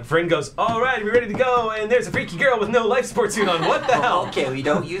 Vryn goes, all right, we're ready to go, and there's a freaky girl with no life support suit on. What the hell? Okay, we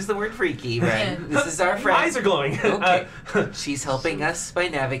don't use the word freaky, Vryn. This is our friend. Eyes are glowing. Okay. She's helping us by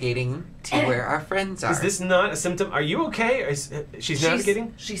navigating to where our friends are. Is this not a symptom? Are you okay? She's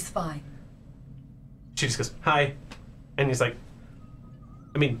navigating? She's fine. She just goes, hi. And he's like,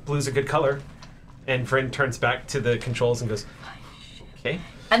 I mean, blue's a good color. And Vryn turns back to the controls and goes, okay.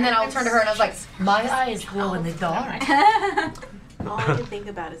 And then I'll turn to her and I was like, my eyes glow in the dark. All I can think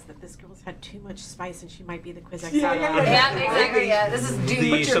about is that this girl's had too much spice and she might be the quiz expert. Yeah, exactly. Yeah, this is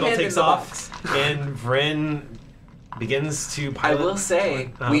The shuttle takes off, and Vryn begins to pilot. I will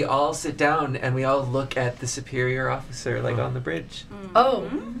say, we all sit down and we all look at the superior officer, like on the bridge. Oh.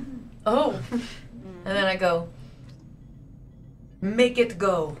 And then I go, make it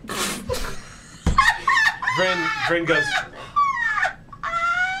go. Vryn goes,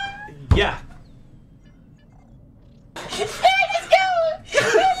 yeah.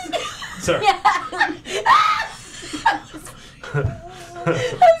 Sir. I'm sorry,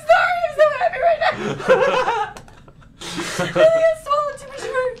 I'm so happy right now. I got swallowed too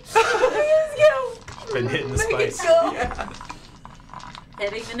much food. Been hitting the spice.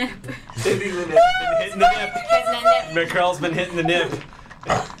 Hitting the nip. Hitting the nip. Been hitting the nip. McCurl's been hitting the nip.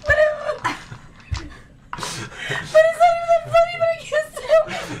 But it's not even that funny, but I can't stop.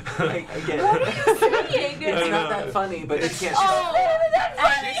 I get it. What are you saying? It's not that funny, but it can't.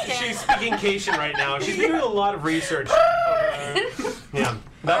 She's speaking Cation right now. She's been doing a lot of research. Yeah.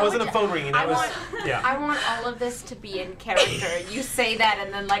 That wasn't a phone ringing. That was. Yeah. I want all of this to be in character. You say that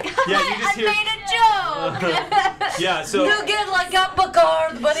and then like, Yeah, you just I hear- made a joke. Yeah, so. You get like a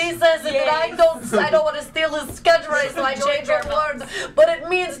Picard, but he says it, and I don't want to steal his catchphrase, so I change that word. But it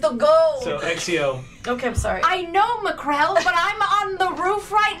means to go. So, Exio. Okay, I'm sorry. I know, McCrell, but I'm on the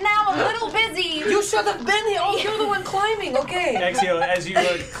roof right now, a little busy. You should have been here. Oh, you're the one climbing. Okay. Exio, as you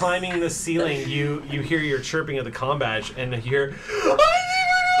are climbing the ceiling, you hear your chirping of the comm badge, and you hear. What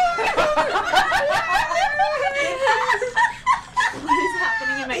is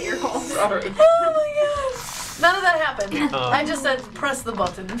happening in my ear hole? Sorry. Oh my gosh. None of that happened. I just said press the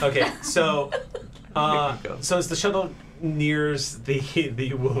button. Okay, so so as the shuttle nears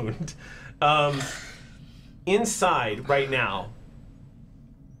the wound, inside right now,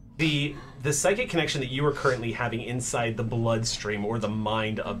 the psychic connection that you are currently having inside the bloodstream or the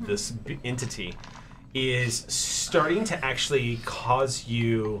mind of this entity is starting to actually cause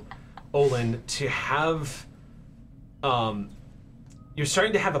you, Olin, to have you're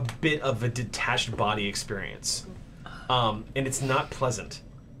starting to have a bit of a detached body experience, and it's not pleasant.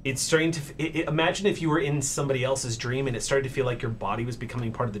 It's starting to imagine if you were in somebody else's dream and it started to feel like your body was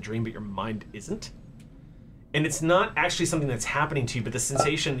becoming part of the dream, but your mind isn't. And it's not actually something that's happening to you, but the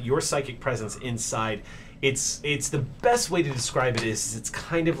sensation, your psychic presence inside, it's the best way to describe it is it's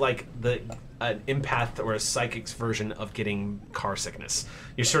kind of like an empath or a psychic's version of getting car sickness.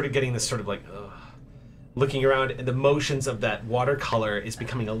 You're sort of getting this sort of like, ugh, looking around, and the motions of that watercolor is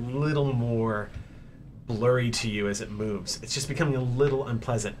becoming a little more blurry to you as it moves. It's just becoming a little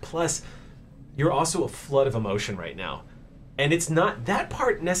unpleasant. Plus, you're also a flood of emotion right now. And it's not, that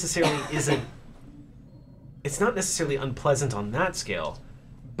part necessarily isn't, it's not necessarily unpleasant on that scale,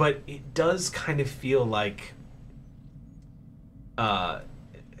 but it does kind of feel like,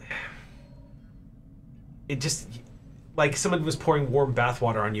 it just, like someone was pouring warm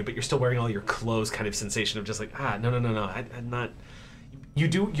bathwater on you, but you're still wearing all your clothes kind of sensation of just like, no, I'm not. You're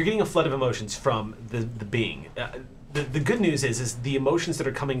getting a flood of emotions from the being. The good news is the emotions that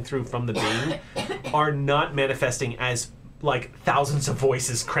are coming through from the being are not manifesting as like thousands of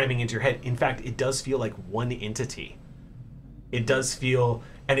voices cramming into your head. In fact, it does feel like one entity. It does feel,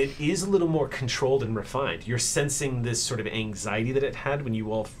 and it is a little more controlled and refined. You're sensing this sort of anxiety that it had when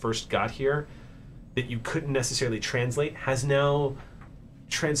you all first got here that you couldn't necessarily translate has now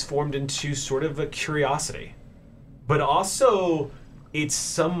transformed into sort of a curiosity. But also, it's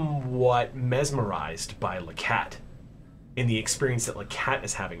somewhat mesmerized by Lacat in the experience that Lacat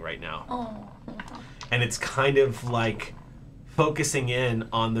is having right now. Oh. And it's kind of like focusing in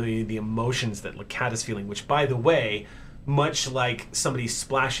on the emotions that Lacat is feeling, which, by the way, much like somebody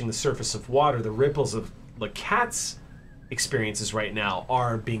splashing the surface of water, the ripples of Lacat's experiences right now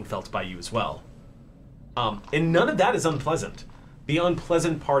are being felt by you as well. And none of that is unpleasant. The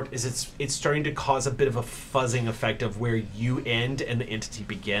unpleasant part is it's starting to cause a bit of a fuzzing effect of where you end and the entity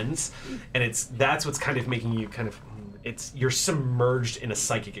begins, and that's what's kind of making you you're submerged in a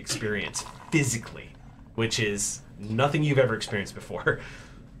psychic experience physically, which is nothing you've ever experienced before.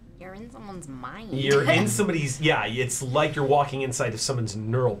 You're in someone's mind. You're in somebody's, it's like you're walking inside of someone's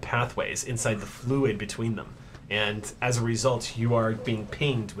neural pathways, inside the fluid between them. And as a result, you are being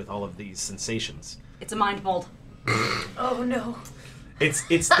pinged with all of these sensations. It's a mind mold. Oh no.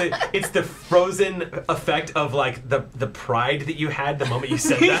 It's the Frozen effect of like the pride that you had the moment you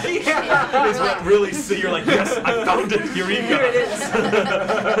said that. Is what really, so you're like, yes, I found it. Eureka. Here it is.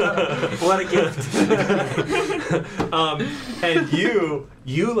 What a gift. And you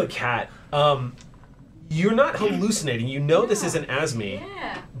Lacat, you're not hallucinating. You know this isn't Asmi.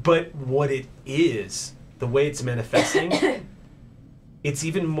 Yeah. But what it is, the way it's manifesting, it's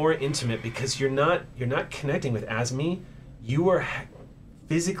even more intimate because you're not connecting with Asmi. You are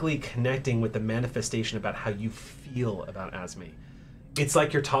physically connecting with the manifestation about how you feel about Asmi. It's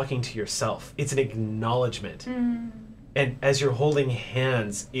like you're talking to yourself. It's an acknowledgement. And as you're holding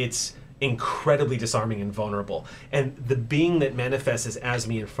hands, it's incredibly disarming and vulnerable. And the being that manifests as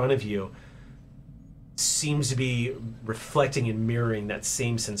Asmi in front of you seems to be reflecting and mirroring that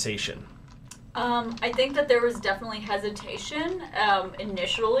same sensation. I think that there was definitely hesitation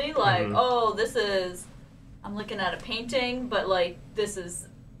initially, like, oh, I'm looking at a painting, but like this is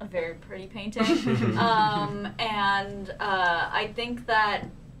a very pretty painting, and I think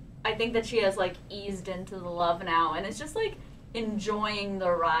that she has like eased into the love now, and it's just like enjoying the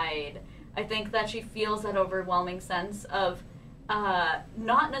ride. I think that she feels that overwhelming sense of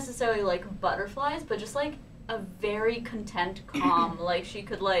not necessarily like butterflies, but just like a very content calm, like she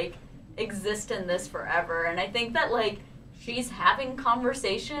could like exist in this forever. And I think that like she's having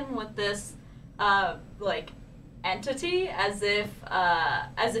conversation with this like entity as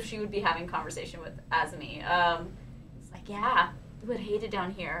if she would be having conversation with Asmi. It's like, yeah, we would hate it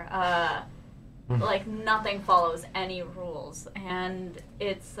down here. Like nothing follows any rules, and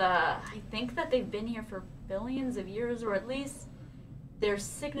it's I think that they've been here for billions of years, or at least their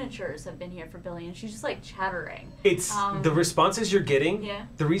signatures have been here for billions. She's just like chattering. It's the responses you're getting. Yeah.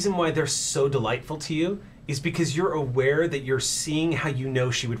 The reason why they're so delightful to you is because you're aware that you're seeing how you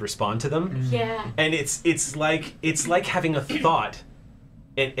know she would respond to them. Yeah. And it's like having a thought.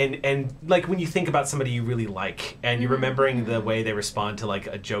 And like when you think about somebody you really like and you're remembering the way they respond to like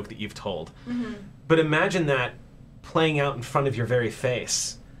a joke that you've told. But imagine that playing out in front of your very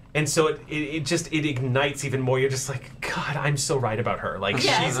face. And so it ignites even more. You're just like, God, I'm so right about her. Like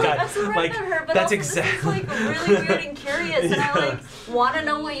she's got I'm so right like about her, but that's also exactly this is like really weird and curious, and I like want to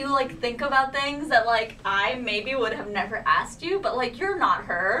know what you like think about things that like I maybe would have never asked you, but like you're not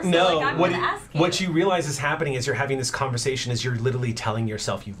her, so no, like I'm gonna ask you. What you realize is happening is you're having this conversation as you're literally telling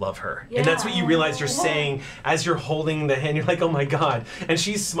yourself you love her. And that's what you realize you're saying as you're holding the hand. You're like, oh my God. And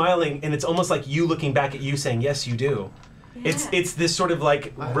she's smiling, and it's almost like you looking back at you saying, yes, you do. Yeah. It's this sort of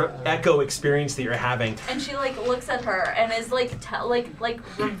like echo experience that you're having. And she like looks at her and is like like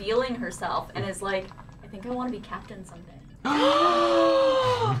revealing herself and is like, I think I want to be captain someday.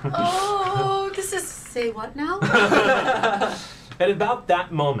 Oh, this is say what now? At about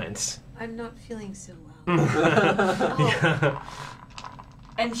that moment, I'm not feeling so well. Yeah.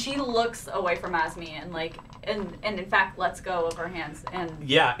 And she looks away from Asmi and like and in fact lets go of her hands and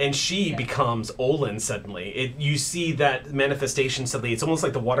and she becomes Olin suddenly. You see that manifestation suddenly. It's almost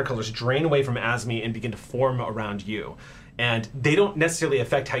like the watercolors drain away from Asmi and begin to form around you. And they don't necessarily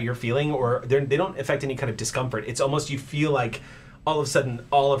affect how you're feeling, or they don't affect any kind of discomfort. It's almost you feel like all of a sudden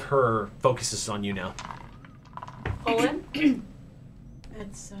all of her focuses on you now. Olin?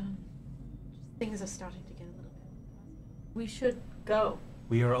 It's things are starting to get a little bit. We should go.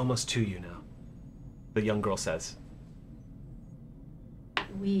 We are almost to you now, the young girl says.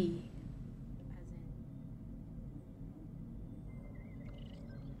 We, as in.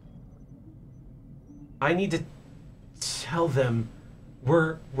 I need to tell them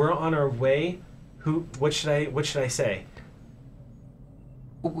we're on our way. What should I say?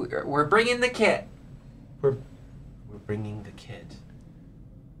 We're bringing the kit. We're bringing the kit.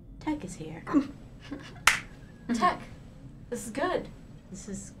 Tech is here. Tech, this is good. This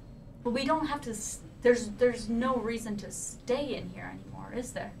is. But we don't have to. There's no reason to stay in here anymore,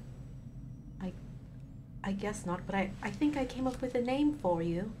 is there? I guess not. But I think I came up with a name for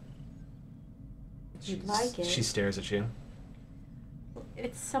you. If you'd like it. She stares at you.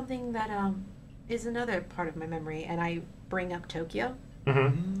 It's something that is another part of my memory, and I bring up Tokyo.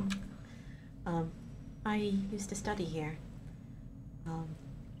 I used to study here.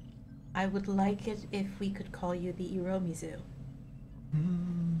 I would like it if we could call you the Iromizu.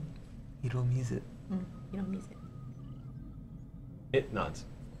 Iromizu. Iromizu. It nods.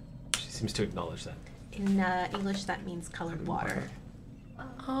 She seems to acknowledge that. In English, that means colored water.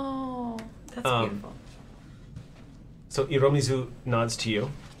 Oh, that's beautiful. So Iromizu nods to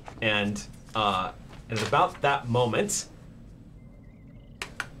you, and at about that moment,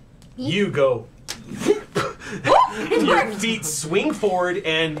 you go. Your feet swing forward,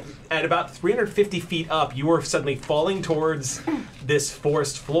 and at about 350 feet up, you are suddenly falling towards this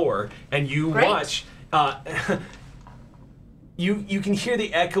forest floor, and you watch. You can hear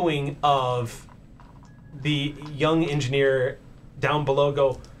the echoing of the young engineer down below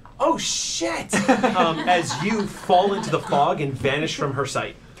go, "Oh shit!" As you fall into the fog and vanish from her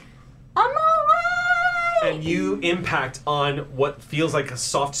sight. I'm alright! And you impact on what feels like a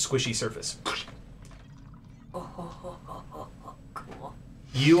soft, squishy surface. Cool.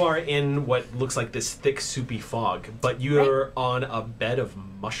 You are in what looks like this thick, soupy fog, but you're on a bed of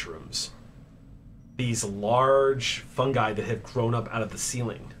mushrooms. These large fungi that have grown up out of the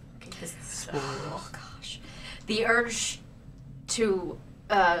ceiling. Okay, this is, oh gosh. The urge to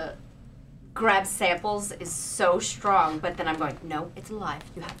grab samples is so strong, but then I'm going, no, it's alive.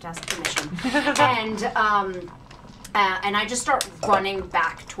 You have to ask permission. And I just start running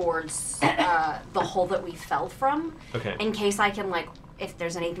back towards the hole that we fell from. Okay. In case I can, like, if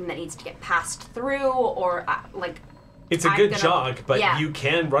there's anything that needs to get passed through, or It's a good jog, but you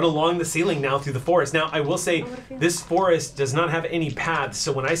can run along the ceiling now through the forest. Now, I will say, this forest does not have any paths,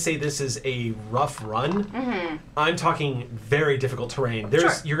 so when I say this is a rough run, I'm talking very difficult terrain.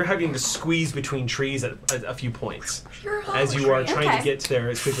 You're having to squeeze between trees at a few points as you are trying to get there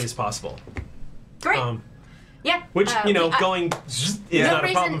as quickly as possible. Great. Which, going is not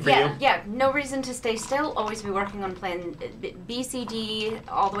a problem for you. Yeah, no reason to stay still. Always be working on plan B, C, D,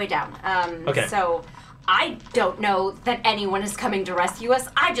 all the way down. Okay. So I don't know that anyone is coming to rescue us.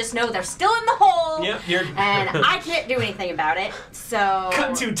 I just know they're still in the hole. Yep, and I can't do anything about it. So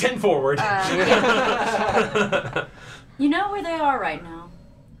Cut to 10 forward. You know where they are right now.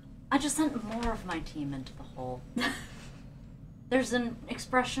 I just sent more of my team into the hole. There's an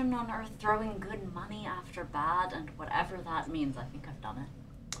expression on Earth, throwing good money after bad, and whatever that means, I think I've done it.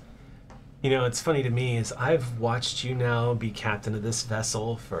 You know, it's funny to me is I've watched you now be captain of this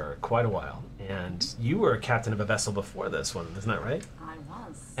vessel for quite a while, and you were captain of a vessel before this one, isn't that right? I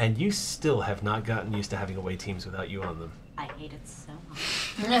was. And you still have not gotten used to having away teams without you on them. I hate it so much.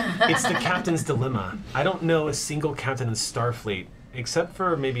 It's the captain's dilemma. I don't know a single captain in Starfleet, except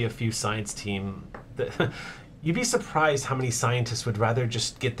for maybe a few science team, that you'd be surprised how many scientists would rather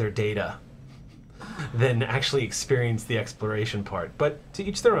just get their data than actually experience the exploration part. But to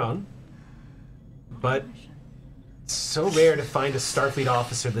each their own. But it's so rare to find a Starfleet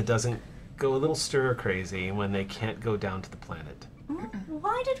officer that doesn't go a little stir crazy when they can't go down to the planet.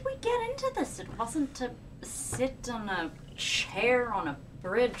 Why did we get into this? It wasn't to sit on a chair on a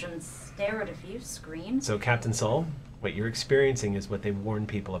bridge and stare at a view screen. So, Captain Sol, what you're experiencing is what they warn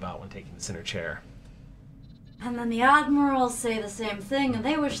people about when taking the center chair. And then the admirals say the same thing, and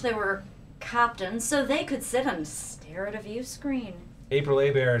they wish they were captains so they could sit and stare at a view screen. April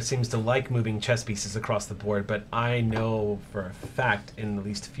Abear seems to like moving chess pieces across the board, but I know for a fact, in at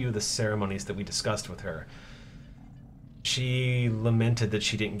least a few of the ceremonies that we discussed with her, she lamented that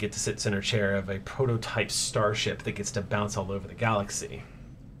she didn't get to sit center chair of a prototype starship that gets to bounce all over the galaxy,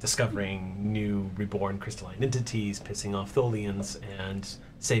 discovering new reborn crystalline entities, pissing off Tholians, and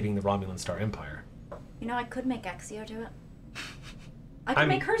saving the Romulan Star Empire. You know, I could make Exio do it. I could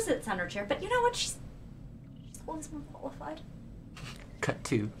make her sit center chair, but you know what? She's always more qualified. Cut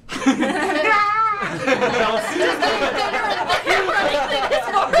to. No,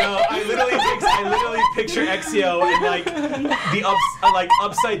 I literally picture Exio in like the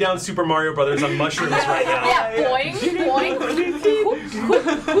upside down Super Mario Brothers on mushrooms right now. Yeah, boing,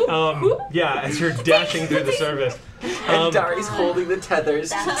 boing. Yeah, as you're dashing through the surface. And Dari's holding the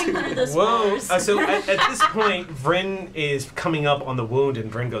tethers. Whoa! So at this point, Vryn is coming up on the wound,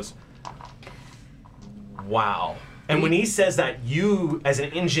 and Vryn goes, "Wow." And when he says that, you, as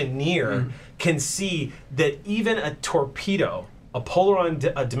an engineer, can see that even a torpedo, a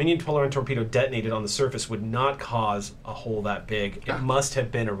Dominion Polaron torpedo detonated on the surface would not cause a hole that big. It must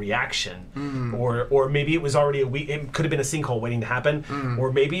have been a reaction, or maybe it was already it could have been a sinkhole waiting to happen,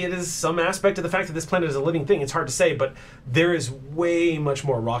 or maybe it is some aspect of the fact that this planet is a living thing. It's hard to say, but there is way much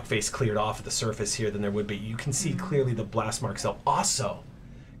more rock face cleared off at the surface here than there would be. You can see clearly the blast marks. Also,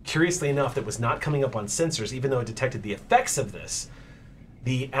 curiously enough, that was not coming up on sensors, even though it detected the effects of this.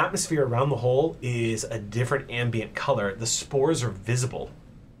 The atmosphere around the hole is a different ambient color. The spores are visible,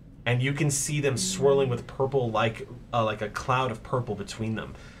 and you can see them swirling with purple, like a cloud of purple between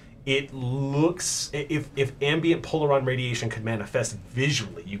them. It looks, if ambient Polaron radiation could manifest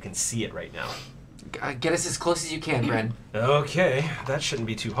visually, you can see it right now. Get us as close as you can, Bren. Okay, that shouldn't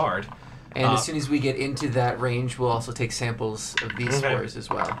be too hard. And as soon as we get into that range, we'll also take samples of these spores as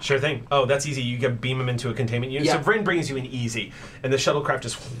well. Sure thing. Oh, that's easy. You can beam them into a containment unit. Yeah. So Vryn brings you in easy, and the shuttlecraft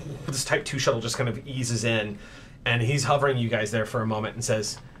just, this Type 2 shuttle just kind of eases in, and he's hovering you guys there for a moment and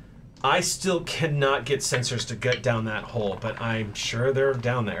says, I still cannot get sensors to get down that hole, but I'm sure they're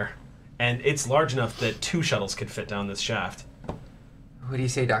down there. And it's large enough that 2 shuttles could fit down this shaft. What do you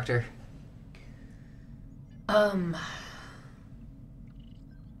say, Doctor?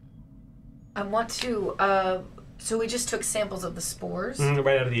 I want to, so we just took samples of the spores.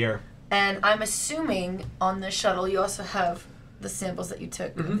 Right out of the air. And I'm assuming on the shuttle you also have the samples that you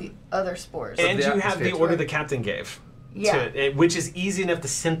took of the other spores. And you have the order the captain gave. Yeah. Which is easy enough to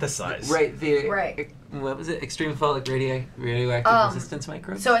synthesize. Right, Right. What was it? Extreme folic radioactive resistance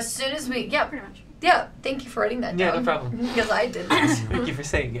microbes? So as soon as we, yeah, pretty much. Yeah, thank you for writing that Yeah, down. no problem. Because I didn't. Thank you for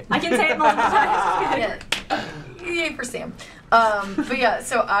saying it. I can say it multiple times. Yeah. Yay for Sam. But yeah,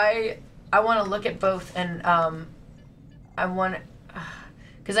 so I want to look at both, and I want,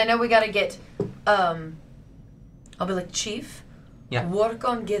 because I know we got to get, I'll be like, Chief, work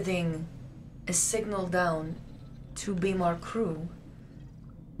on getting a signal down to beam our crew.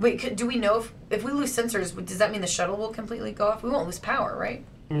 Wait, do we know if we lose sensors, does that mean the shuttle will completely go off? We won't lose power, right?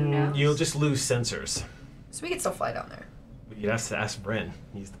 You'll just lose sensors. So we can still fly down there. You'd have to ask Vryn.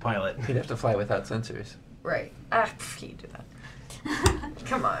 He's the pilot. You'd have to fly without sensors. Right. You do that.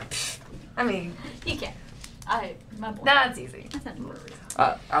 Come on. I mean, you can. My boy. That's easy.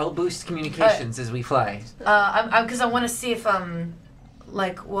 I'll boost communications as we fly. Because I want to see if I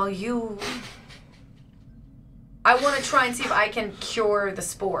want to try and see if I can cure the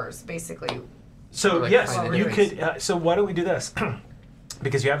spores, basically. So Like yes, find the you difference. could. So why don't we do this?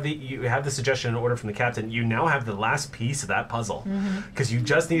 Because you have the suggestion and order from the captain. You now have the last piece of that puzzle because you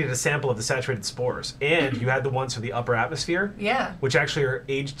just needed a sample of the saturated spores, and you had the ones for the upper atmosphere. Yeah. Which actually are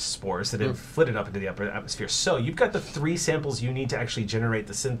aged spores that have flitted up into the upper atmosphere. So you've got the 3 samples you need to actually generate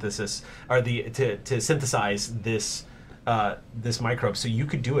the synthesis, or to synthesize this this microbe. So you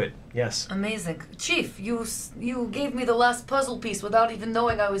could do it. Yes. Amazing. Chief, you gave me the last puzzle piece without even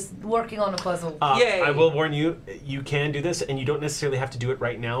knowing I was working on a puzzle. Yay! I will warn you, you can do this, and you don't necessarily have to do it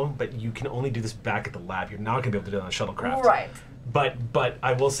right now, but you can only do this back at the lab. You're not going to be able to do it on the shuttlecraft. Right. But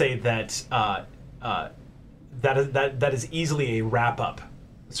I will say that that is easily a wrap-up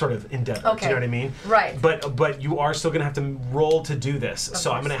sort of endeavor. Okay. Do you know what I mean? Right. But you are still going to have to roll to do this. Of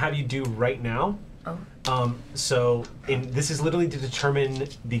So I'm course. going to have you do right now. Oh. This is literally to determine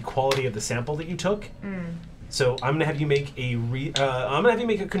the quality of the sample that you took. So I'm gonna have you make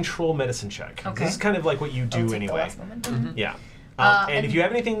a control medicine check. Okay. This is kind of like what you do I'll take the anyway. last one. Yeah. And and if you have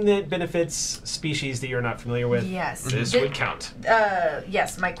anything that benefits species that you're not familiar with, Yes. this would count.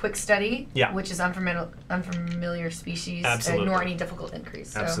 Yes, my quick study, Yeah. which is unfamiliar species, Absolutely. nor any difficult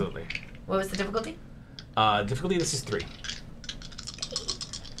increase. So. Absolutely. What was the difficulty? Difficulty. This is 3.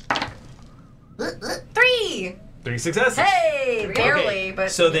 3! 3 successes. Hey, barely, Okay,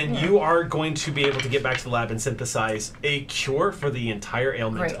 but so then yeah. you are going to be able to get back to the lab and synthesize a cure for the entire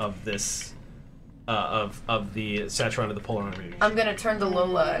ailment Great. of this, of the Satron of the Polaron radiation. I'm gonna turn to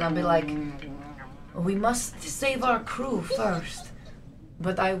Lola and I'll be like, we must save our crew first,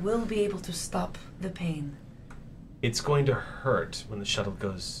 but I will be able to stop the pain. It's going to hurt when the shuttle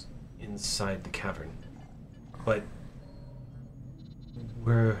goes inside the cavern, but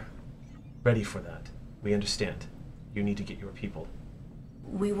we're ready for that. We understand. You need to get your people.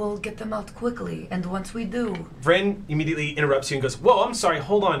 We will get them out quickly, and once we do... Vryn immediately interrupts you and goes, "Whoa, I'm sorry,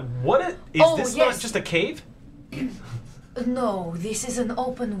 hold on. Is Oh, this yes. not just a cave?" No, this is an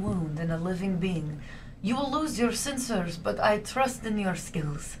open wound in a living being. You will lose your sensors, but I trust in your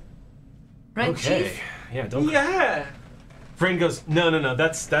skills. Right, Okay. Chief? Yeah, don't... Yeah! Vryn goes, no,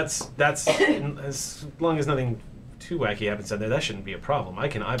 that's as long as nothing too wacky happens out there, that shouldn't be a problem. I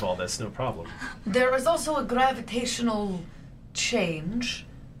can eyeball this, no problem. There is also a gravitational change.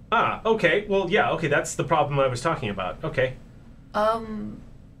 Ah, okay. Well, yeah, okay, that's the problem I was talking about. Okay. Do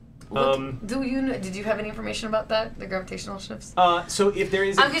you know, did you have any information about that? The gravitational shifts? So if there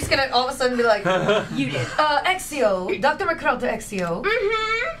is... I'm just gonna all of a sudden be like, You did. Exio, Dr. McCrowder Exio.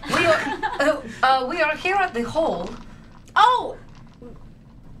 We are here at the hole. Oh!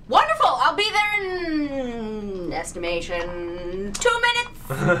 Wonderful! I'll be there in estimation 2 minutes.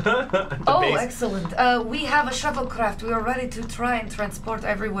 Oh, base. excellent. We have a shuttlecraft. We are ready to try and transport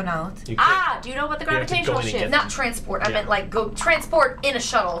everyone out. Do you know about the You have to go gravitational in and shift? get Not transport. I Yeah. meant like go transport in a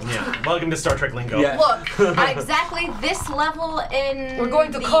shuttle. Yeah. Welcome to Star Trek lingo. Yeah. Look, at exactly this level in We're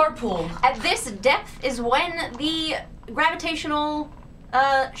going to carpool. At this depth is when the gravitational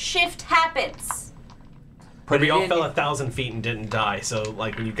shift happens. But we it all in- fell 1,000 feet and didn't die. So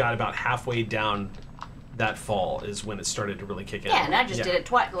like when you got about halfway down that fall is when it started to really kick in. Yeah, and I just did it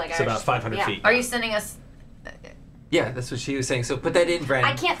twice. Like So I about just, 500 yeah. feet. Are you sending us? Yeah, that's what she was saying. So put that in, Bren.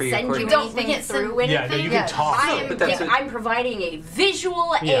 I can't for your send you coordinates. anything through anything. Yeah, no, you can talk. I am, but that's what- I'm providing a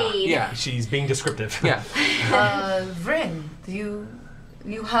visual Yeah. aid. Yeah. She's being descriptive. Yeah. Vryn, do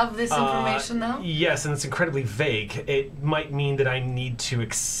you have this information now? Yes, and it's incredibly vague. It might mean that I need to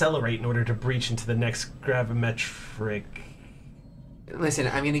accelerate in order to breach into the next gravimetric. Listen,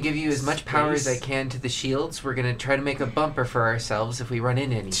 I'm going to give you as much power as I Space. can to the shields. We're going to try to make a bumper for ourselves if we run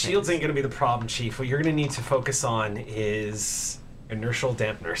into anything. Shields ain't going to be the problem, Chief. What you're going to need to focus on is inertial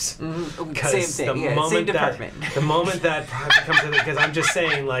dampeners. Mm-hmm. Because Same thing. the Yeah, moment same that department. the moment that becomes because I'm just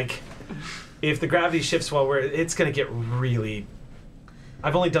saying, like, if the gravity shifts while it's going to get really.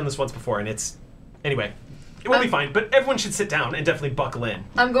 I've only done this once before, and it's anyway. It will be fine, but everyone should sit down and definitely buckle in.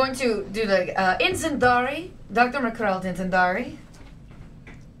 I'm going to do the Inzendari, Dr. McCrell Inzendari.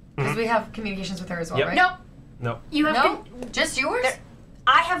 Because we have communications with her as well, Yep. right? Nope. No. You have No? Just yours?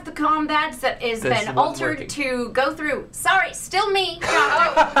 I have the comm badge that has That's been the one altered working. to go through. Sorry, still me.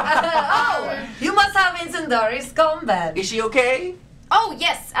 Oh, you must have Inzendari's combat. Is she okay? Oh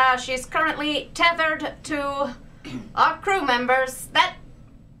yes, she's currently tethered to our crew members.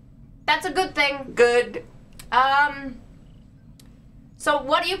 That's a good thing. Good. So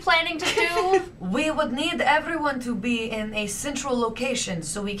what are you planning to do? We would need everyone to be in a central location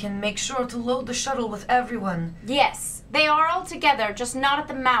so we can make sure to load the shuttle with everyone. Yes, they are all together, just not at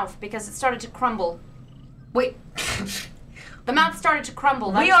the mouth because it started to crumble. Wait, The mouth started to crumble.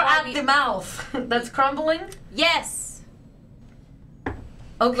 we That's are why at the mouth. That's crumbling? Yes.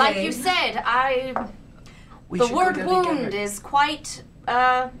 Okay. Like you said, the word wound is quite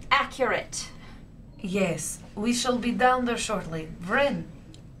accurate. Yes, we shall be down there shortly. Vryn,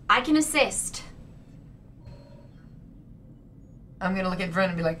 I can assist. I'm gonna look at Vryn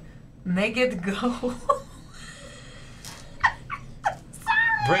and be like, make it go.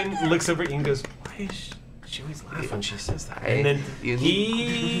 Brayden looks over at you and goes, "Why is she always laugh when she says that?" I- And then you you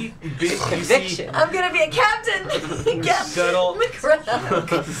see Conviction. I'm gonna be a captain! Scuttle. McCrell.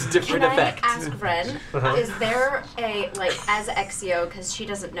 This is different Can effect. I ask Vren, Uh-huh. is there a, like, as Exio, because she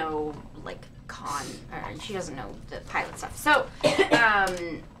doesn't know, like, or she doesn't know the pilot stuff. So,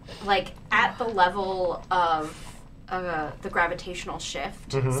 like, at the level of the gravitational shift,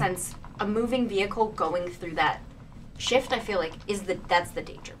 Mhm. since a moving vehicle going through that shift, I feel like, that's the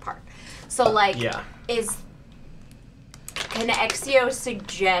danger part. So, like, Yeah. Can Exio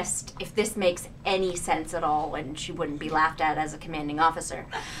suggest, if this makes any sense at all, and she wouldn't be laughed at as a commanding officer,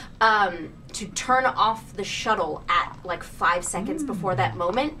 to turn off the shuttle at like 5 seconds before that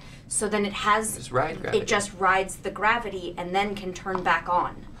moment, so then it has Just ride gravity. it just rides the gravity and then can turn back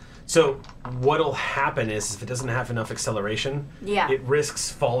on. So what'll happen is if it doesn't have enough acceleration, Yeah. it risks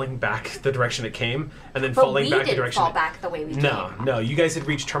falling back the direction it came, and then But falling we back the didn't direction. fall back the way we No, came. no, you guys had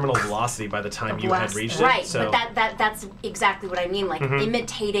reached terminal velocity by the time you had reached it. Right, So but that's exactly what I mean, like Mhm.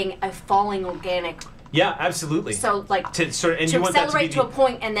 imitating a falling organic. yeah, absolutely. So like to sort of, and to you want that to be accelerate to a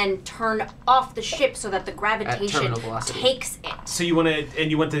point and then turn off the ship so that the gravitation terminal velocity. takes it. so you want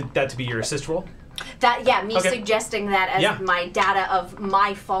that to be your assist roll. That me Okay. suggesting that as Yeah. my data of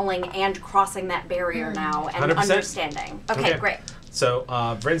my falling and crossing that barrier now and 100%. understanding. Okay, great. So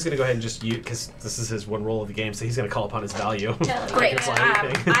Bren's gonna go ahead and just use, because this is his one roll of the game, so he's gonna call upon his value. Great. Like it's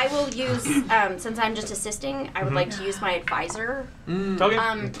anything. I will use since I'm just assisting. I would like to use my advisor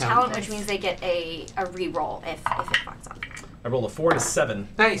Okay. talent, which means they get a re-roll if it fucks up. I rolled a 4 and a 7.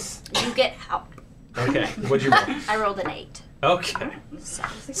 Nice. You get help. Okay. What'd you roll? I rolled an 8. Okay.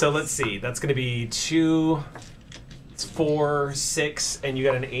 So let's see. That's going to be 2, 4, 6, and you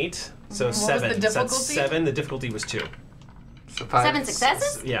got an 8. So What was 7. the So that's difficulty? 7. The difficulty was 2. So 5. 7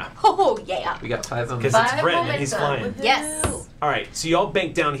 successes? Yeah. Oh yeah. We got 5 of them. Because it's Five Bren and he's momentum. flying. Yes. All right. So y'all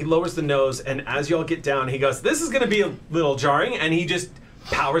bank down. He lowers the nose, and as y'all get down, he goes, "This is going to be a little jarring," and he just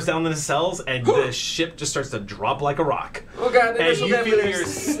powers down the nacelles, and the ship just starts to drop like a rock. Oh god, And you feel your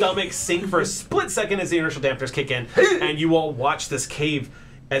stomach sink for a split second as the inertial dampers kick in, and you all watch this cave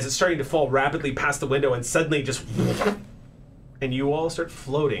as it's starting to fall rapidly past the window, and suddenly just, and you all start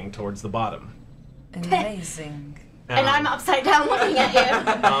floating towards the bottom. Amazing. And I'm upside down looking at you.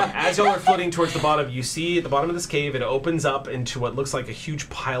 As y'all are floating towards the bottom, you see at the bottom of this cave, it opens up into what looks like a huge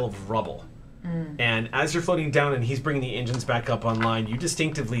pile of rubble. And as you're floating down and he's bringing the engines back up online, you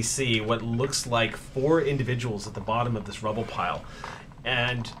distinctively see what looks like 4 individuals at the bottom of this rubble pile.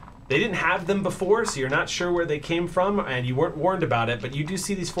 And they didn't have them before, so you're not sure where they came from, and you weren't warned about it, but you do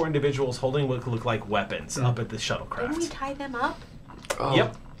see these 4 individuals holding what look like weapons up at the shuttlecraft. Didn't we tie them up? Oh.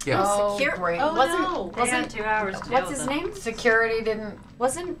 Yep. Yeah. Oh, Secure- great. Oh, Wasn't no. They had 2 hours to what's deal his with it. name? Security didn't.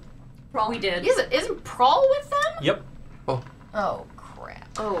 Wasn't We did. isn't Prawl with them? Yep. Oh crap.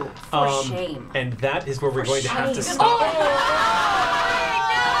 Oh, for shame. And that is where we're going to have to shame. stop.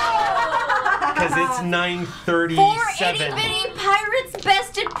 Because it's 9:37. 4 itty-bitty pirates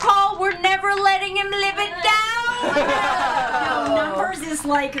bested Paul. We're never letting him live it down. No, numbers is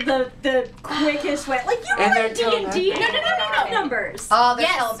like the quickest way. Like you And know they're D&D. No, numbers. Oh, they're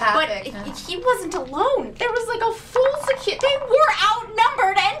Yes, telepathic. but he wasn't alone. There was like a full security. They were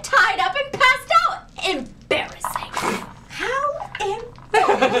outnumbered and tied up and passed out. Embarrassing. How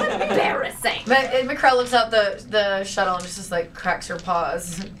embarrassing. Macrell looks out the shuttle and just like cracks her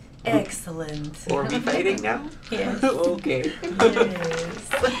paws. Excellent. Are we fighting now? Yes. Okay.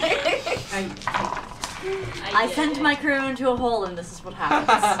 I sent my crew into a hole, and this is what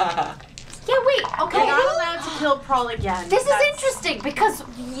happens. Yeah, wait. Okay. We're not allowed to kill Prawl again. This is interesting because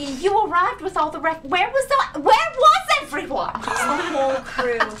you arrived with all the Where was everyone? The whole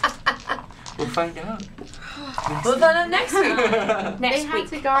crew. We'll find out. We'll find out next week. Next They week. had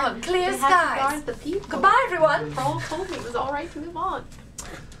to guard. Clear they had to skies. guard the people. Goodbye, everyone. Prawl told me it was all right to move on.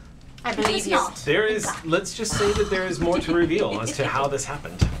 I believe you. There is, let's just say that there is more to reveal as to how this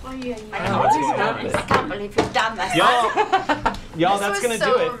happened. Oh yeah. I What's know. going on? I can't believe you've done this. Y'all, This that's was gonna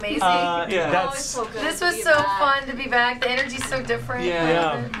so do it. amazing. That's This was so fun to be back. The energy's so different.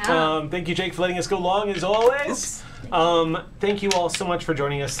 yeah. Thank you, Jake, for letting us go long as always. Thank you all so much for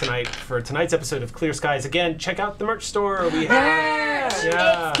joining us tonight for tonight's episode of Clear Skies. Again, check out the merch store. We have It's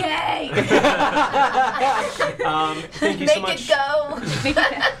gay. thank you so Make much. it go.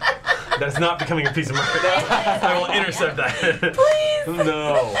 That's not becoming a piece of merch. I will intercept that. Please.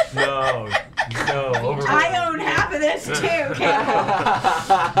 No. I own half of this too.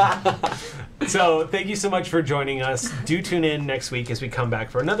 So, thank you so much for joining us. Do tune in next week as we come back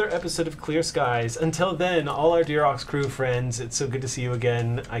for another episode of Clear Skies. Until then, all our Dear Ox crew friends, it's so good to see you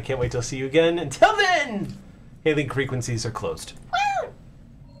again. I can't wait to see you again. Until then, hailing frequencies are closed.